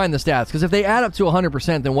me find the stats, because if they add up to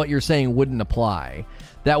 100%, then what you're saying wouldn't apply.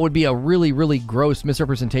 That would be a really, really gross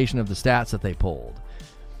misrepresentation of the stats that they pulled.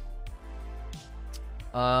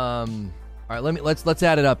 All right, let's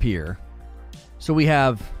add it up here. So we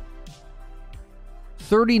have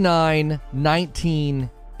 39, 19,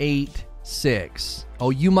 8, 6. Oh,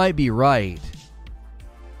 you might be right.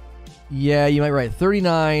 Yeah, you might be right.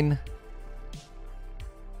 39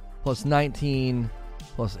 plus 19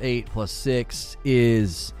 plus 8 plus 6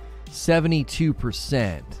 is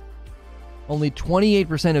 72%. Only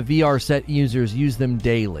 28% of VR set users use them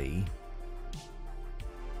daily.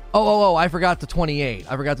 Oh, I forgot the 28.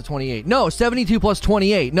 No, 72 plus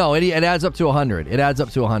 28. No, it adds up to 100. It adds up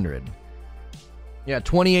to 100. Yeah,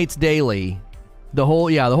 28's daily. The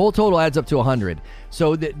whole total adds up to 100.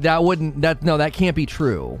 So that can't be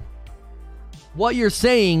true. What you're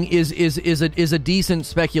saying is a decent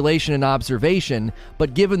speculation and observation,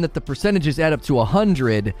 but given that the percentages add up to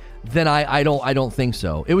 100, then I don't think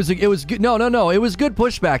so. It was good. No. It was good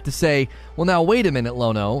pushback to say, well, now wait a minute,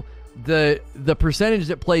 Lono. The percentage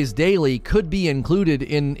that plays daily could be included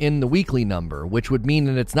in the weekly number, which would mean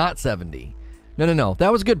that it's not 70. No.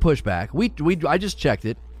 That was good pushback. I just checked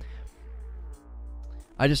it.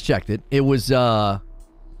 It was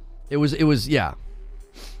yeah.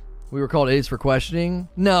 We were called idiots for questioning.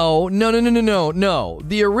 No.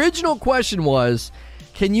 The original question was,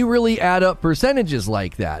 can you really add up percentages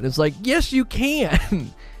like that? And it's like, yes, you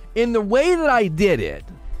can. In the way that I did it,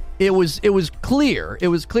 it was clear. It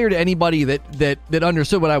was clear to anybody that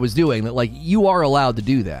understood what I was doing that, like, you are allowed to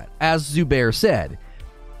do that. As Zubair said,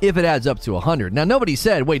 if it adds up to 100. Now, nobody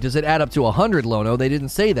said, wait, does it add up to 100, Lono? They didn't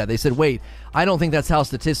say that. They said, wait, I don't think that's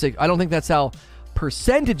how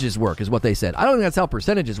percentages work, is what they said. I don't think that's how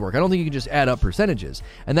percentages work. I don't think you can just add up percentages.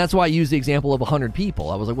 And that's why I used the example of 100 people.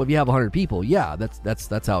 I was like, well, if you have 100 people, yeah,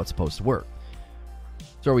 that's how it's supposed to work.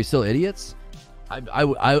 So are we still idiots? I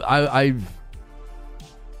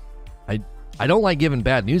don't like giving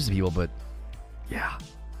bad news to people, but yeah.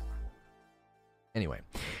 Anyway.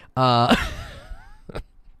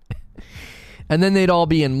 And then they'd all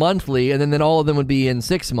be in monthly, and then all of them would be in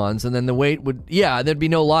 6 months, and then the wait would, there'd be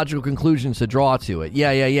no logical conclusions to draw to it.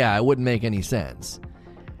 Yeah, it wouldn't make any sense.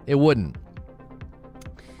 It wouldn't.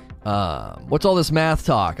 What's all this math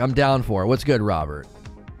talk? I'm down for it. What's good, Robert?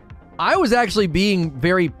 I was actually being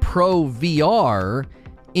very pro VR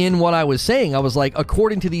in what I was saying. I was like,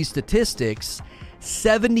 according to these statistics,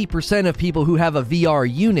 70% of people who have a VR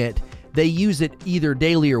unit, they use it either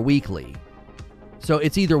daily or weekly. So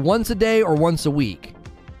it's either once a day or once a week.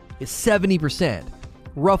 It's 70%.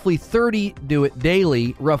 Roughly 30 do it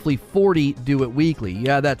daily. Roughly 40 do it weekly. You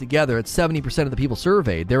add that together, it's 70% of the people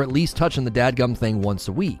surveyed. They're at least touching the dadgum thing once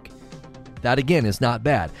a week. That, again, is not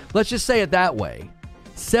bad. Let's just say it that way.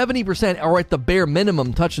 70% are at the bare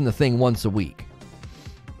minimum touching the thing once a week.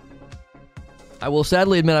 I will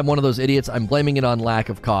sadly admit I'm one of those idiots. I'm blaming it on lack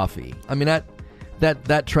of coffee. I mean,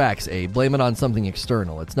 that tracks, Abe. Blame it on something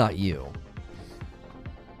external. It's not you.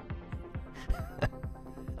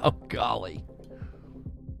 Oh, golly.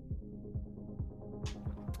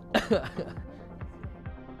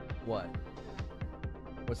 What?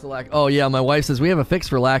 What's the lack? Oh, yeah, my wife says we have a fix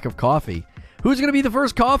for lack of coffee. Who's going to be the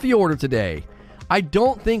first coffee order today? I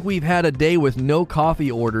don't think we've had a day with no coffee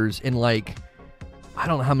orders in, like, I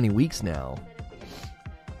don't know how many weeks now.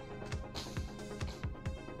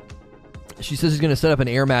 She says she's going to set up an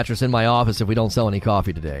air mattress in my office if we don't sell any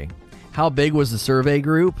coffee today. How big was the survey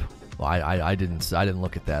group? Well, I didn't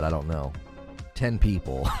look at that. I don't know. 10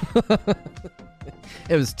 people.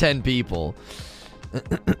 It was 10 people.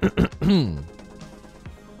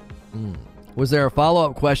 Was there a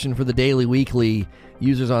follow-up question for the daily, weekly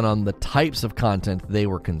users on the types of content they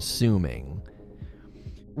were consuming?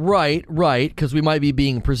 Right, because we might be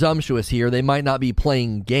being presumptuous here. They might not be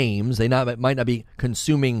playing games. They might not be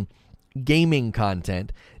consuming gaming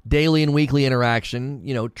content. Daily and weekly interaction,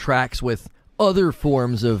 tracks with other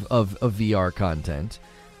forms of VR content.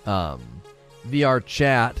 VR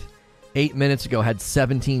chat 8 minutes ago had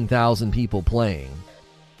 17,000 people playing.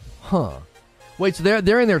 Huh. Wait, so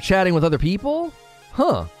they're in there chatting with other people?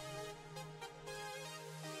 Huh.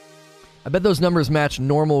 I bet those numbers match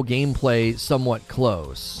normal gameplay somewhat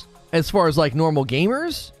close. As far as like normal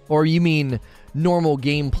gamers? Or you mean normal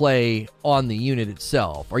gameplay on the unit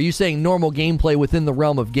itself? Are you saying normal gameplay within the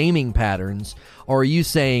realm of gaming patterns? Or are you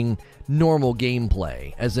saying normal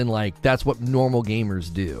gameplay? As in like, that's what normal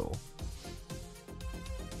gamers do?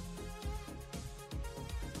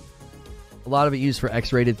 A lot of it used for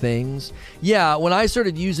X-rated things. Yeah, when I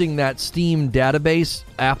started using that Steam database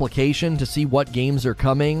application to see what games are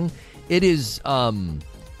coming, it is, to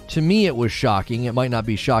me it was shocking. It might not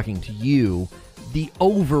be shocking to you. The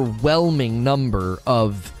overwhelming number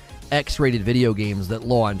of X-rated video games that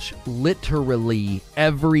launch literally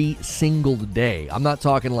every single day. I'm not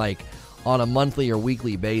talking like on a monthly or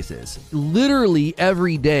weekly basis. Literally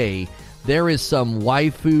every day, there is some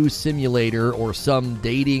waifu simulator or some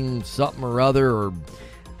dating something or other, or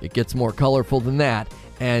it gets more colorful than that.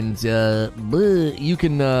 And you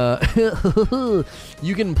can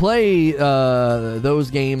you can play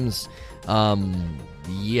those games.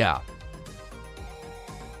 Yeah.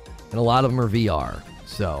 And a lot of them are VR.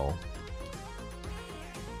 So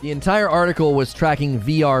the entire article was tracking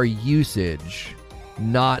VR usage,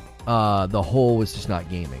 not the whole was just not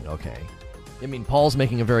gaming. Okay. I mean, Paul's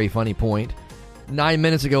making a very funny point. 9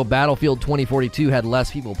 minutes ago, Battlefield 2042 had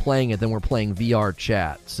less people playing it than were playing VR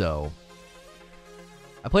chat. So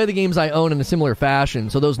I play the games I own in a similar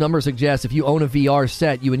fashion, so those numbers suggest if you own a VR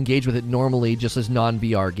set, you engage with it normally just as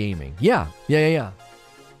non-VR gaming. Yeah. Yeah,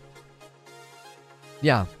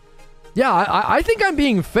 I think I'm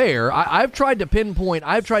being fair. I've tried to pinpoint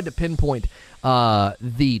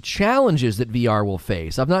the challenges that VR will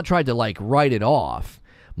face. I've not tried to, like, write it off.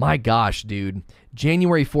 My gosh, dude.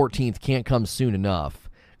 January 14th can't come soon enough.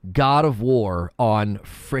 God of War on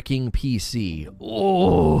fricking PC.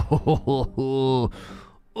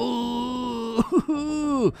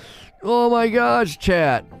 Oh my gosh,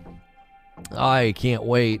 chat. I can't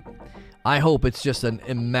wait. I hope it's just an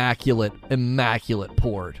immaculate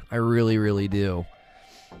port. I really, really do.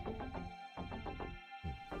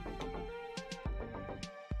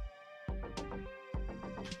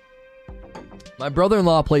 My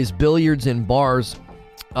brother-in-law plays billiards in bars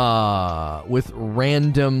with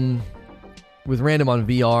random on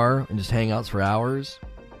VR and just hangouts for hours.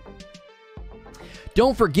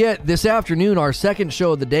 Don't forget, this afternoon, our second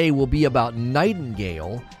show of the day will be about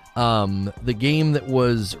Nightingale, the game that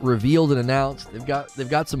was revealed and announced. They've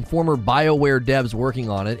got some former BioWare devs working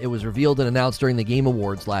on it. It was revealed and announced during the Game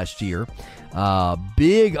Awards last year.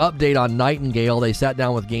 Big update on Nightingale. They sat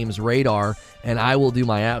down with Games Radar, and I will do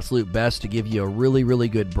my absolute best to give you a really, really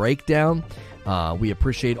good breakdown. We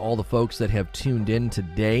appreciate all the folks that have tuned in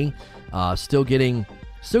today. Still getting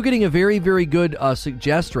a very, very good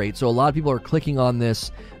suggest rate. So a lot of people are clicking on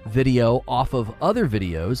this video off of other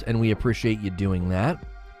videos, and we appreciate you doing that.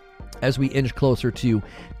 As we inch closer to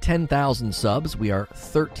 10,000 subs, we are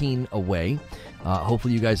 13 away.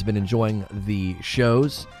 Hopefully you guys have been enjoying the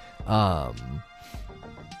shows. Could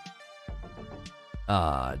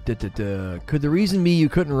the reason be you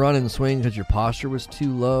couldn't run and swing because your posture was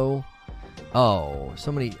too low? Oh,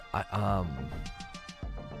 somebody...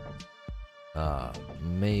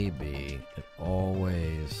 maybe it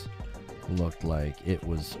always looked like it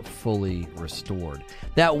was fully restored.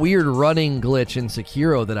 That weird running glitch in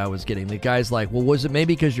Sekiro that I was getting, the guy's like, well, was it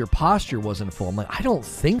maybe because your posture wasn't full? I'm like, I don't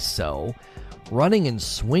think so. Running and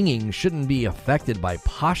swinging shouldn't be affected by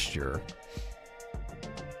posture.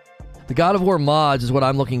 The God of War mods is what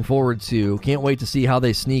I'm looking forward to. Can't wait to see how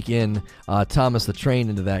they sneak in Thomas the Train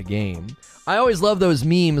into that game. I always love those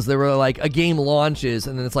memes that were like a game launches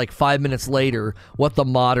and then it's like 5 minutes later what the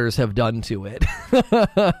modders have done to it.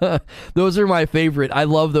 Those are my favorite. I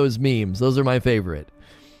love those memes. Those are my favorite.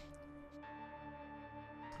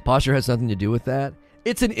 Posture has nothing to do with that.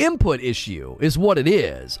 It's an input issue is what it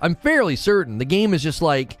is. I'm fairly certain. The game is just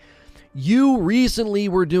like, you recently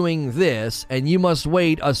were doing this and you must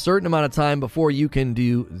wait a certain amount of time before you can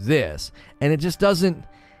do this. And it just doesn't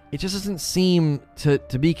seem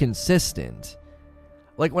to be consistent.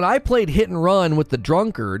 Like when I played Hit and Run with the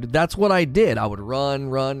drunkard, that's what I did. I would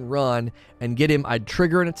run, and get him. I'd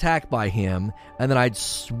trigger an attack by him, and then I'd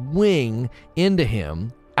swing into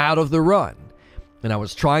him out of the run. And I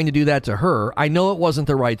was trying to do that to her. I know it wasn't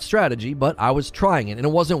the right strategy, but I was trying it, and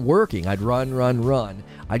it wasn't working. I'd run.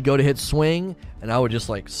 I'd go to hit swing, and I would just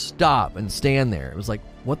like stop and stand there. It was like,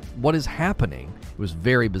 what is happening? It was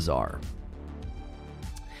very bizarre.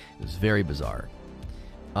 It was very bizarre.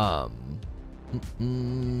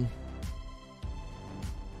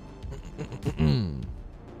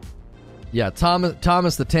 Yeah,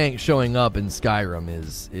 Thomas the Tank showing up in Skyrim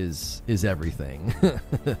is everything.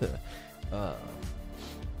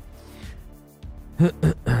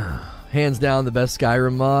 Hands down the best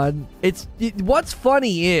Skyrim mod. What's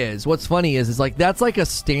funny is like that's like a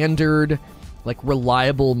standard, like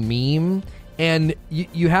reliable meme, and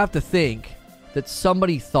you have to think that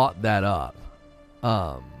somebody thought that up.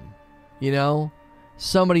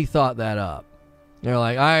 Somebody thought that up. They're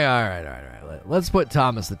like, all right. Let's put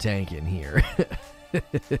Thomas the Tank in here.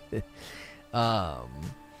 I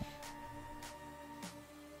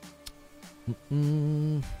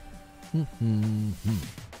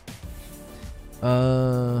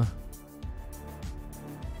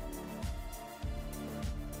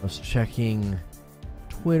was checking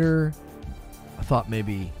Twitter. I thought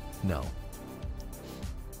maybe no.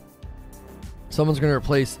 Someone's going to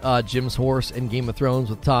replace Jim's horse in Game of Thrones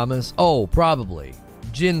with Thomas. Oh, probably.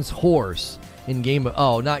 Jin's horse in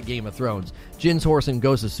not Game of Thrones. Jin's horse in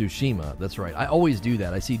Ghost of Tsushima. That's right. I always do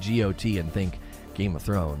that. I see GOT and think Game of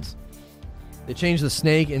Thrones. They changed the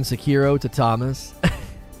snake in Sekiro to Thomas.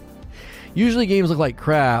 Usually games look like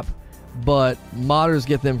crap, but modders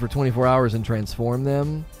get them for 24 hours and transform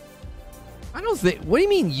them. I don't think... What do you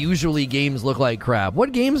mean usually games look like crap?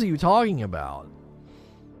 What games are you talking about?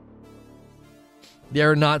 There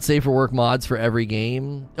are not safe for work mods for every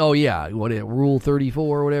game. Oh yeah, Rule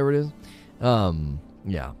 34 or whatever it is.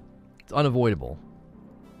 Yeah, it's unavoidable.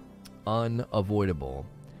 Unavoidable.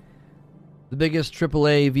 The biggest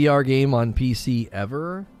AAA VR game on PC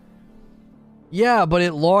ever. Yeah, but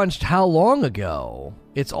it launched how long ago?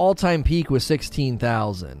 Its all-time peak was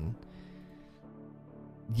 16,000.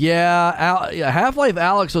 Yeah, Half-Life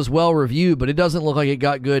Alyx was well reviewed, but it doesn't look like it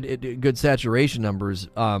got good saturation numbers.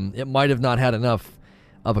 It might have not had enough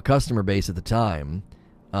of a customer base at the time.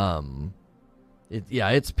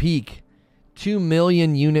 Its peak, 2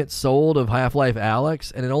 million units sold of Half-Life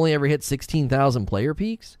Alyx, and it only ever hit 16,000 player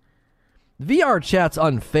peaks. VR chat's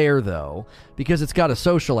unfair though, because it's got a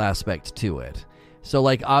social aspect to it. So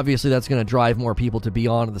like obviously that's going to drive more people to be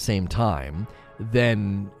on at the same time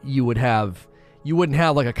than you wouldn't have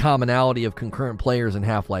like a commonality of concurrent players in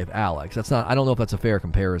Half-Life Alyx. I don't know if that's a fair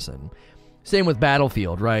comparison. Same with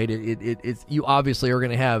Battlefield, right? It's you obviously are going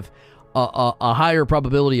to have a higher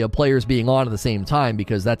probability of players being on at the same time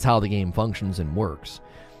because that's how the game functions and works.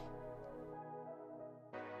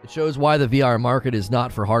 It shows why the VR market is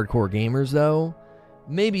not for hardcore gamers, though.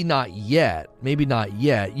 Maybe not yet.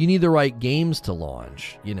 You need the right games to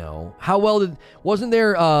launch, How well didn't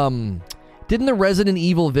the Resident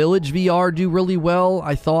Evil Village VR do really well,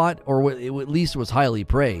 I thought? Or at least it was highly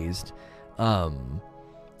praised. At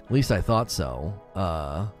least I thought so.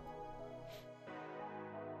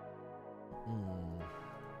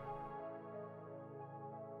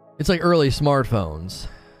 It's like early smartphones.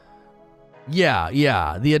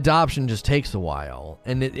 Yeah. The adoption just takes a while,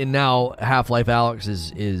 and now Half-Life Alyx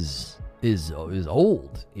is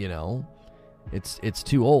old. It's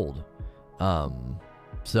too old.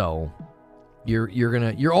 So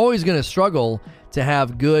you're always gonna struggle to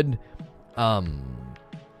have good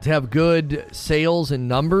sales and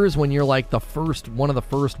numbers when you're like one of the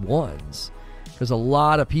first ones, because a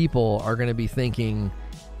lot of people are gonna be thinking,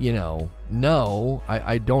 no,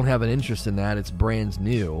 I don't have an interest in that. It's brand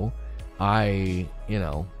new. A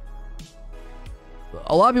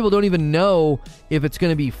lot of people don't even know if it's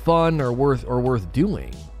going to be fun or worth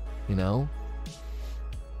doing, The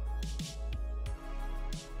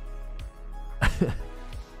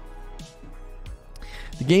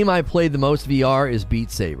game I played the most VR is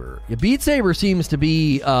Beat Saber. Yeah, Beat Saber seems to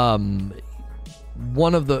be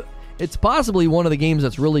it's possibly one of the games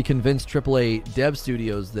that's really convinced AAA dev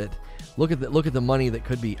studios that look at the money that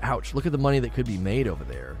could be look at the money that could be made over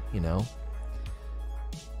there,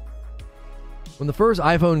 When the first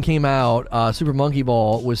iPhone came out, Super Monkey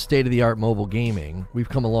Ball was state-of-the-art mobile gaming. We've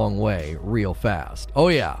come a long way real fast. Oh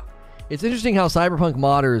yeah. It's interesting how Cyberpunk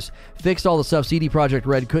modders fixed all the stuff CD Projekt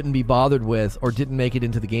Red couldn't be bothered with or didn't make it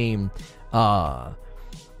into the game.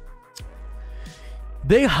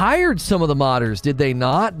 They hired some of the modders, did they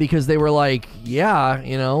not? Because they were like, yeah,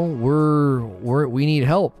 we need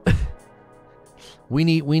help. we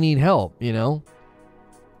need help, And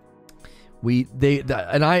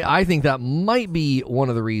I think that might be one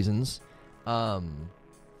of the reasons. That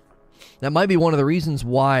might be one of the reasons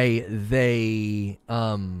why they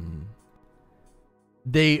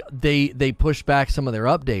push back some of their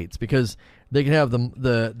updates, because they can have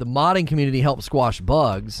the modding community help squash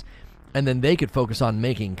bugs, and then they could focus on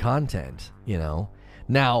making content,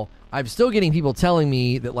 Now, I'm still getting people telling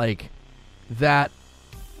me that, like, that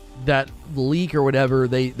leak or whatever,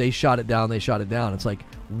 they shot it down. It's like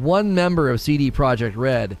one member of CD Projekt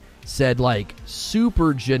Red said like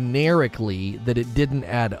super generically that it didn't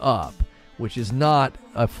add up, which is not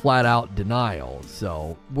a flat out denial.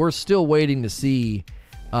 So we're still waiting to see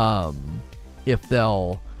if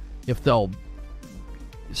they'll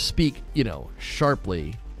speak,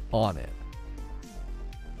 sharply on it,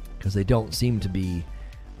 because they don't seem to be,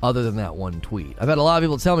 other than that one tweet. I've had a lot of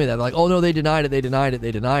people tell me that. They're like, oh no, they denied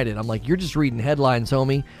it. I'm like, you're just reading headlines,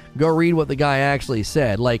 homie. Go read what the guy actually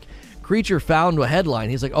said. Like, Creature found a headline.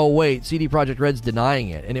 He's like, oh wait, CD Projekt Red's denying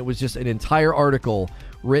it. And it was just an entire article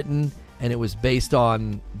written, and it was based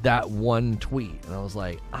on that one tweet. And I was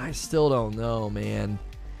like, I still don't know, man.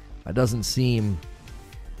 That doesn't seem...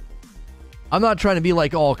 I'm not trying to be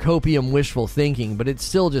like all copium wishful thinking, but it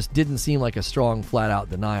still just didn't seem like a strong flat-out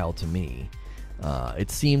denial to me.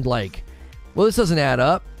 It seemed like, well, this doesn't add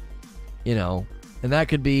up, and that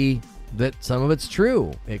could be that some of it's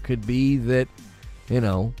true. It could be that,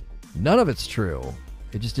 none of it's true.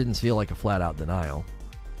 It just didn't feel like a flat-out denial.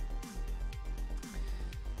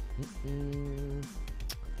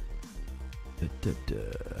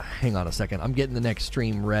 Hang on a second. I'm getting the next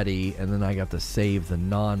stream ready, and then I got to save the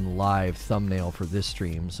non-live thumbnail for this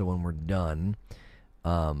stream, so when we're done,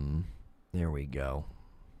 there we go.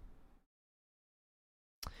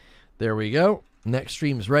 There we go. Next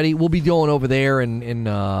stream's ready. We'll be going over there in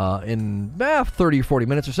 30 or 40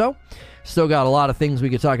 minutes or so. Still got a lot of things we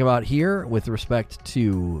could talk about here with respect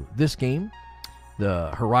to this game, the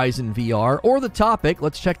Horizon VR, or the topic.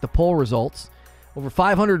 Let's check the poll results. Over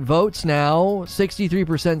 500 votes now.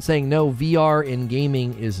 63% saying no, VR in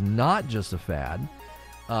gaming is not just a fad.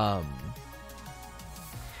 Modded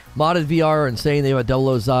VR and saying they have a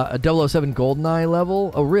 007 GoldenEye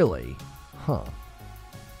level. Oh, really? Huh.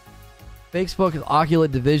 Facebook's Oculus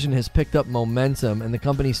division has picked up momentum, and the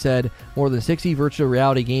company said more than 60 virtual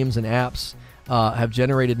reality games and apps have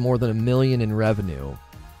generated more than $1 million in revenue.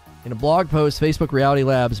 In a blog post, Facebook Reality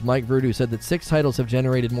Labs' Mike Verdu said that 6 titles have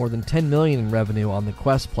generated more than $10 million in revenue on the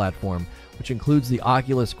Quest platform, which includes the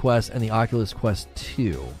Oculus Quest and the Oculus Quest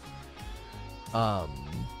 2.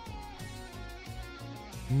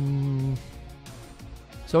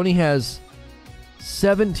 Sony has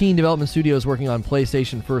 17 development studios working on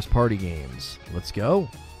PlayStation first-party games. Let's go.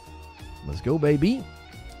 Let's go, baby.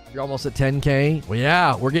 You're almost at 10K. Well,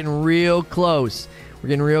 yeah, we're getting real close.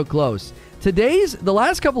 The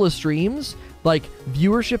last couple of streams, like,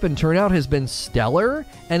 viewership and turnout has been stellar,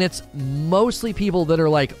 and it's mostly people that are,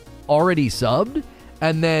 like, already subbed,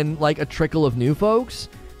 and then, like, a trickle of new folks.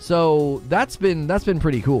 So that's been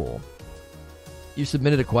pretty cool. You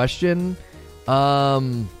submitted a question.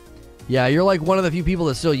 Yeah, you're like one of the few people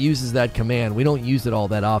that still uses that command. We don't use it all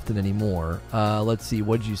that often anymore. Let's see,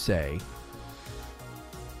 what'd you say?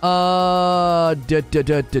 When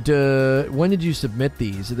did you submit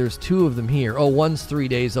these? There's 2 of them here. Oh, one's 3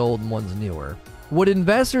 days old and one's newer. Would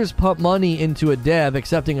investors pump money into a dev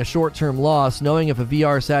accepting a short-term loss, knowing if a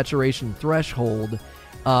VR saturation threshold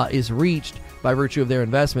is reached by virtue of their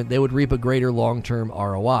investment, they would reap a greater long-term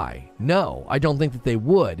ROI? No, I don't think that they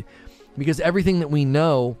would, because everything that we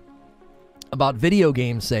know about video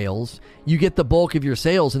game sales, you get the bulk of your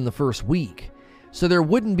sales in the first week. So there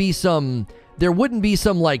wouldn't be some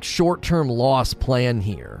like short-term loss plan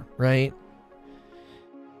here, right?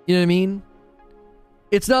 You know what I mean?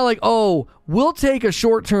 It's not like, oh, we'll take a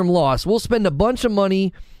short-term loss, we'll spend a bunch of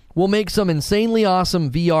money, we'll make some insanely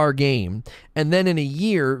awesome VR game, and then in a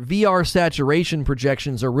year, VR saturation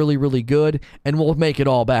projections are really, really good, and we'll make it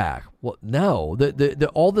all back. Well, no.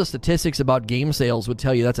 All the statistics about game sales would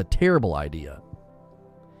tell you that's a terrible idea.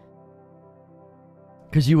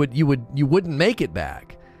 Because you wouldn't make it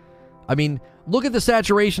back. I mean, look at the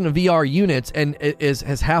saturation of VR units, and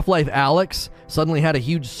has Half-Life Alyx suddenly had a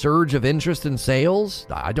huge surge of interest in sales?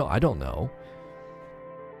 I don't know.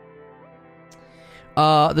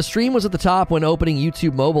 The stream was at the top when opening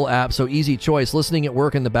YouTube mobile app, so easy choice. Listening at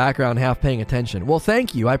work in the background, half paying attention. Well,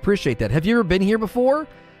 thank you. I appreciate that. Have you ever been here before?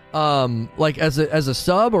 Like as a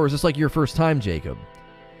sub, or is this like your first time, Jacob?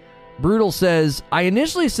 Brutal says, I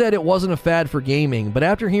initially said it wasn't a fad for gaming, but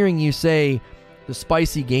after hearing you say the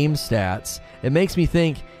spicy game stats, it makes me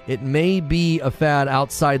think it may be a fad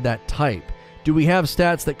outside that type. Do we have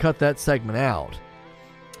stats that cut that segment out?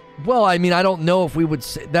 Well, I mean, I don't know if we would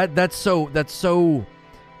say that's so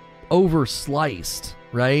oversliced,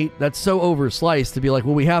 right? That's so oversliced to be like,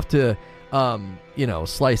 well, we have to,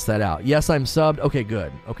 slice that out. Yes, I'm subbed. Okay,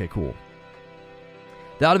 good. Okay, cool.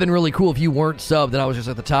 That would have been really cool if you weren't subbed and I was just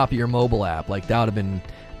at the top of your mobile app. Like, that would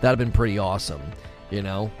have been pretty awesome,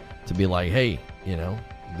 to be like, hey,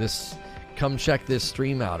 this come check this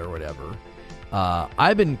stream out or whatever.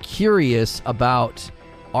 I've been curious about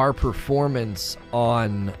our performance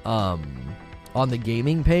on the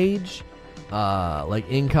gaming page, like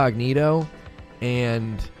incognito,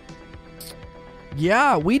 and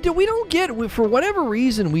yeah, we don't get, for whatever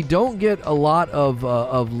reason, we don't get a lot of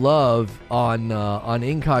love on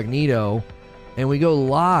incognito, and we go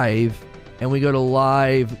live, and we go to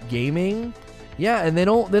live gaming. Yeah, and they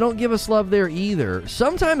don't give us love there either.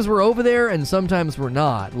 Sometimes we're over there, and sometimes we're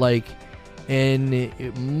not. Like, and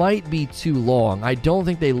it might be too long. I don't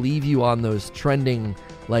think they leave you on those trending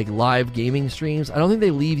like live gaming streams. I don't think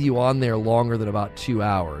they leave you on there longer than about 2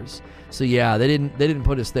 hours. So yeah, they didn't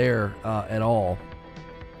put us there at all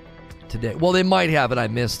today. Well, they might have, and I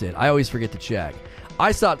missed it. I always forget to check.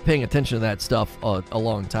 I stopped paying attention to that stuff a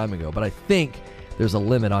long time ago, but I think there's a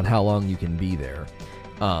limit on how long you can be there.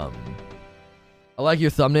 I like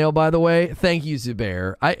your thumbnail, by the way. Thank you,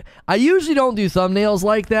 Zubair. I usually don't do thumbnails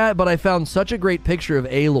like that, but I found such a great picture of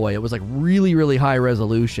Aloy. It was like really, really high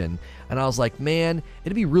resolution. And I was like, man,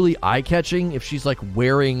 it'd be really eye-catching if she's like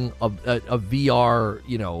wearing a VR,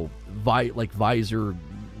 you know, visor,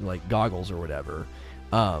 like goggles or whatever.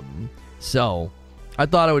 So I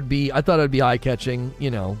thought it would be eye-catching,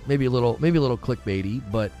 you know, maybe a little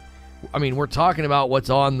clickbaity, but I mean, we're talking about what's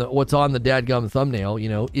on the dadgum thumbnail, you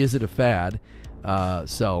know, is it a fad?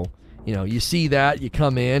 So, you know, you see that, you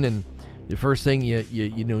come in, and the first thing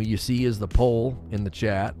you see is the poll in the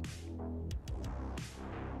chat.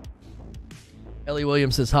 Ellie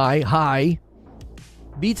Williams says, hi.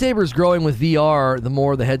 Beat Saber's growing with VR the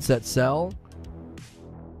more the headsets sell.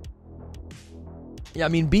 Yeah, I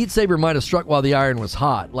mean, Beat Saber might have struck while the iron was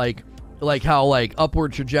hot. Like how, like,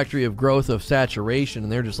 upward trajectory of growth of saturation,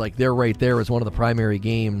 and they're just like, they're right there as one of the primary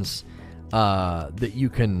games that you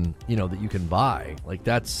can buy. Like,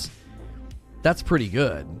 that's pretty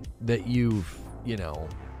good that you've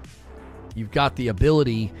got the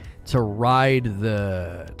ability to ride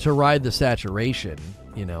the saturation,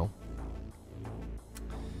 you know.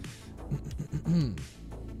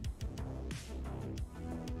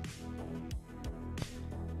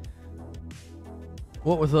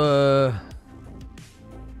 What with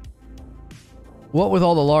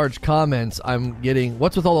all the large comments I'm getting?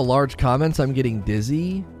 What's with all the large comments I'm getting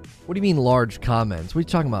dizzy? What do you mean large comments? What are you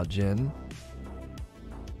talking about, Jen?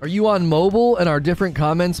 Are you on mobile and are different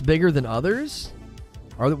comments bigger than others?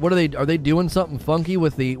 Are they doing something funky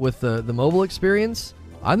with the mobile experience?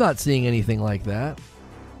 I'm not seeing anything like that.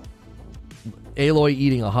 Aloy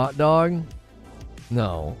eating a hot dog?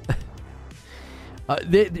 No.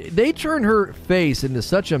 They turned her face into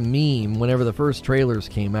such a meme whenever the first trailers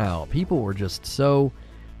came out. People were just so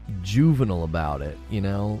juvenile about it, you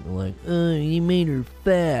know? Like, oh, you made her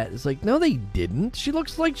fat. It's like, no, they didn't. She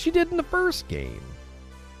looks like she did in the first game.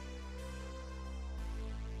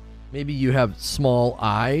 Maybe you have small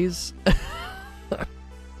eyes.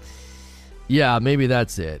 Yeah, maybe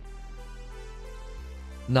that's it.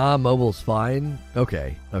 Nah, mobile's fine.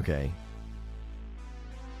 Okay.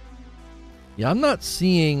 Yeah, I'm not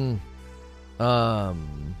seeing how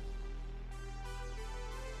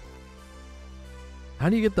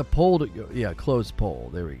do you get the poll to go? Yeah, close poll.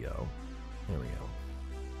 There we go.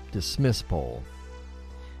 Dismiss poll.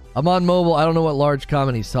 I'm on mobile. I don't know what large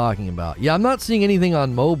comment he's talking about. Yeah, I'm not seeing anything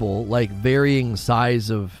on mobile, like varying size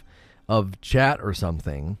of chat or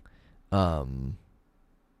something. Why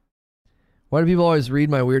do people always read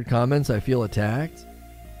my weird comments? I feel attacked.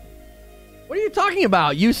 What are you talking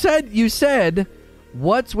about? You said,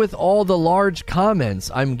 what's with all the large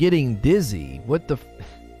comments? I'm getting dizzy. What the?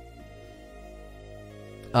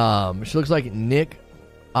 She looks like Nick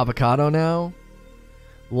Avocado now.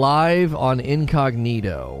 Live on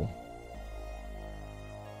incognito.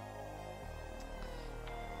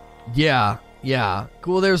 Yeah.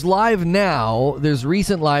 Cool. There's live now. There's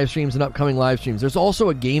recent live streams and upcoming live streams. There's also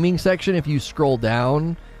a gaming section if you scroll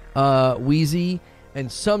down, Wheezy. And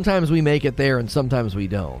sometimes we make it there and sometimes we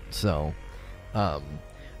don't. So,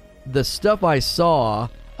 the stuff I saw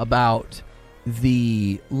about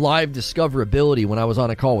the live discoverability when I was on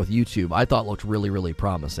a call with YouTube, I thought looked really, really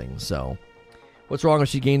promising. So, what's wrong if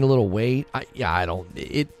she gained a little weight? I don't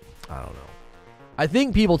know. I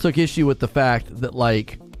think people took issue with the fact that,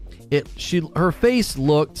 like, her face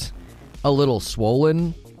looked a little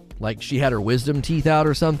swollen, like she had her wisdom teeth out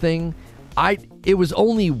or something. It was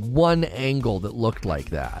only one angle that looked like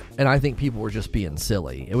that, and I think people were just being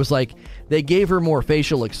silly. It was like they gave her more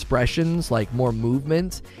facial expressions, like more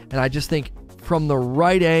movement, and I just think from the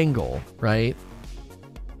right angle, right,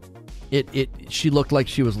 she looked like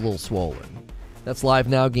she was a little swollen. That's Live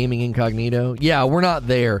Now Gaming Incognito. Yeah, we're not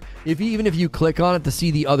there. Even if you click on it to see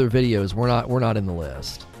the other videos, we're not in the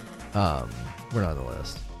list. We're not in the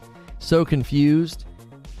list. So confused.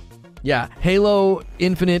 Yeah, Halo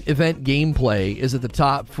Infinite event gameplay is at the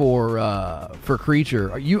top for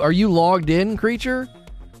Creature. Are you logged in, Creature?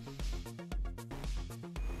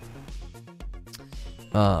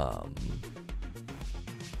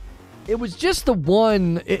 It was just the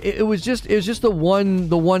one. It was just the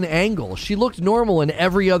one angle. She looked normal in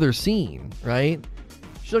every other scene, right?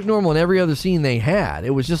 She looked normal in every other scene they had. It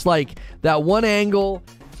was just like that one angle.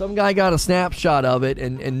 Some guy got a snapshot of it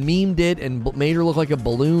and memed it and made her look like a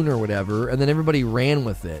balloon or whatever, and then everybody ran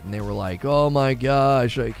with it, and they were like, "Oh my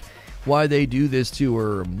gosh, like, why they do this to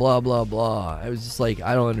her?" Blah blah blah. I was just like,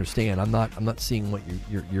 I don't understand. I'm not seeing what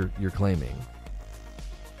you're claiming.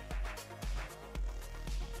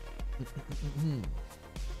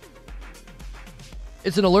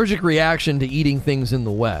 It's an allergic reaction to eating things in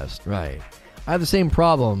the West, right? I have the same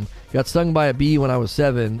problem. Got stung by a bee when I was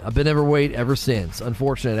 7. I've been overweight ever since.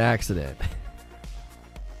 Unfortunate accident.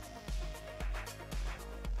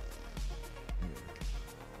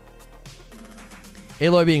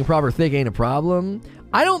 Aloy being proper thick ain't a problem.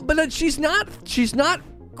 But she's not,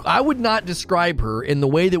 I would not describe her in the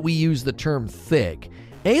way that we use the term thick.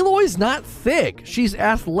 Aloy's not thick. She's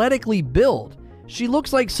athletically built. She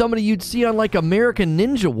looks like somebody you'd see on like American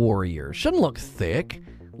Ninja Warrior. She doesn't look thick.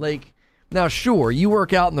 Like, now sure, you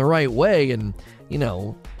work out in the right way and, you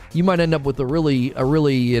know, you might end up with a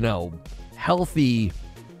really, you know, healthy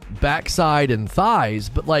backside and thighs,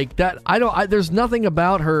 but like that, there's nothing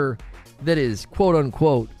about her that is quote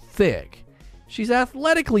unquote thick. She's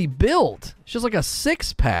athletically built. She's like a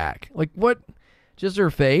 6-pack. Like what? Just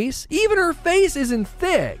her face? Even her face isn't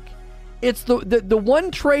thick. It's the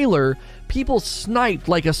one trailer people sniped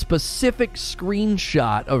like a specific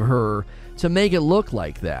screenshot of her to make it look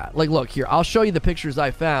like that. Like, look here, I'll show you the pictures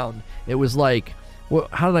I found. It was like,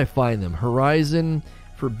 how did I find them? Horizon,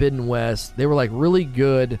 Forbidden West. They were like really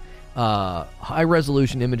good, high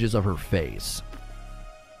resolution images of her face.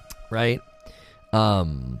 Right?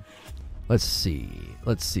 Let's see.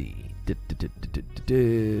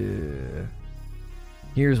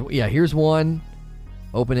 Here's one.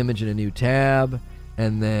 Open image in a new tab,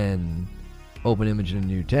 and then open image in a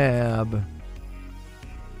new tab.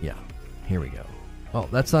 Yeah, here we go. Oh,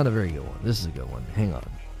 that's not a very good one. This is a good one. Hang on.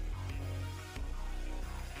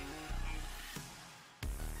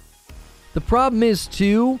 The problem is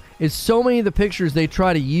so many of the pictures they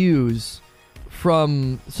try to use they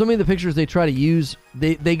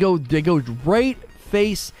go right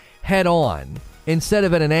face head on instead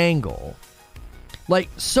of at an angle. Like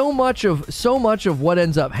so much of what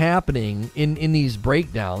ends up happening in these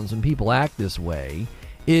breakdowns when people act this way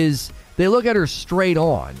is they look at her straight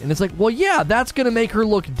on, and it's like, well, yeah, that's gonna make her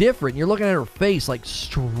look different. You're looking at her face like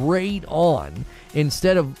straight on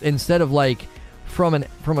instead of like from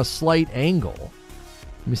a slight angle.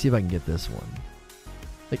 Let me see if I can get this one.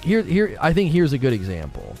 Like here, I think here's a good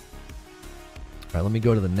example. All right, let me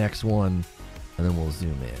go to the next one, and then we'll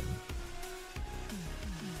zoom in.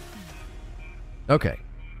 Okay.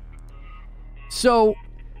 So,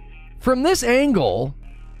 from this angle,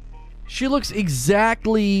 she looks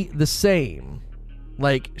exactly the same.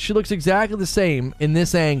 Like, she looks exactly the same in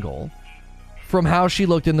this angle from how she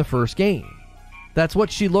looked in the first game. That's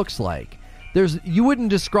what she looks like. You wouldn't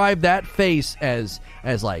describe that face as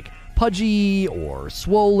like pudgy or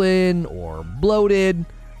swollen or bloated.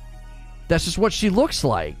 That's just what she looks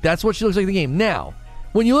like. That's what she looks like in the game. Now,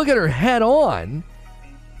 when you look at her head on,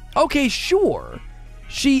 okay, sure.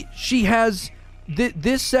 She has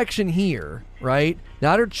this section here, right?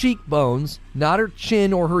 Not her cheekbones, not her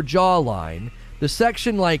chin or her jawline. The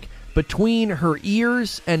section like between her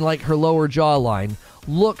ears and like her lower jawline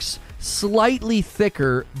looks slightly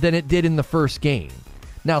thicker than it did in the first game.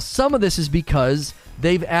 Now, some of this is because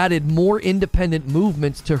they've added more independent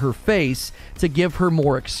movements to her face to give her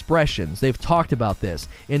more expressions. They've talked about this.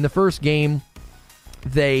 In the first game,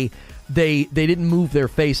 they didn't move their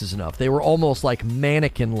faces enough. They were almost like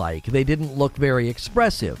mannequin-like. They didn't look very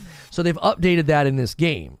expressive. So they've updated that in this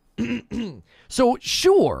game. So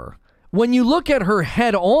sure, when you look at her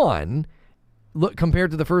head on, look compared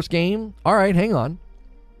to the first game, all right, hang on.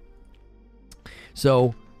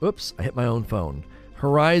 So, oops, I hit my own phone.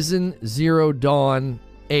 Horizon Zero Dawn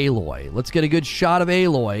Aloy. Let's get a good shot of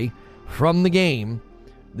Aloy from the game.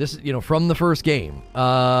 This, from the first game.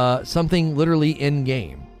 Something literally in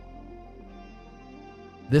game.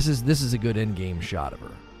 This is a good in-game shot of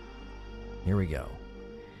her. Here we go.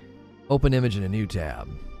 Open image in a new tab.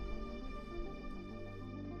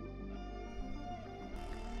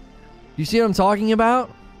 You see what I'm talking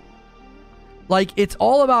about? Like, it's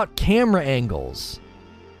all about camera angles.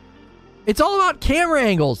 It's all about camera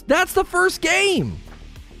angles. That's the first game.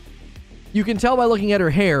 You can tell by looking at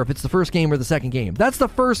her hair if it's the first game or the second game. That's the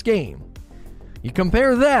first game. You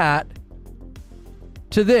compare that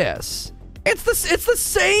to this. It's the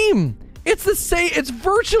same. It's the same. It's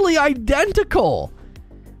virtually identical.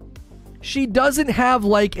 She doesn't have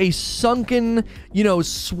like a sunken,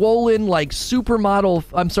 swollen like supermodel.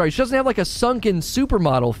 I'm sorry, she doesn't have like a sunken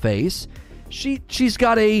supermodel face. She's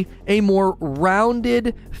got a more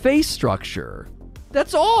rounded face structure.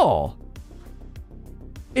 That's all.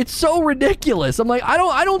 It's so ridiculous. I'm like, I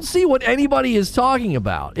don't see what anybody is talking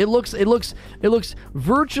about. It looks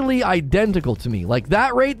virtually identical to me. Like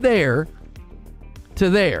that right there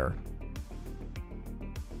to there.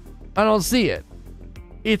 I don't see it.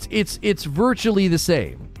 It's virtually the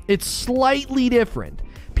same. It's slightly different.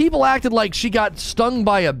 People acted like she got stung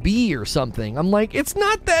by a bee or something. I'm like, it's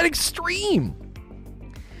not that extreme.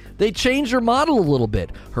 They changed her model a little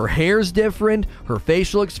bit. Her hair's different. Her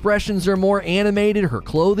facial expressions are more animated. Her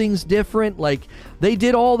clothing's different. Like, they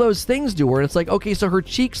did all those things to her. And it's like, okay, so her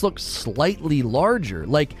cheeks look slightly larger.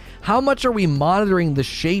 Like, how much are we monitoring the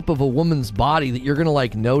shape of a woman's body that you're going to,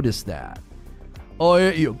 like, notice that? Oh,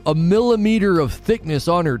 yeah, a millimeter of thickness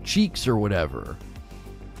on her cheeks or whatever.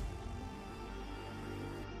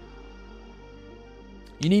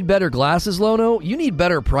 You need better glasses, Lono? You need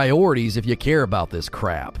better priorities if you care about this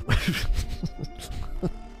crap.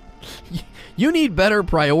 You need better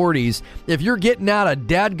priorities if you're getting out a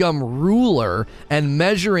dadgum ruler and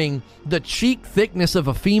measuring the cheek thickness of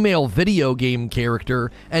a female video game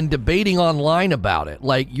character and debating online about it.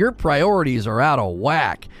 Like, your priorities are out of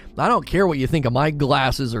whack. I don't care what you think of my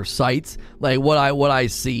glasses or sights, like what I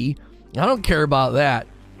see. I don't care about that.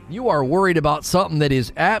 You are worried about something that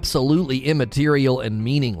is absolutely immaterial and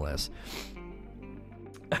meaningless.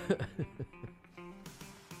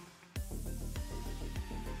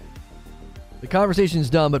 The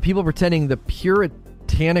conversation's done, but people pretending the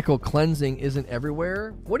puritanical cleansing isn't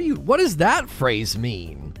everywhere? What does that phrase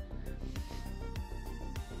mean?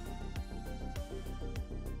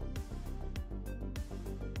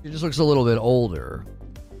 He just looks a little bit older.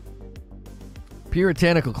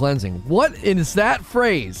 Puritanical cleansing. What is that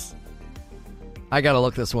phrase? I gotta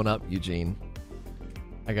look this one up, Eugene.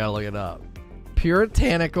 I gotta look it up.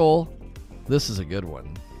 Puritanical. This is a good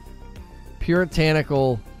one.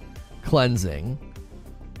 Puritanical cleansing.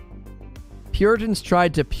 Puritans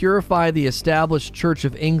tried to purify the established Church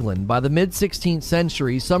of England. By the mid-16th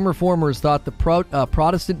century, some reformers thought the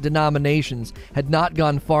Protestant denominations had not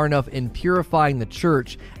gone far enough in purifying the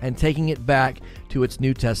church and taking it back to its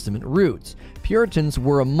New Testament roots. Puritans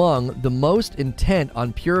were among the most intent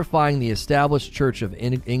on purifying the established Church of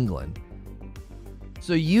England.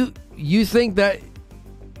 So you think that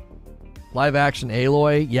live action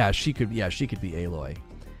Aloy? Yeah, she could be Aloy.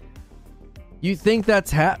 You think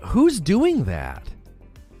that's who's doing that?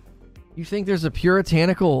 You think there's a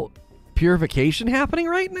puritanical purification happening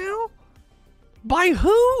right now? By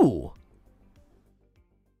who?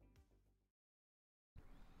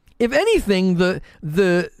 If anything,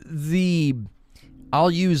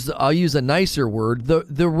 I'll use a nicer word,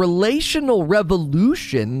 the relational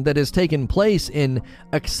revolution that has taken place in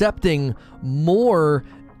accepting more,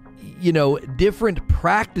 different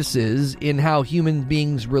practices in how human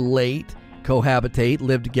beings relate, cohabitate,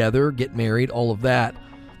 live together, get married, all of that.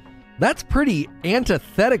 That's pretty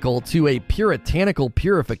antithetical to a puritanical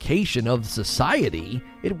purification of society.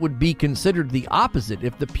 It would be considered the opposite.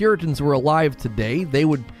 If the Puritans were alive today, they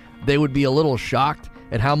would be a little shocked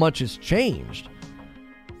at how much has changed.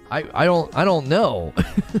 I don't know.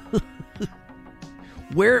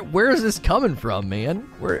 Where is this coming from, man?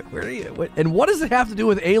 Where are you? And what does it have to do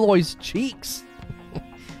with Aloy's cheeks?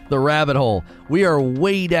 The rabbit hole. We are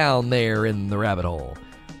way down there in the rabbit hole.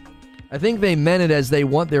 I think they meant it as they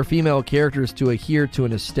want their female characters to adhere to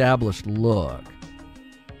an established look.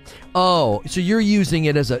 Oh, so you're using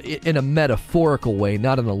it in a metaphorical way,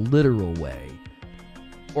 not in a literal way.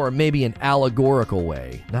 Or maybe an allegorical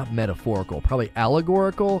way. Not metaphorical, probably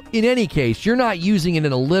allegorical. In any case, you're not using it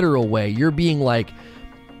in a literal way. You're being like,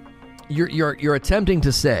 you're attempting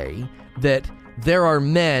to say that there are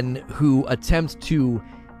men who attempt to,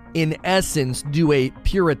 in essence, do a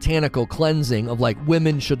puritanical cleansing of like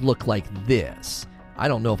women should look like this. I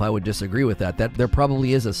don't know if I would disagree with that. That there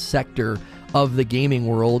probably is a sector of the gaming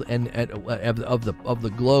world and of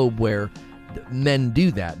the globe where men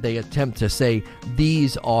do that. They attempt to say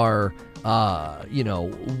these are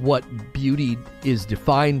what beauty is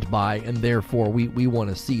defined by, and therefore we want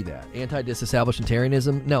to see that.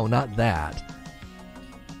 Anti-disestablishmentarianism? No, not that.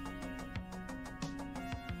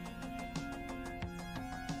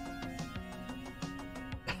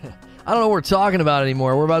 I don't know what we're talking about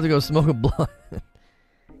anymore. We're about to go smoke a blunt.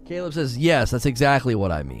 Caleb says, yes, that's exactly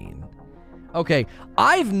what I mean. Okay,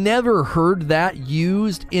 I've never heard that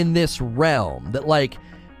used in this realm, that like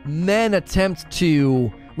men attempt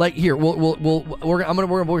to, like, here, we're gonna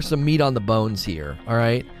work some meat on the bones here, all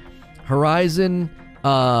right? Horizon,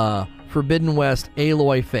 Forbidden West,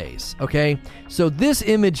 Aloy face, okay? So this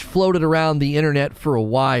image floated around the internet for a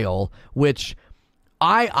while, which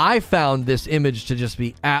I found this image to just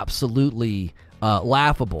be absolutely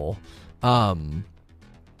laughable. And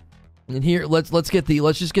here, let's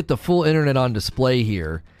just get the full internet on display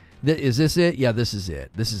here. Is this it? Yeah, this is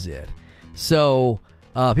it. This is it. So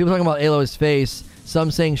people talking about Aloy's face.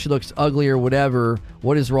 Some saying she looks ugly or whatever.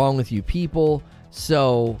 What is wrong with you people?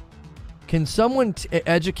 So, can someone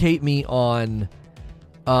educate me on?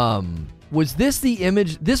 Was this the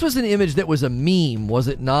image? This was an image that was a meme, was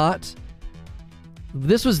it not?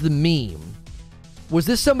 This was the meme. Was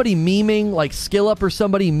this somebody memeing, like SkillUp or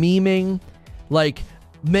somebody memeing, like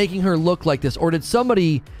making her look like this? Or did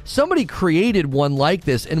somebody created one like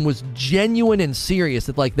this and was genuine and serious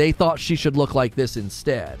that like they thought she should look like this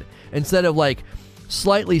instead of like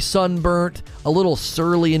slightly sunburnt, a little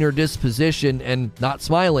surly in her disposition and not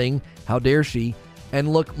smiling, how dare she,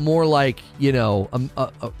 and look more like, you know,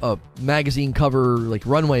 a magazine cover, like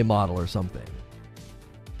runway model or something.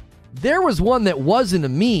 There was one that wasn't a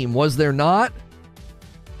meme, was there not?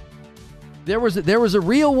 There was a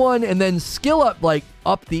real one, and then SkillUp like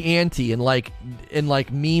upped the ante and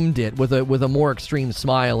memed it with a more extreme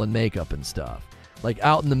smile and makeup and stuff. Like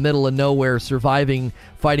out in the middle of nowhere, surviving,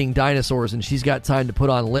 fighting dinosaurs, and she's got time to put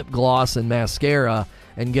on lip gloss and mascara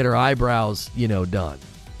and get her eyebrows, you know, done.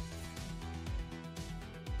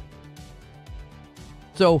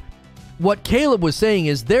 So what Caleb was saying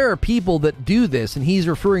is there are people that do this, and he's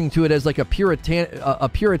referring to it as like a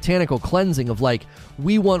puritanical cleansing of like,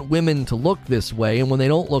 we want women to look this way, and when they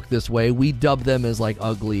don't look this way, we dub them as like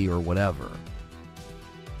ugly or whatever.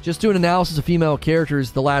 Just do an analysis of female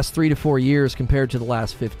characters the last 3 to 4 years compared to the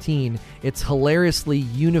last 15. It's hilariously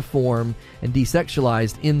uniform and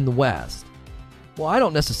desexualized in the West. Well, I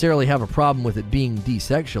don't necessarily have a problem with it being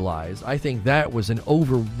desexualized. I think that was an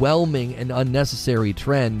overwhelming and unnecessary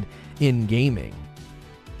trend in gaming.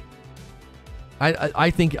 I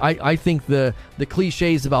think the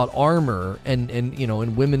cliches about armor and you know,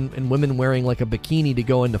 and women wearing like a bikini to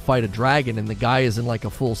go in to fight a dragon and the guy is in like a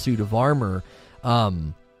full suit of armor.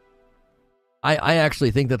 I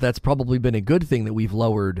actually think that that's probably been a good thing that we've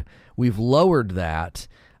lowered that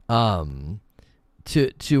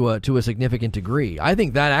to a significant degree. I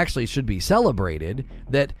think that actually should be celebrated,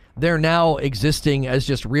 that they're now existing as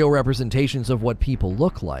just real representations of what people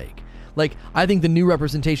look like. Like, I think the new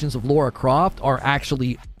representations of Lara Croft are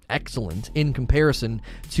actually excellent in comparison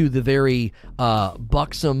to the very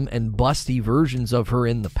buxom and busty versions of her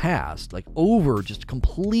in the past. Like, just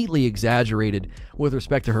completely exaggerated with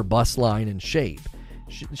respect to her bust line and shape.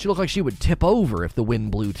 She looked like she would tip over if the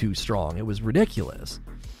wind blew too strong. It was ridiculous.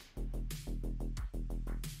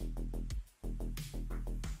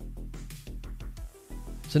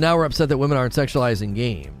 So now we're upset that women aren't sexualized in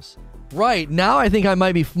games. Right, now I think I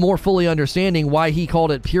might be more fully understanding why he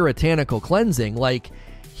called it puritanical cleansing. Like,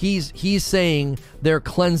 he's saying they're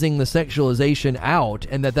cleansing the sexualization out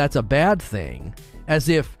and that's a bad thing. As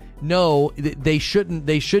if, no, they should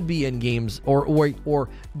be in games or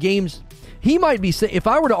games. He might be saying, if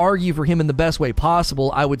I were to argue for him in the best way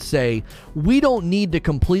possible, I would say we don't need to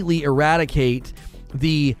completely eradicate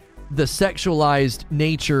the sexualized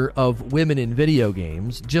nature of women in video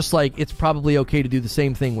games, just like it's probably okay to do the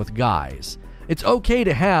same thing with guys. It's okay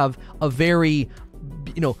to have a very,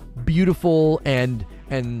 you know, beautiful and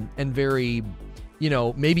very, you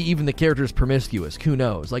know, maybe even the character's promiscuous, who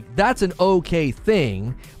knows? Like, that's an okay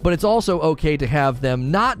thing, but it's also okay to have them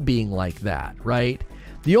not being like that, right?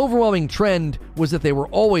 The overwhelming trend was that they were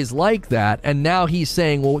always like that, and now he's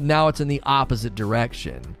saying, well, now it's in the opposite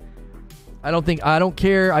direction. I don't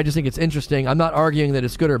care. I just think it's interesting. I'm not arguing that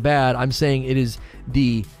it's good or bad. I'm saying it is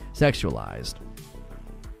desexualized.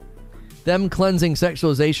 Them cleansing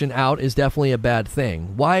sexualization out is definitely a bad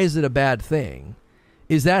thing. Why is it a bad thing?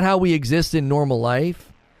 Is that how we exist in normal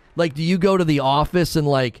life? Like, do you go to the office and,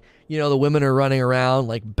 like, you know, the women are running around,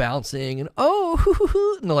 like, bouncing and, and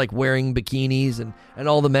they're, like, wearing bikinis and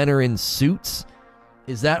all the men are in suits?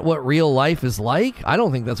 Is that what real life is like? I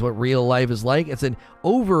don't think that's what real life is like. It's an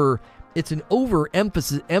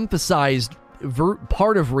overemphasized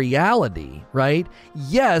part of reality, right?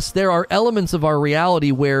 Yes, there are elements of our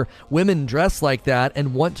reality where women dress like that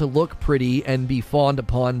and want to look pretty and be fawned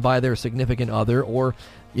upon by their significant other or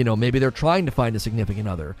Maybe they're trying to find a significant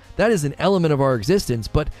other. That is an element of our existence,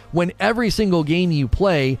 but when every single game you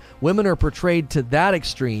play, women are portrayed to that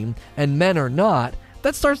extreme and men are not,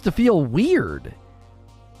 that starts to feel weird.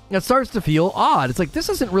 It starts to feel odd. It's like, this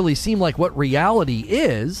doesn't really seem like what reality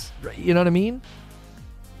is. You know what I mean?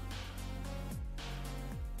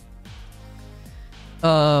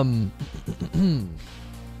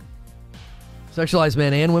 Sexualize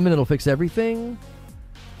men and women, it'll fix everything.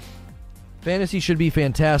 Fantasy should be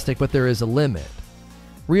fantastic, but there is a limit.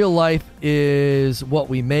 Real life is what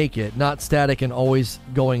we make it, not static and always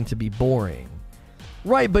going to be boring.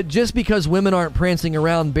 Right, but just because women aren't prancing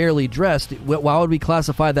around barely dressed, why would we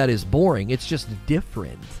classify that as boring? It's just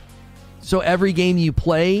different. So every game you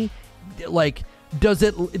play, like, does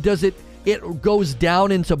it goes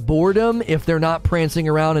down into boredom if they're not prancing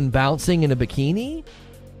around and bouncing in a bikini?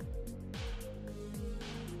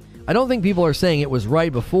 I don't think people are saying it was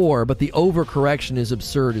right before, but the overcorrection is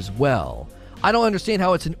absurd as well. I don't understand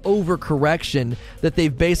how it's an overcorrection that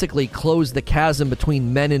they've basically closed the chasm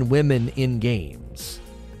between men and women in games.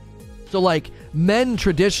 So, like, men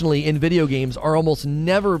traditionally in video games are almost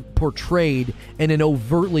never portrayed in an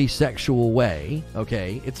overtly sexual way,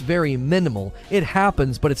 okay? It's very minimal. It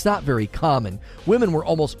happens, but it's not very common. Women were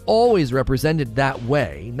almost always represented that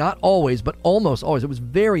way. Not always, but almost always. It was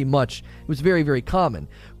very, very common.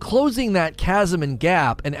 Closing that chasm and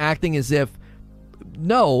gap and acting as if,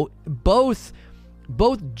 no, both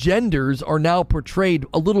genders are now portrayed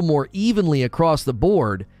a little more evenly across the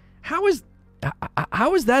board. How is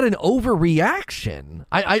that an overreaction?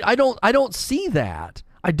 I don't see that.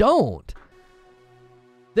 I don't.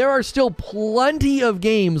 There are still plenty of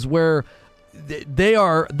games where they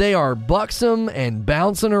are buxom and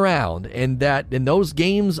bouncing around, and those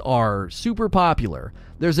games are super popular.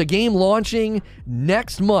 There's a game launching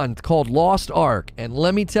next month called Lost Ark, and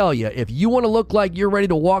let me tell you, if you want to look like you're ready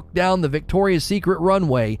to walk down the Victoria's Secret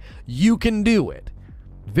runway, you can do it.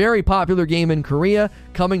 Very popular game in Korea,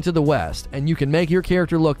 coming to the West, and you can make your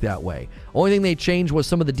character look that way. Only thing they changed was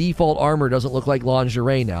some of the default armor doesn't look like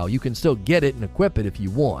lingerie now. You can still get it and equip it if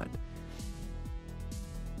you want.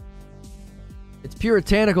 It's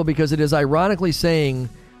puritanical because it is ironically saying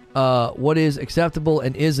what is acceptable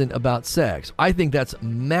and isn't about sex. I think that's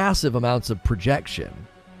massive amounts of projection.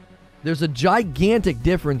 There's a gigantic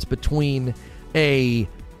difference between a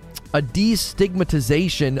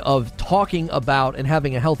destigmatization of talking about and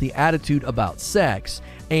having a healthy attitude about sex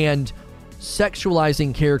and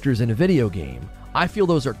sexualizing characters in a video game. I feel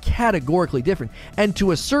those are categorically different. And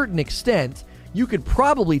to a certain extent, you could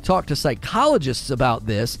probably talk to psychologists about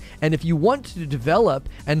this, and if you want to develop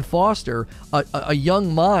and foster a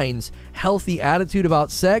young mind's healthy attitude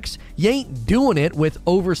about sex, you ain't doing it with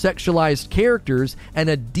over-sexualized characters and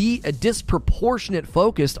a disproportionate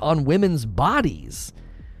focus on women's bodies.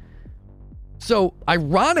 So,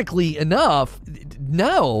 ironically enough,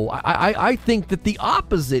 no, I think that the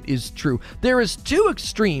opposite is true. There is two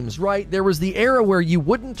extremes, right? There was the era where you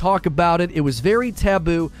wouldn't talk about it. It was very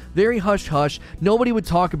taboo, very hush-hush. Nobody would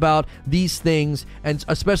talk about these things, and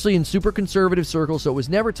especially in super conservative circles, so it was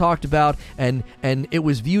never talked about, and it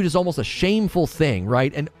was viewed as almost a shameful thing,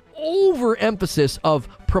 right? An overemphasis of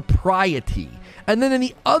propriety. And then in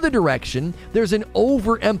the other direction, there's an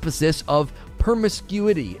overemphasis of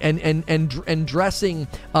promiscuity and dressing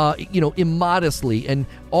immodestly, and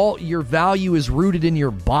all your value is rooted in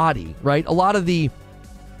your body, right? A lot of the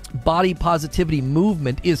body positivity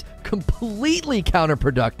movement is completely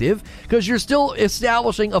counterproductive because you're still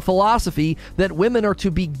establishing a philosophy that women are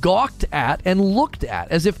to be gawked at and looked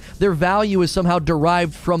at as if their value is somehow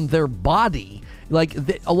derived from their body. Like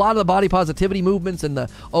a lot of the body positivity movements and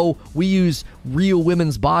we use real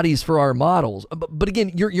women's bodies for our models. But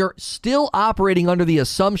again, you're still operating under the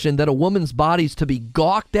assumption that a woman's body is to be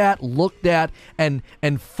gawked at, looked at, and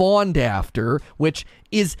fawned after, which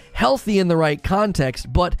is healthy in the right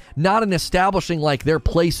context, but not in establishing like their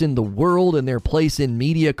place in the world and their place in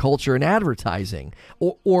media, culture, and advertising.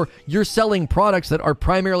 Or you're selling products that are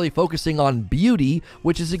primarily focusing on beauty,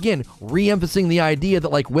 which is again re-emphasizing the idea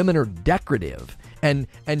that like women are decorative and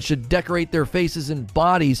should decorate their faces and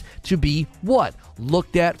bodies to be what?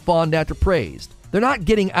 Looked at, fawned at, or praised. They're not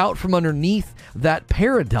getting out from underneath that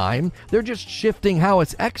paradigm. They're just shifting how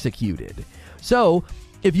it's executed. So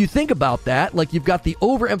if you think about that, like you've got the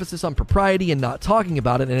overemphasis on propriety and not talking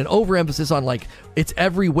about it, and an overemphasis on like it's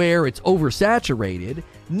everywhere, it's oversaturated.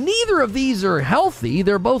 Neither of these are healthy.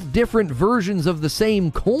 They're both different versions of the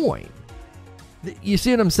same coin. You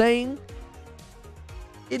see what I'm saying?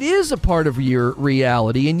 It is a part of your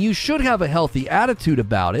reality, and you should have a healthy attitude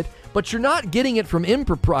about it, but you're not getting it from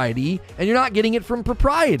impropriety and you're not getting it from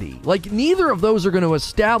propriety. Like, neither of those are going to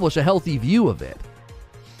establish a healthy view of it.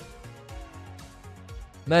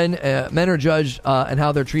 Men are judged and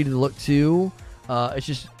how they're treated to look too. It's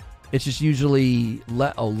just usually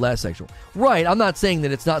less sexual. Right. I'm not saying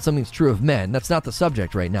that it's not something that's true of men. That's not the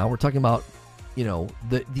subject right now. We're talking about,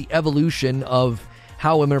 the evolution of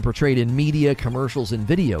how women are portrayed in media, commercials, and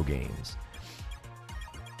video games.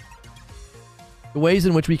 The ways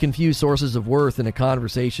in which we confuse sources of worth in a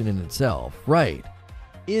conversation in itself, right,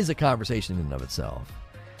 is a conversation in and of itself.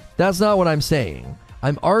 That's not what I'm saying.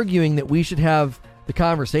 I'm arguing that we should have the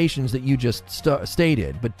conversations that you just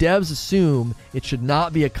stated, but devs assume it should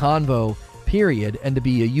not be a convo, period, and to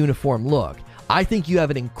be a uniform look. I think you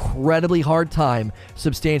have an incredibly hard time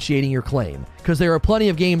substantiating your claim, because there are plenty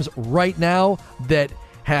of games right now that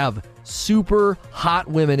have super hot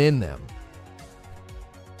women in them.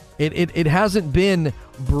 It hasn't been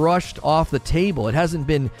brushed off the table. It hasn't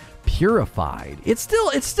been purified. It's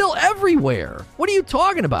still everywhere. What are you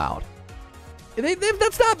talking about?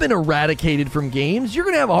 That's not been eradicated from games. You're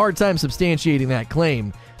going to have a hard time substantiating that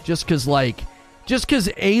claim just because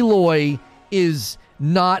Aloy is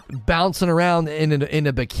not bouncing around in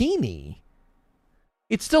a bikini.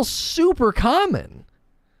 It's still super common.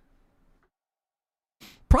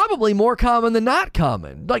 Probably more common than not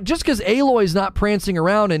common. Like, just because Aloy's not prancing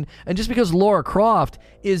around and just because Lara Croft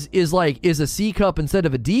is a C cup instead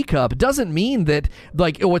of a D cup doesn't mean that,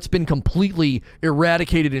 like, it's been completely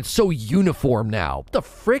eradicated and so uniform now. What the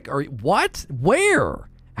frick are you, what? Where?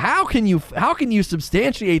 How can you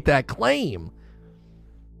substantiate that claim?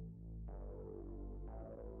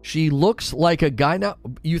 She looks like a guy now.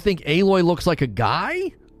 You think Aloy looks like a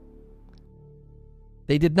guy?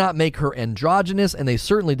 They did not make her androgynous, and they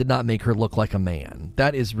certainly did not make her look like a man.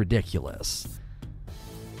 That is ridiculous.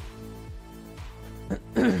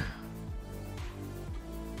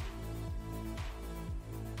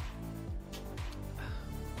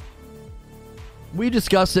 We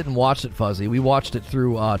discussed it and watched it, Fuzzy. We watched it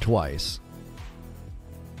through twice.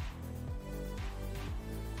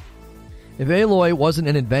 If Aloy wasn't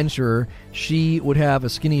an adventurer, she would have a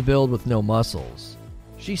skinny build with no muscles.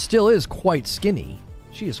 She still is quite skinny.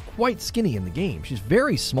 She is quite skinny in the game. She's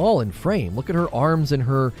very small in frame. Look at her arms and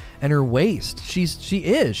her waist.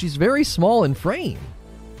 She's very small in frame.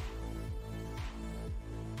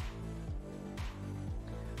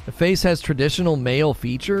 The face has traditional male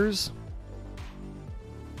features.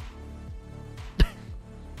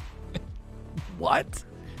 What?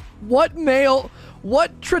 What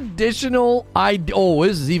traditional oh,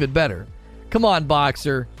 this is even better. Come on,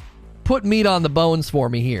 Boxer. Put meat on the bones for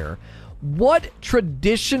me here. What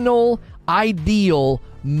traditional, ideal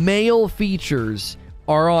male features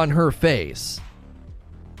are on her face?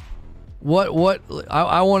 What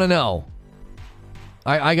I want to know.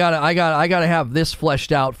 I gotta have this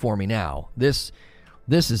fleshed out for me now. This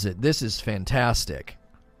is it. This is fantastic.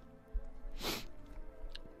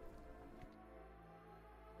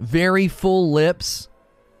 Very full lips,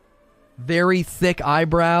 very thick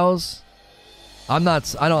eyebrows. I'm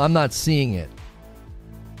not seeing it.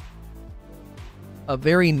 A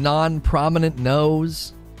very non-prominent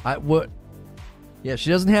nose. Yeah, she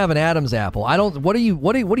doesn't have an Adam's apple. What are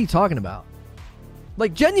you talking about?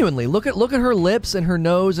 Like, genuinely, look at her lips and her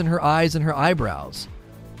nose and her eyes and her eyebrows.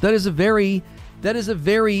 That is a very,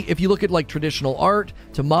 if you look at like traditional art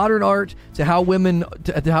to modern art to how women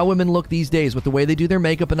look these days with the way they do their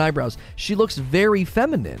makeup and eyebrows, she looks very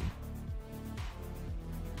feminine.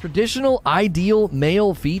 Traditional ideal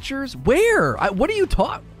male features? Where? What are you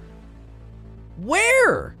talking?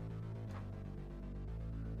 Where?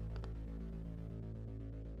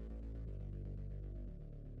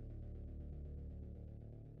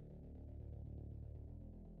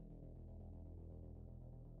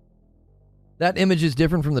 That image is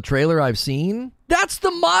different from the trailer I've seen. That's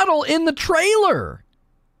the model in the trailer.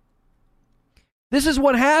 This is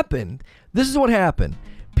what happened.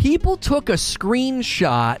 People took a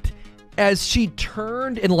screenshot as she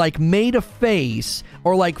turned and like made a face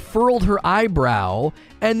or like furled her eyebrow,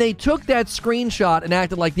 and they took that screenshot and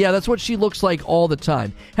acted like, yeah, that's what she looks like all the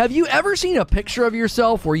time. Have you ever seen a picture of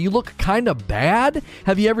yourself where you look kind of bad?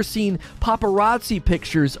 Have you ever seen paparazzi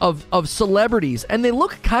pictures of celebrities and they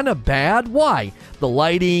look kind of bad? Why? The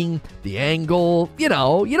lighting, the angle, you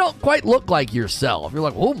don't quite look like yourself. You're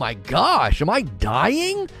like, oh my gosh, am I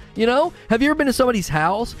dying? Have you ever been to somebody's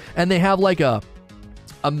house and they have like a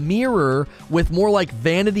mirror with more like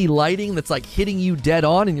vanity lighting that's like hitting you dead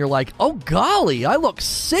on, and you're like, oh golly, I look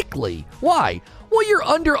sickly. Why? Well, you're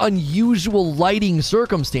under unusual lighting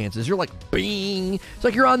circumstances. You're like, bing. It's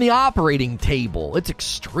like you're on the operating table. It's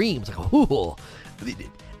extreme. It's like, ooh.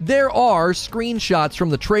 There are screenshots from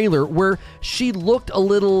the trailer where she looked a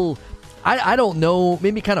little, I don't know,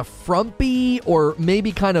 maybe kind of frumpy or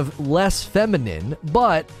maybe kind of less feminine,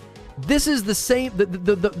 but this is the same.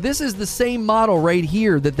 This is the same model right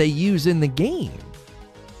here that they use in the game.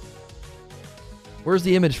 Where's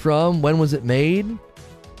the image from? When was it made?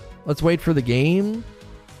 Let's wait for the game.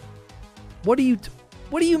 What are you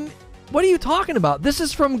talking about? This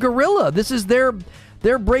is from Guerrilla. This is they're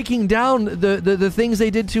breaking down the things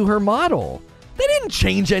they did to her model. They didn't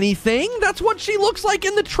change anything. That's what she looks like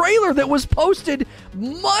in the trailer that was posted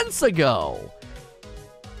months ago.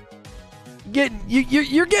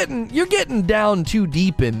 You're getting down too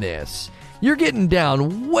deep in this. You're getting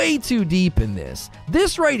down way too deep in this.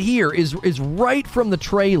 This right here is right from the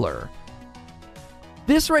trailer.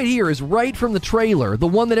 This right here is right from the trailer. The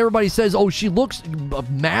one that everybody says, oh, she looks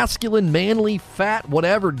masculine, manly, fat,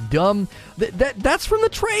 whatever, dumb. That's from the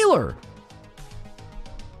trailer.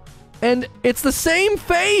 And it's the same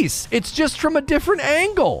face. It's just from a different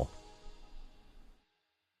angle.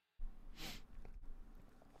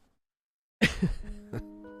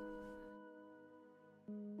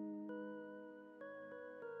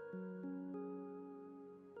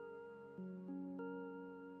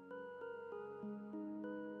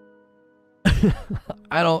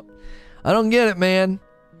 I don't get it, man.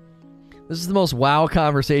 This is the most wow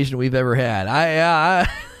conversation we've ever had. I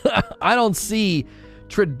don't see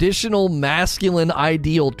traditional masculine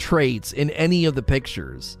ideal traits in any of the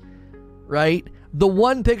pictures, right? The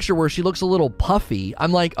one picture where she looks a little puffy,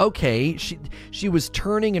 I'm like, okay, she was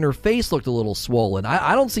turning and her face looked a little swollen.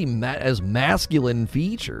 I don't see as masculine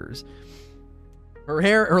features.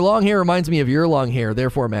 Her long hair reminds me of your long hair,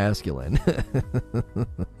 therefore masculine.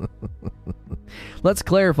 Let's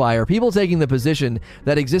clarify. Are people taking the position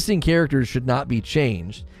that existing characters should not be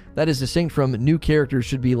changed? That is distinct from new characters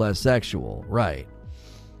should be less sexual. Right.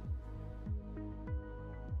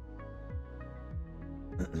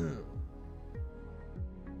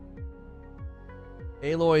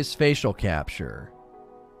 Aloy's facial capture.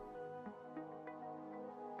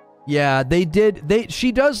 Yeah, they did.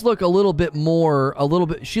 She does look a little bit.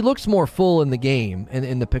 She looks more full in the game and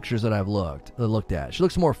in the pictures that I've looked at. She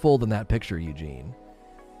looks more full than that picture, Eugene.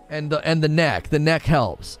 And the neck. The neck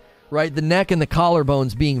helps, right? The neck and the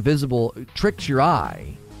collarbones being visible tricks your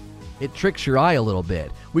eye. It tricks your eye a little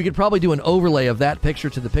bit. We could probably do an overlay of that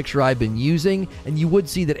picture to the picture I've been using, and you would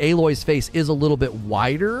see that Aloy's face is a little bit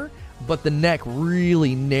wider, but the neck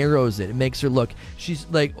really narrows it. It makes her look, she's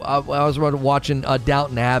like, I was watching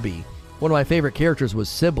Downton Abbey. One of my favorite characters was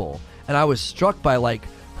Sybil, and I was struck by like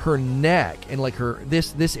her neck and like her,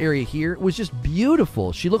 this area here was just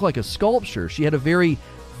beautiful. She looked like a sculpture. She had a very,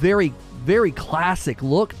 very, very classic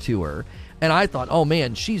look to her. And I thought, oh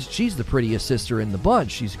man, she's the prettiest sister in the bunch.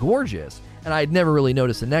 She's gorgeous. And I had never really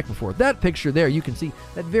noticed the neck before. That picture there, you can see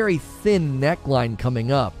that very thin neckline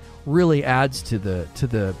coming up really adds to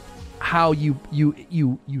the how you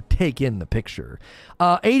take in the picture.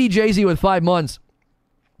 80 Jay-Z with 5 months.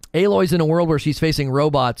 Aloy's in a world where she's facing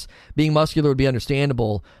robots. Being muscular would be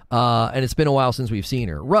understandable, and it's been a while since we've seen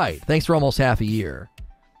her. Right. Thanks for almost half a year.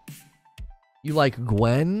 You like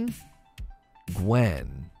Gwen?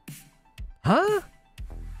 Gwen. Huh?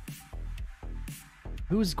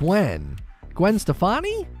 Who's Gwen? Gwen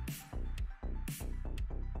Stefani?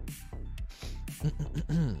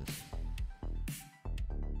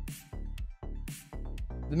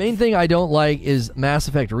 The main thing I don't like is Mass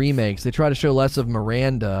Effect remakes. They try to show less of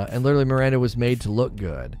Miranda, and literally Miranda was made to look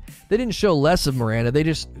good. They didn't show less of Miranda. They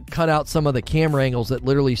just cut out some of the camera angles that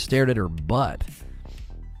literally stared at her butt.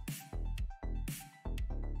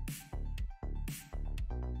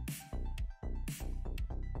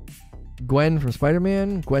 Gwen from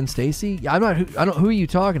Spider-Man? Gwen Stacy? Yeah, who are you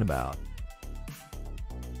talking about?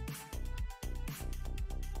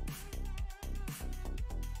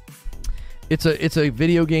 It's a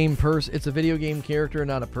video game it's a video game character,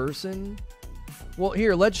 not a person. Well,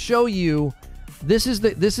 here, let's show you. This is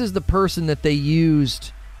the person that they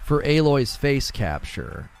used for Aloy's face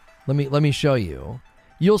capture. Let me show you.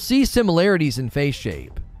 You'll see similarities in face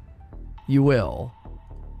shape. You will.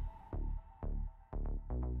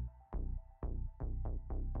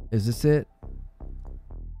 Is this it?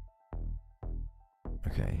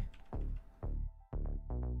 Okay.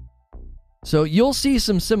 So you'll see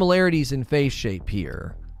some similarities in face shape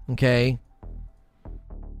here, okay?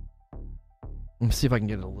 Let me see if I can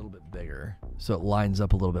get it a little bit bigger so it lines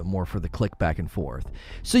up a little bit more for the click back and forth.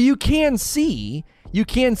 So you can see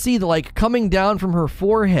the, like, coming down from her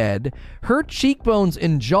forehead, her cheekbones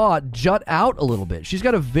and jaw jut out a little bit. She's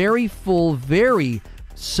got a very full, very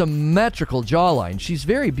symmetrical jawline. She's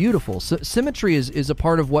very beautiful. Symmetry is a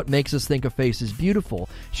part of what makes us think a face is beautiful.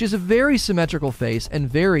 She has a very symmetrical face and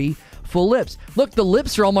very full lips. Look, the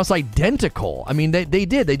lips are almost identical. I mean, they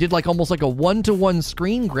did like almost like a one-to-one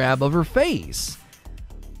screen grab of her face.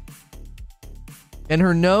 And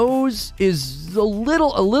her nose is a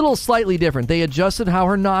little slightly different. They adjusted how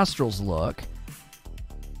her nostrils look.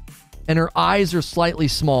 And her eyes are slightly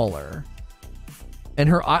smaller. And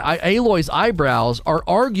her Aloy's eyebrows are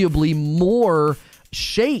arguably more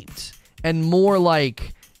shaped and more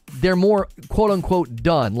like, they're more quote-unquote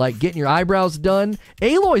done, like getting your eyebrows done.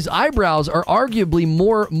 Aloy's eyebrows are arguably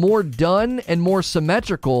more done and more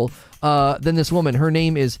symmetrical than this woman. Her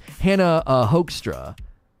name is Hannah Hoekstra.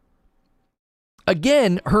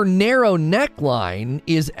 Again, her narrow neckline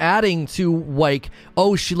is adding to, like,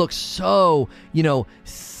 oh, she looks so,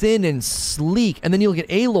 thin and sleek. And then you look at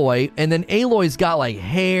Aloy, and then Aloy's got, like,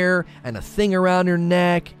 hair and a thing around her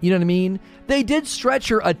neck. You know what I mean? They did stretch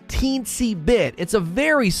her a teensy bit. It's a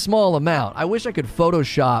very small amount. I wish I could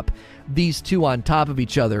Photoshop these two on top of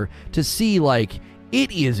each other to see, like,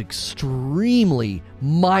 it is extremely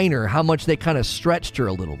minor how much they kind of stretched her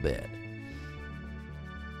a little bit.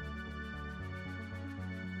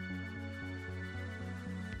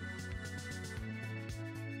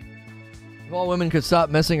 If all women could stop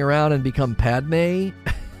messing around and become Padme.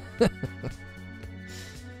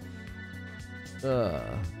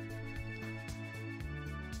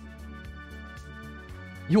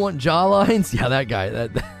 You want jawlines? Yeah, that guy.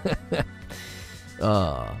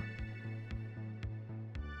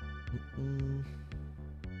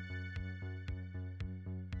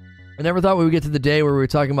 I never thought we would get to the day where we were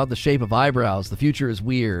talking about the shape of eyebrows. The future is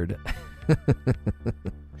weird.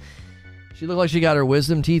 She looked like she got her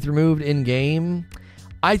wisdom teeth removed in-game.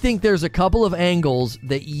 I think there's a couple of angles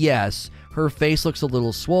that, yes, her face looks a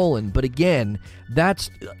little swollen. But again, that's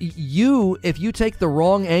if you take the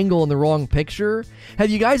wrong angle in the wrong picture. Have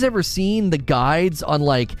you guys ever seen the guides on,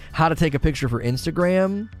 like, how to take a picture for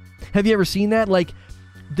Instagram? Have you ever seen that? Like,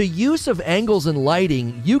 the use of angles and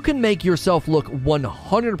lighting, you can make yourself look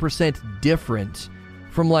 100% different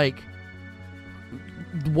from, like,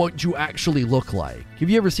 what you actually look like. Have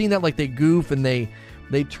you ever seen that? Like, they goof and they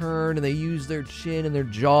turn and they use their chin and their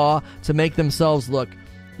jaw to make themselves look,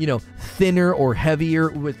 thinner or heavier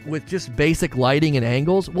with just basic lighting and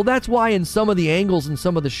angles. Well, that's why in some of the angles and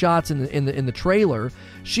some of the shots in the trailer,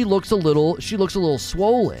 she looks a little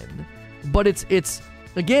swollen. But it's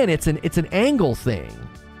an angle thing.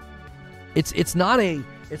 It's not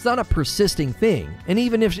a persisting thing. And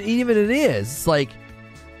even if it is, it's like,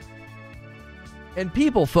 and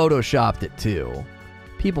people photoshopped it too.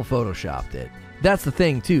 People photoshopped it. That's the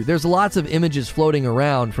thing too. There's lots of images floating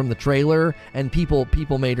around from the trailer, and people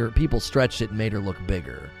stretched it and made her look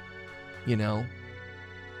bigger.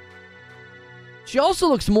 She also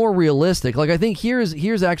looks more realistic. Like, I think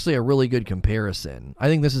here's actually a really good comparison. I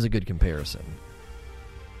think this is a good comparison.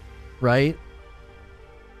 Right?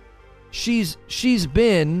 She's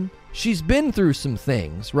been through some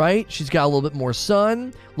things, right? She's got a little bit more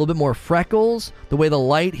sun, a little bit more freckles. The way the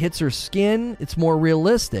light hits her skin, it's more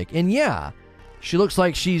realistic. And yeah, she looks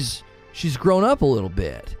like she's grown up a little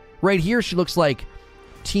bit. Right here, she looks like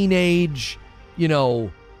teenage,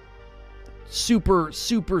 super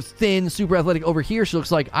thin, super athletic. Over here, she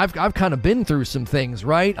looks like I've kind of been through some things,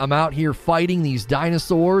 right? I'm out here fighting these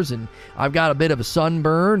dinosaurs, and I've got a bit of a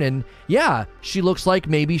sunburn. And yeah, she looks like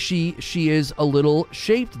maybe she is a little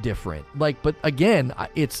shaped different. Like, but again,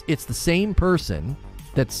 it's the same person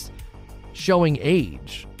that's showing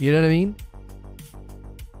age. You know what I mean?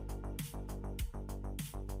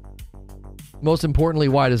 Most importantly,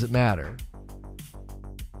 why does it matter?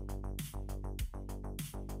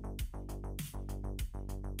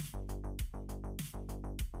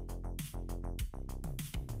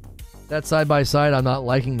 That side by side, I'm not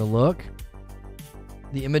liking the look.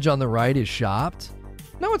 The image on the right is shopped.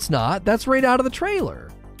 No, it's not. That's right out of the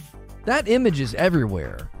trailer. That image is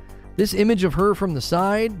everywhere. This image of her from the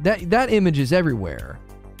side, that image is everywhere.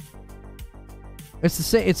 It's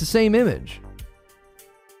the same image.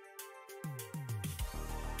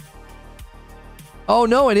 Oh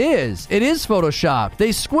no, it is. It is photoshopped. They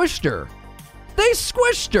squished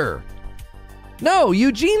her. No,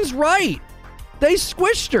 Eugene's right. They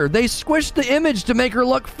squished her. They squished the image to make her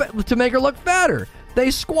look fatter. They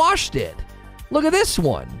squashed it. Look at this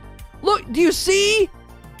one. Look, do you see?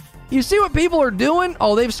 You see what people are doing?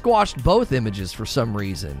 Oh, they've squashed both images for some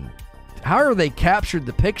reason. However they captured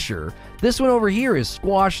the picture, this one over here is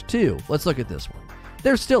squashed too. Let's look at this one.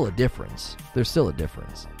 There's still a difference.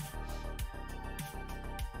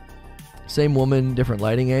 Same woman, different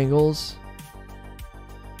lighting angles.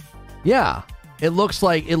 Yeah, it looks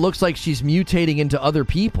like she's mutating into other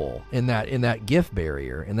people in that GIF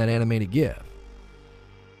barrier, in that animated GIF.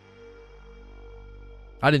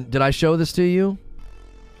 Did I show this to you?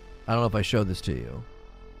 I don't know if I showed this to you.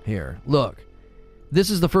 Here, look. This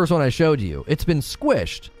is the first one I showed you. It's been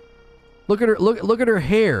squished. Look at her. Look at her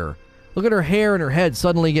hair. Look at her hair and her head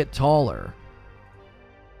suddenly get taller.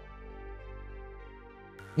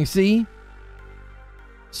 You see?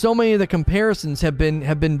 So many of the comparisons have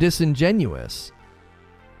been disingenuous.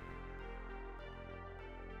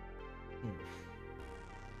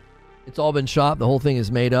 It's all been shot. The whole thing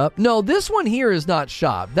is made up. No, this one here is not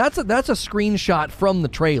shot. That's a screenshot from the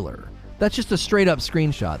trailer. That's just a straight up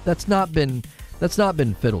screenshot. That's not been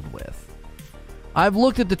fiddled with. I've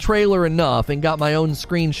looked at the trailer enough and got my own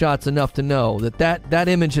screenshots enough to know that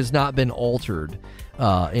image has not been altered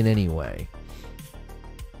in any way.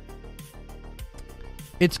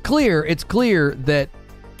 It's clear that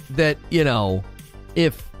you know,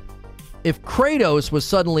 if Kratos was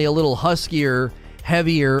suddenly a little huskier,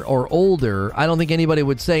 heavier, or older, I don't think anybody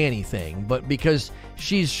would say anything. But because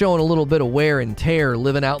she's showing a little bit of wear and tear,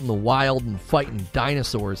 living out in the wild and fighting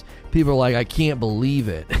dinosaurs, people are like, I can't believe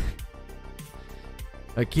it.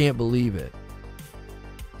 I can't believe it.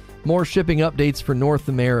 More shipping updates for North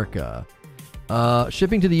America.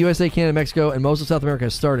 Shipping to the USA, Canada, Mexico, and most of South America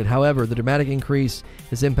has started. However, the dramatic increase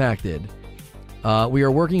has impacted. We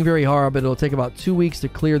are working very hard, but it'll take about 2 weeks to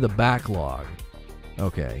clear the backlog.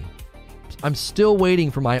 Okay. I'm still waiting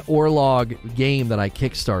for my Orlog game that I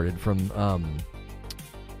kickstarted from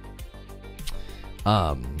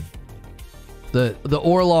the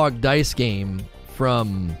Orlog dice game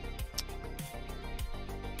from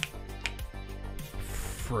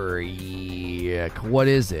Freak. What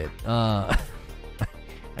is it? I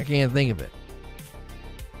can't think of it.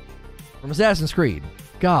 From Assassin's Creed.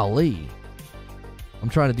 Golly. I'm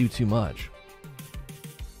trying to do too much.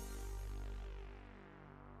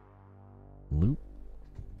 Loop.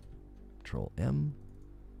 Control M.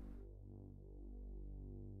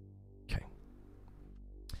 Okay.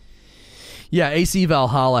 Yeah, AC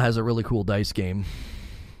Valhalla has a really cool dice game.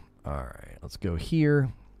 All right, let's go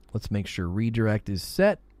here. Let's make sure redirect is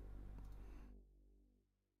set.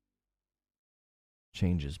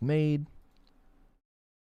 Changes made.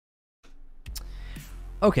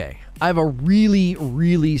 Okay, I have a really,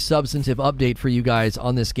 really substantive update for you guys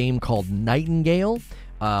on this game called Nightingale.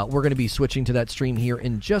 We're going to be switching to that stream here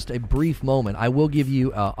in just a brief moment. I will give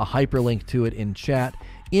you a hyperlink to it in chat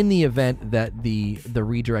in the event that the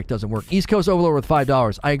redirect doesn't work. East Coast Overlord with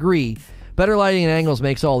 $5. I agree. Better lighting and angles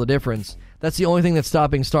makes all the difference. That's the only thing that's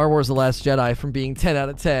stopping Star Wars The Last Jedi from being 10 out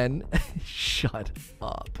of 10. Shut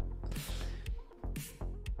up.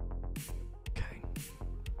 Okay.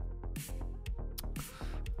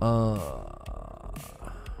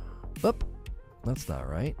 Oop. That's not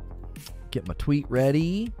right. Get my tweet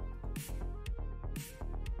ready.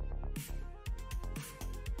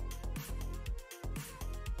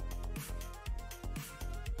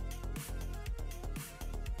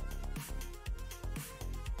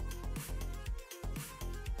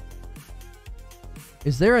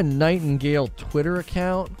 Is there a Nightingale Twitter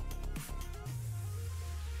account?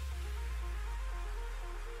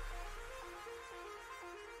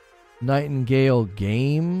 Nightingale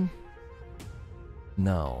game?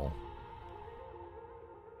 No.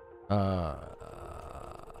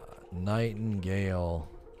 Nightingale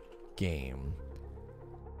game.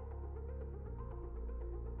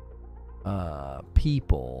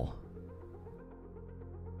 People.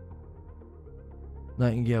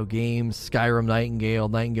 Nightingale Games, Skyrim Nightingale,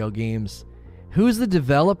 Nightingale Games. Who's the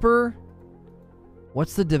developer?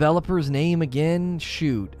 What's the developer's name again?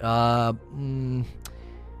 Shoot. Oh,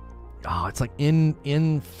 it's like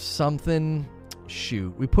in something.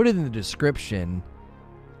 Shoot. We put it in the description.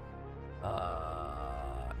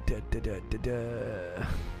 I'll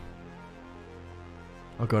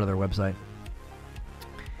go to their website.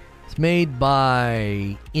 It's made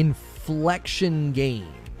by Inflection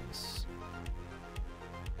Games.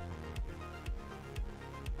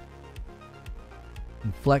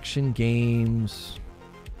 Inflection Games.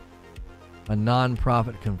 A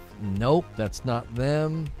non-profit. Nope, that's not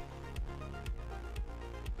them.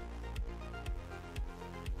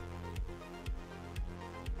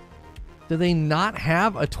 Do they not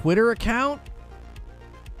have a Twitter account?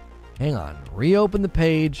 Hang on. Reopen the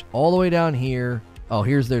page all the way down here. Oh,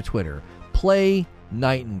 here's their Twitter. Play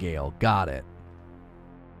Nightingale. Got it.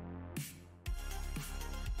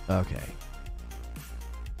 Okay.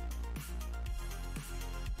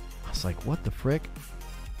 I was like, what the frick?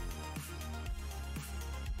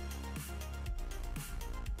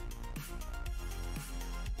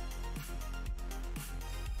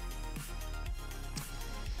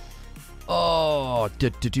 Oh,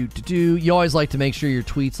 you always like to make sure your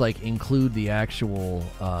tweets like include the actual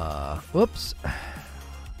whoops.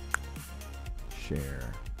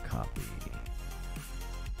 Share, copy.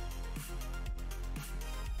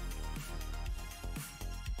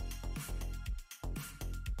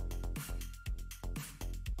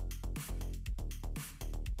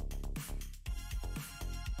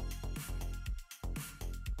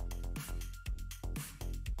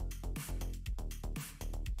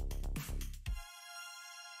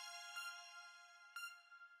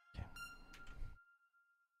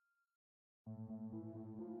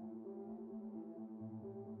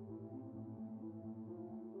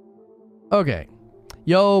 Okay.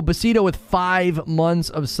 Yo, Basito with 5 months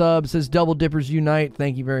of subs says Double Dippers Unite.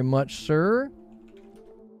 Thank you very much, sir.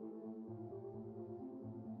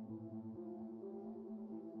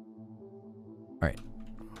 All right.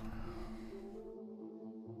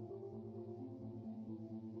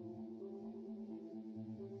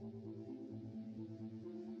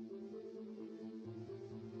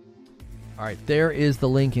 All right, there is the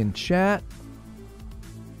link in chat.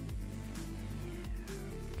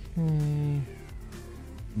 Okay.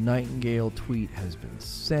 Nightingale tweet has been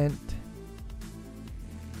sent.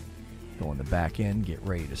 Go on the back end, get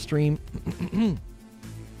ready to stream.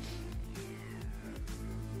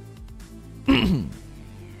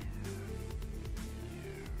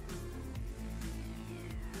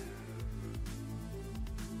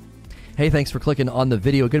 Hey, thanks for clicking on the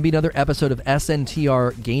video. Going to be another episode of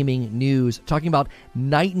SNTR Gaming News, talking about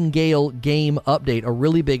Nightingale game update, a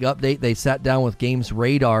really big update. They sat down with Games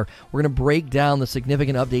Radar. We're going to break down the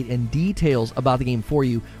significant update and details about the game for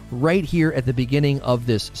you right here at the beginning of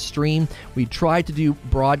this stream. We try to do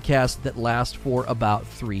broadcasts that last for about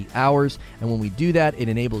 3 hours, and when we do that, it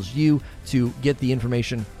enables you to get the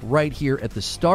information right here at the start.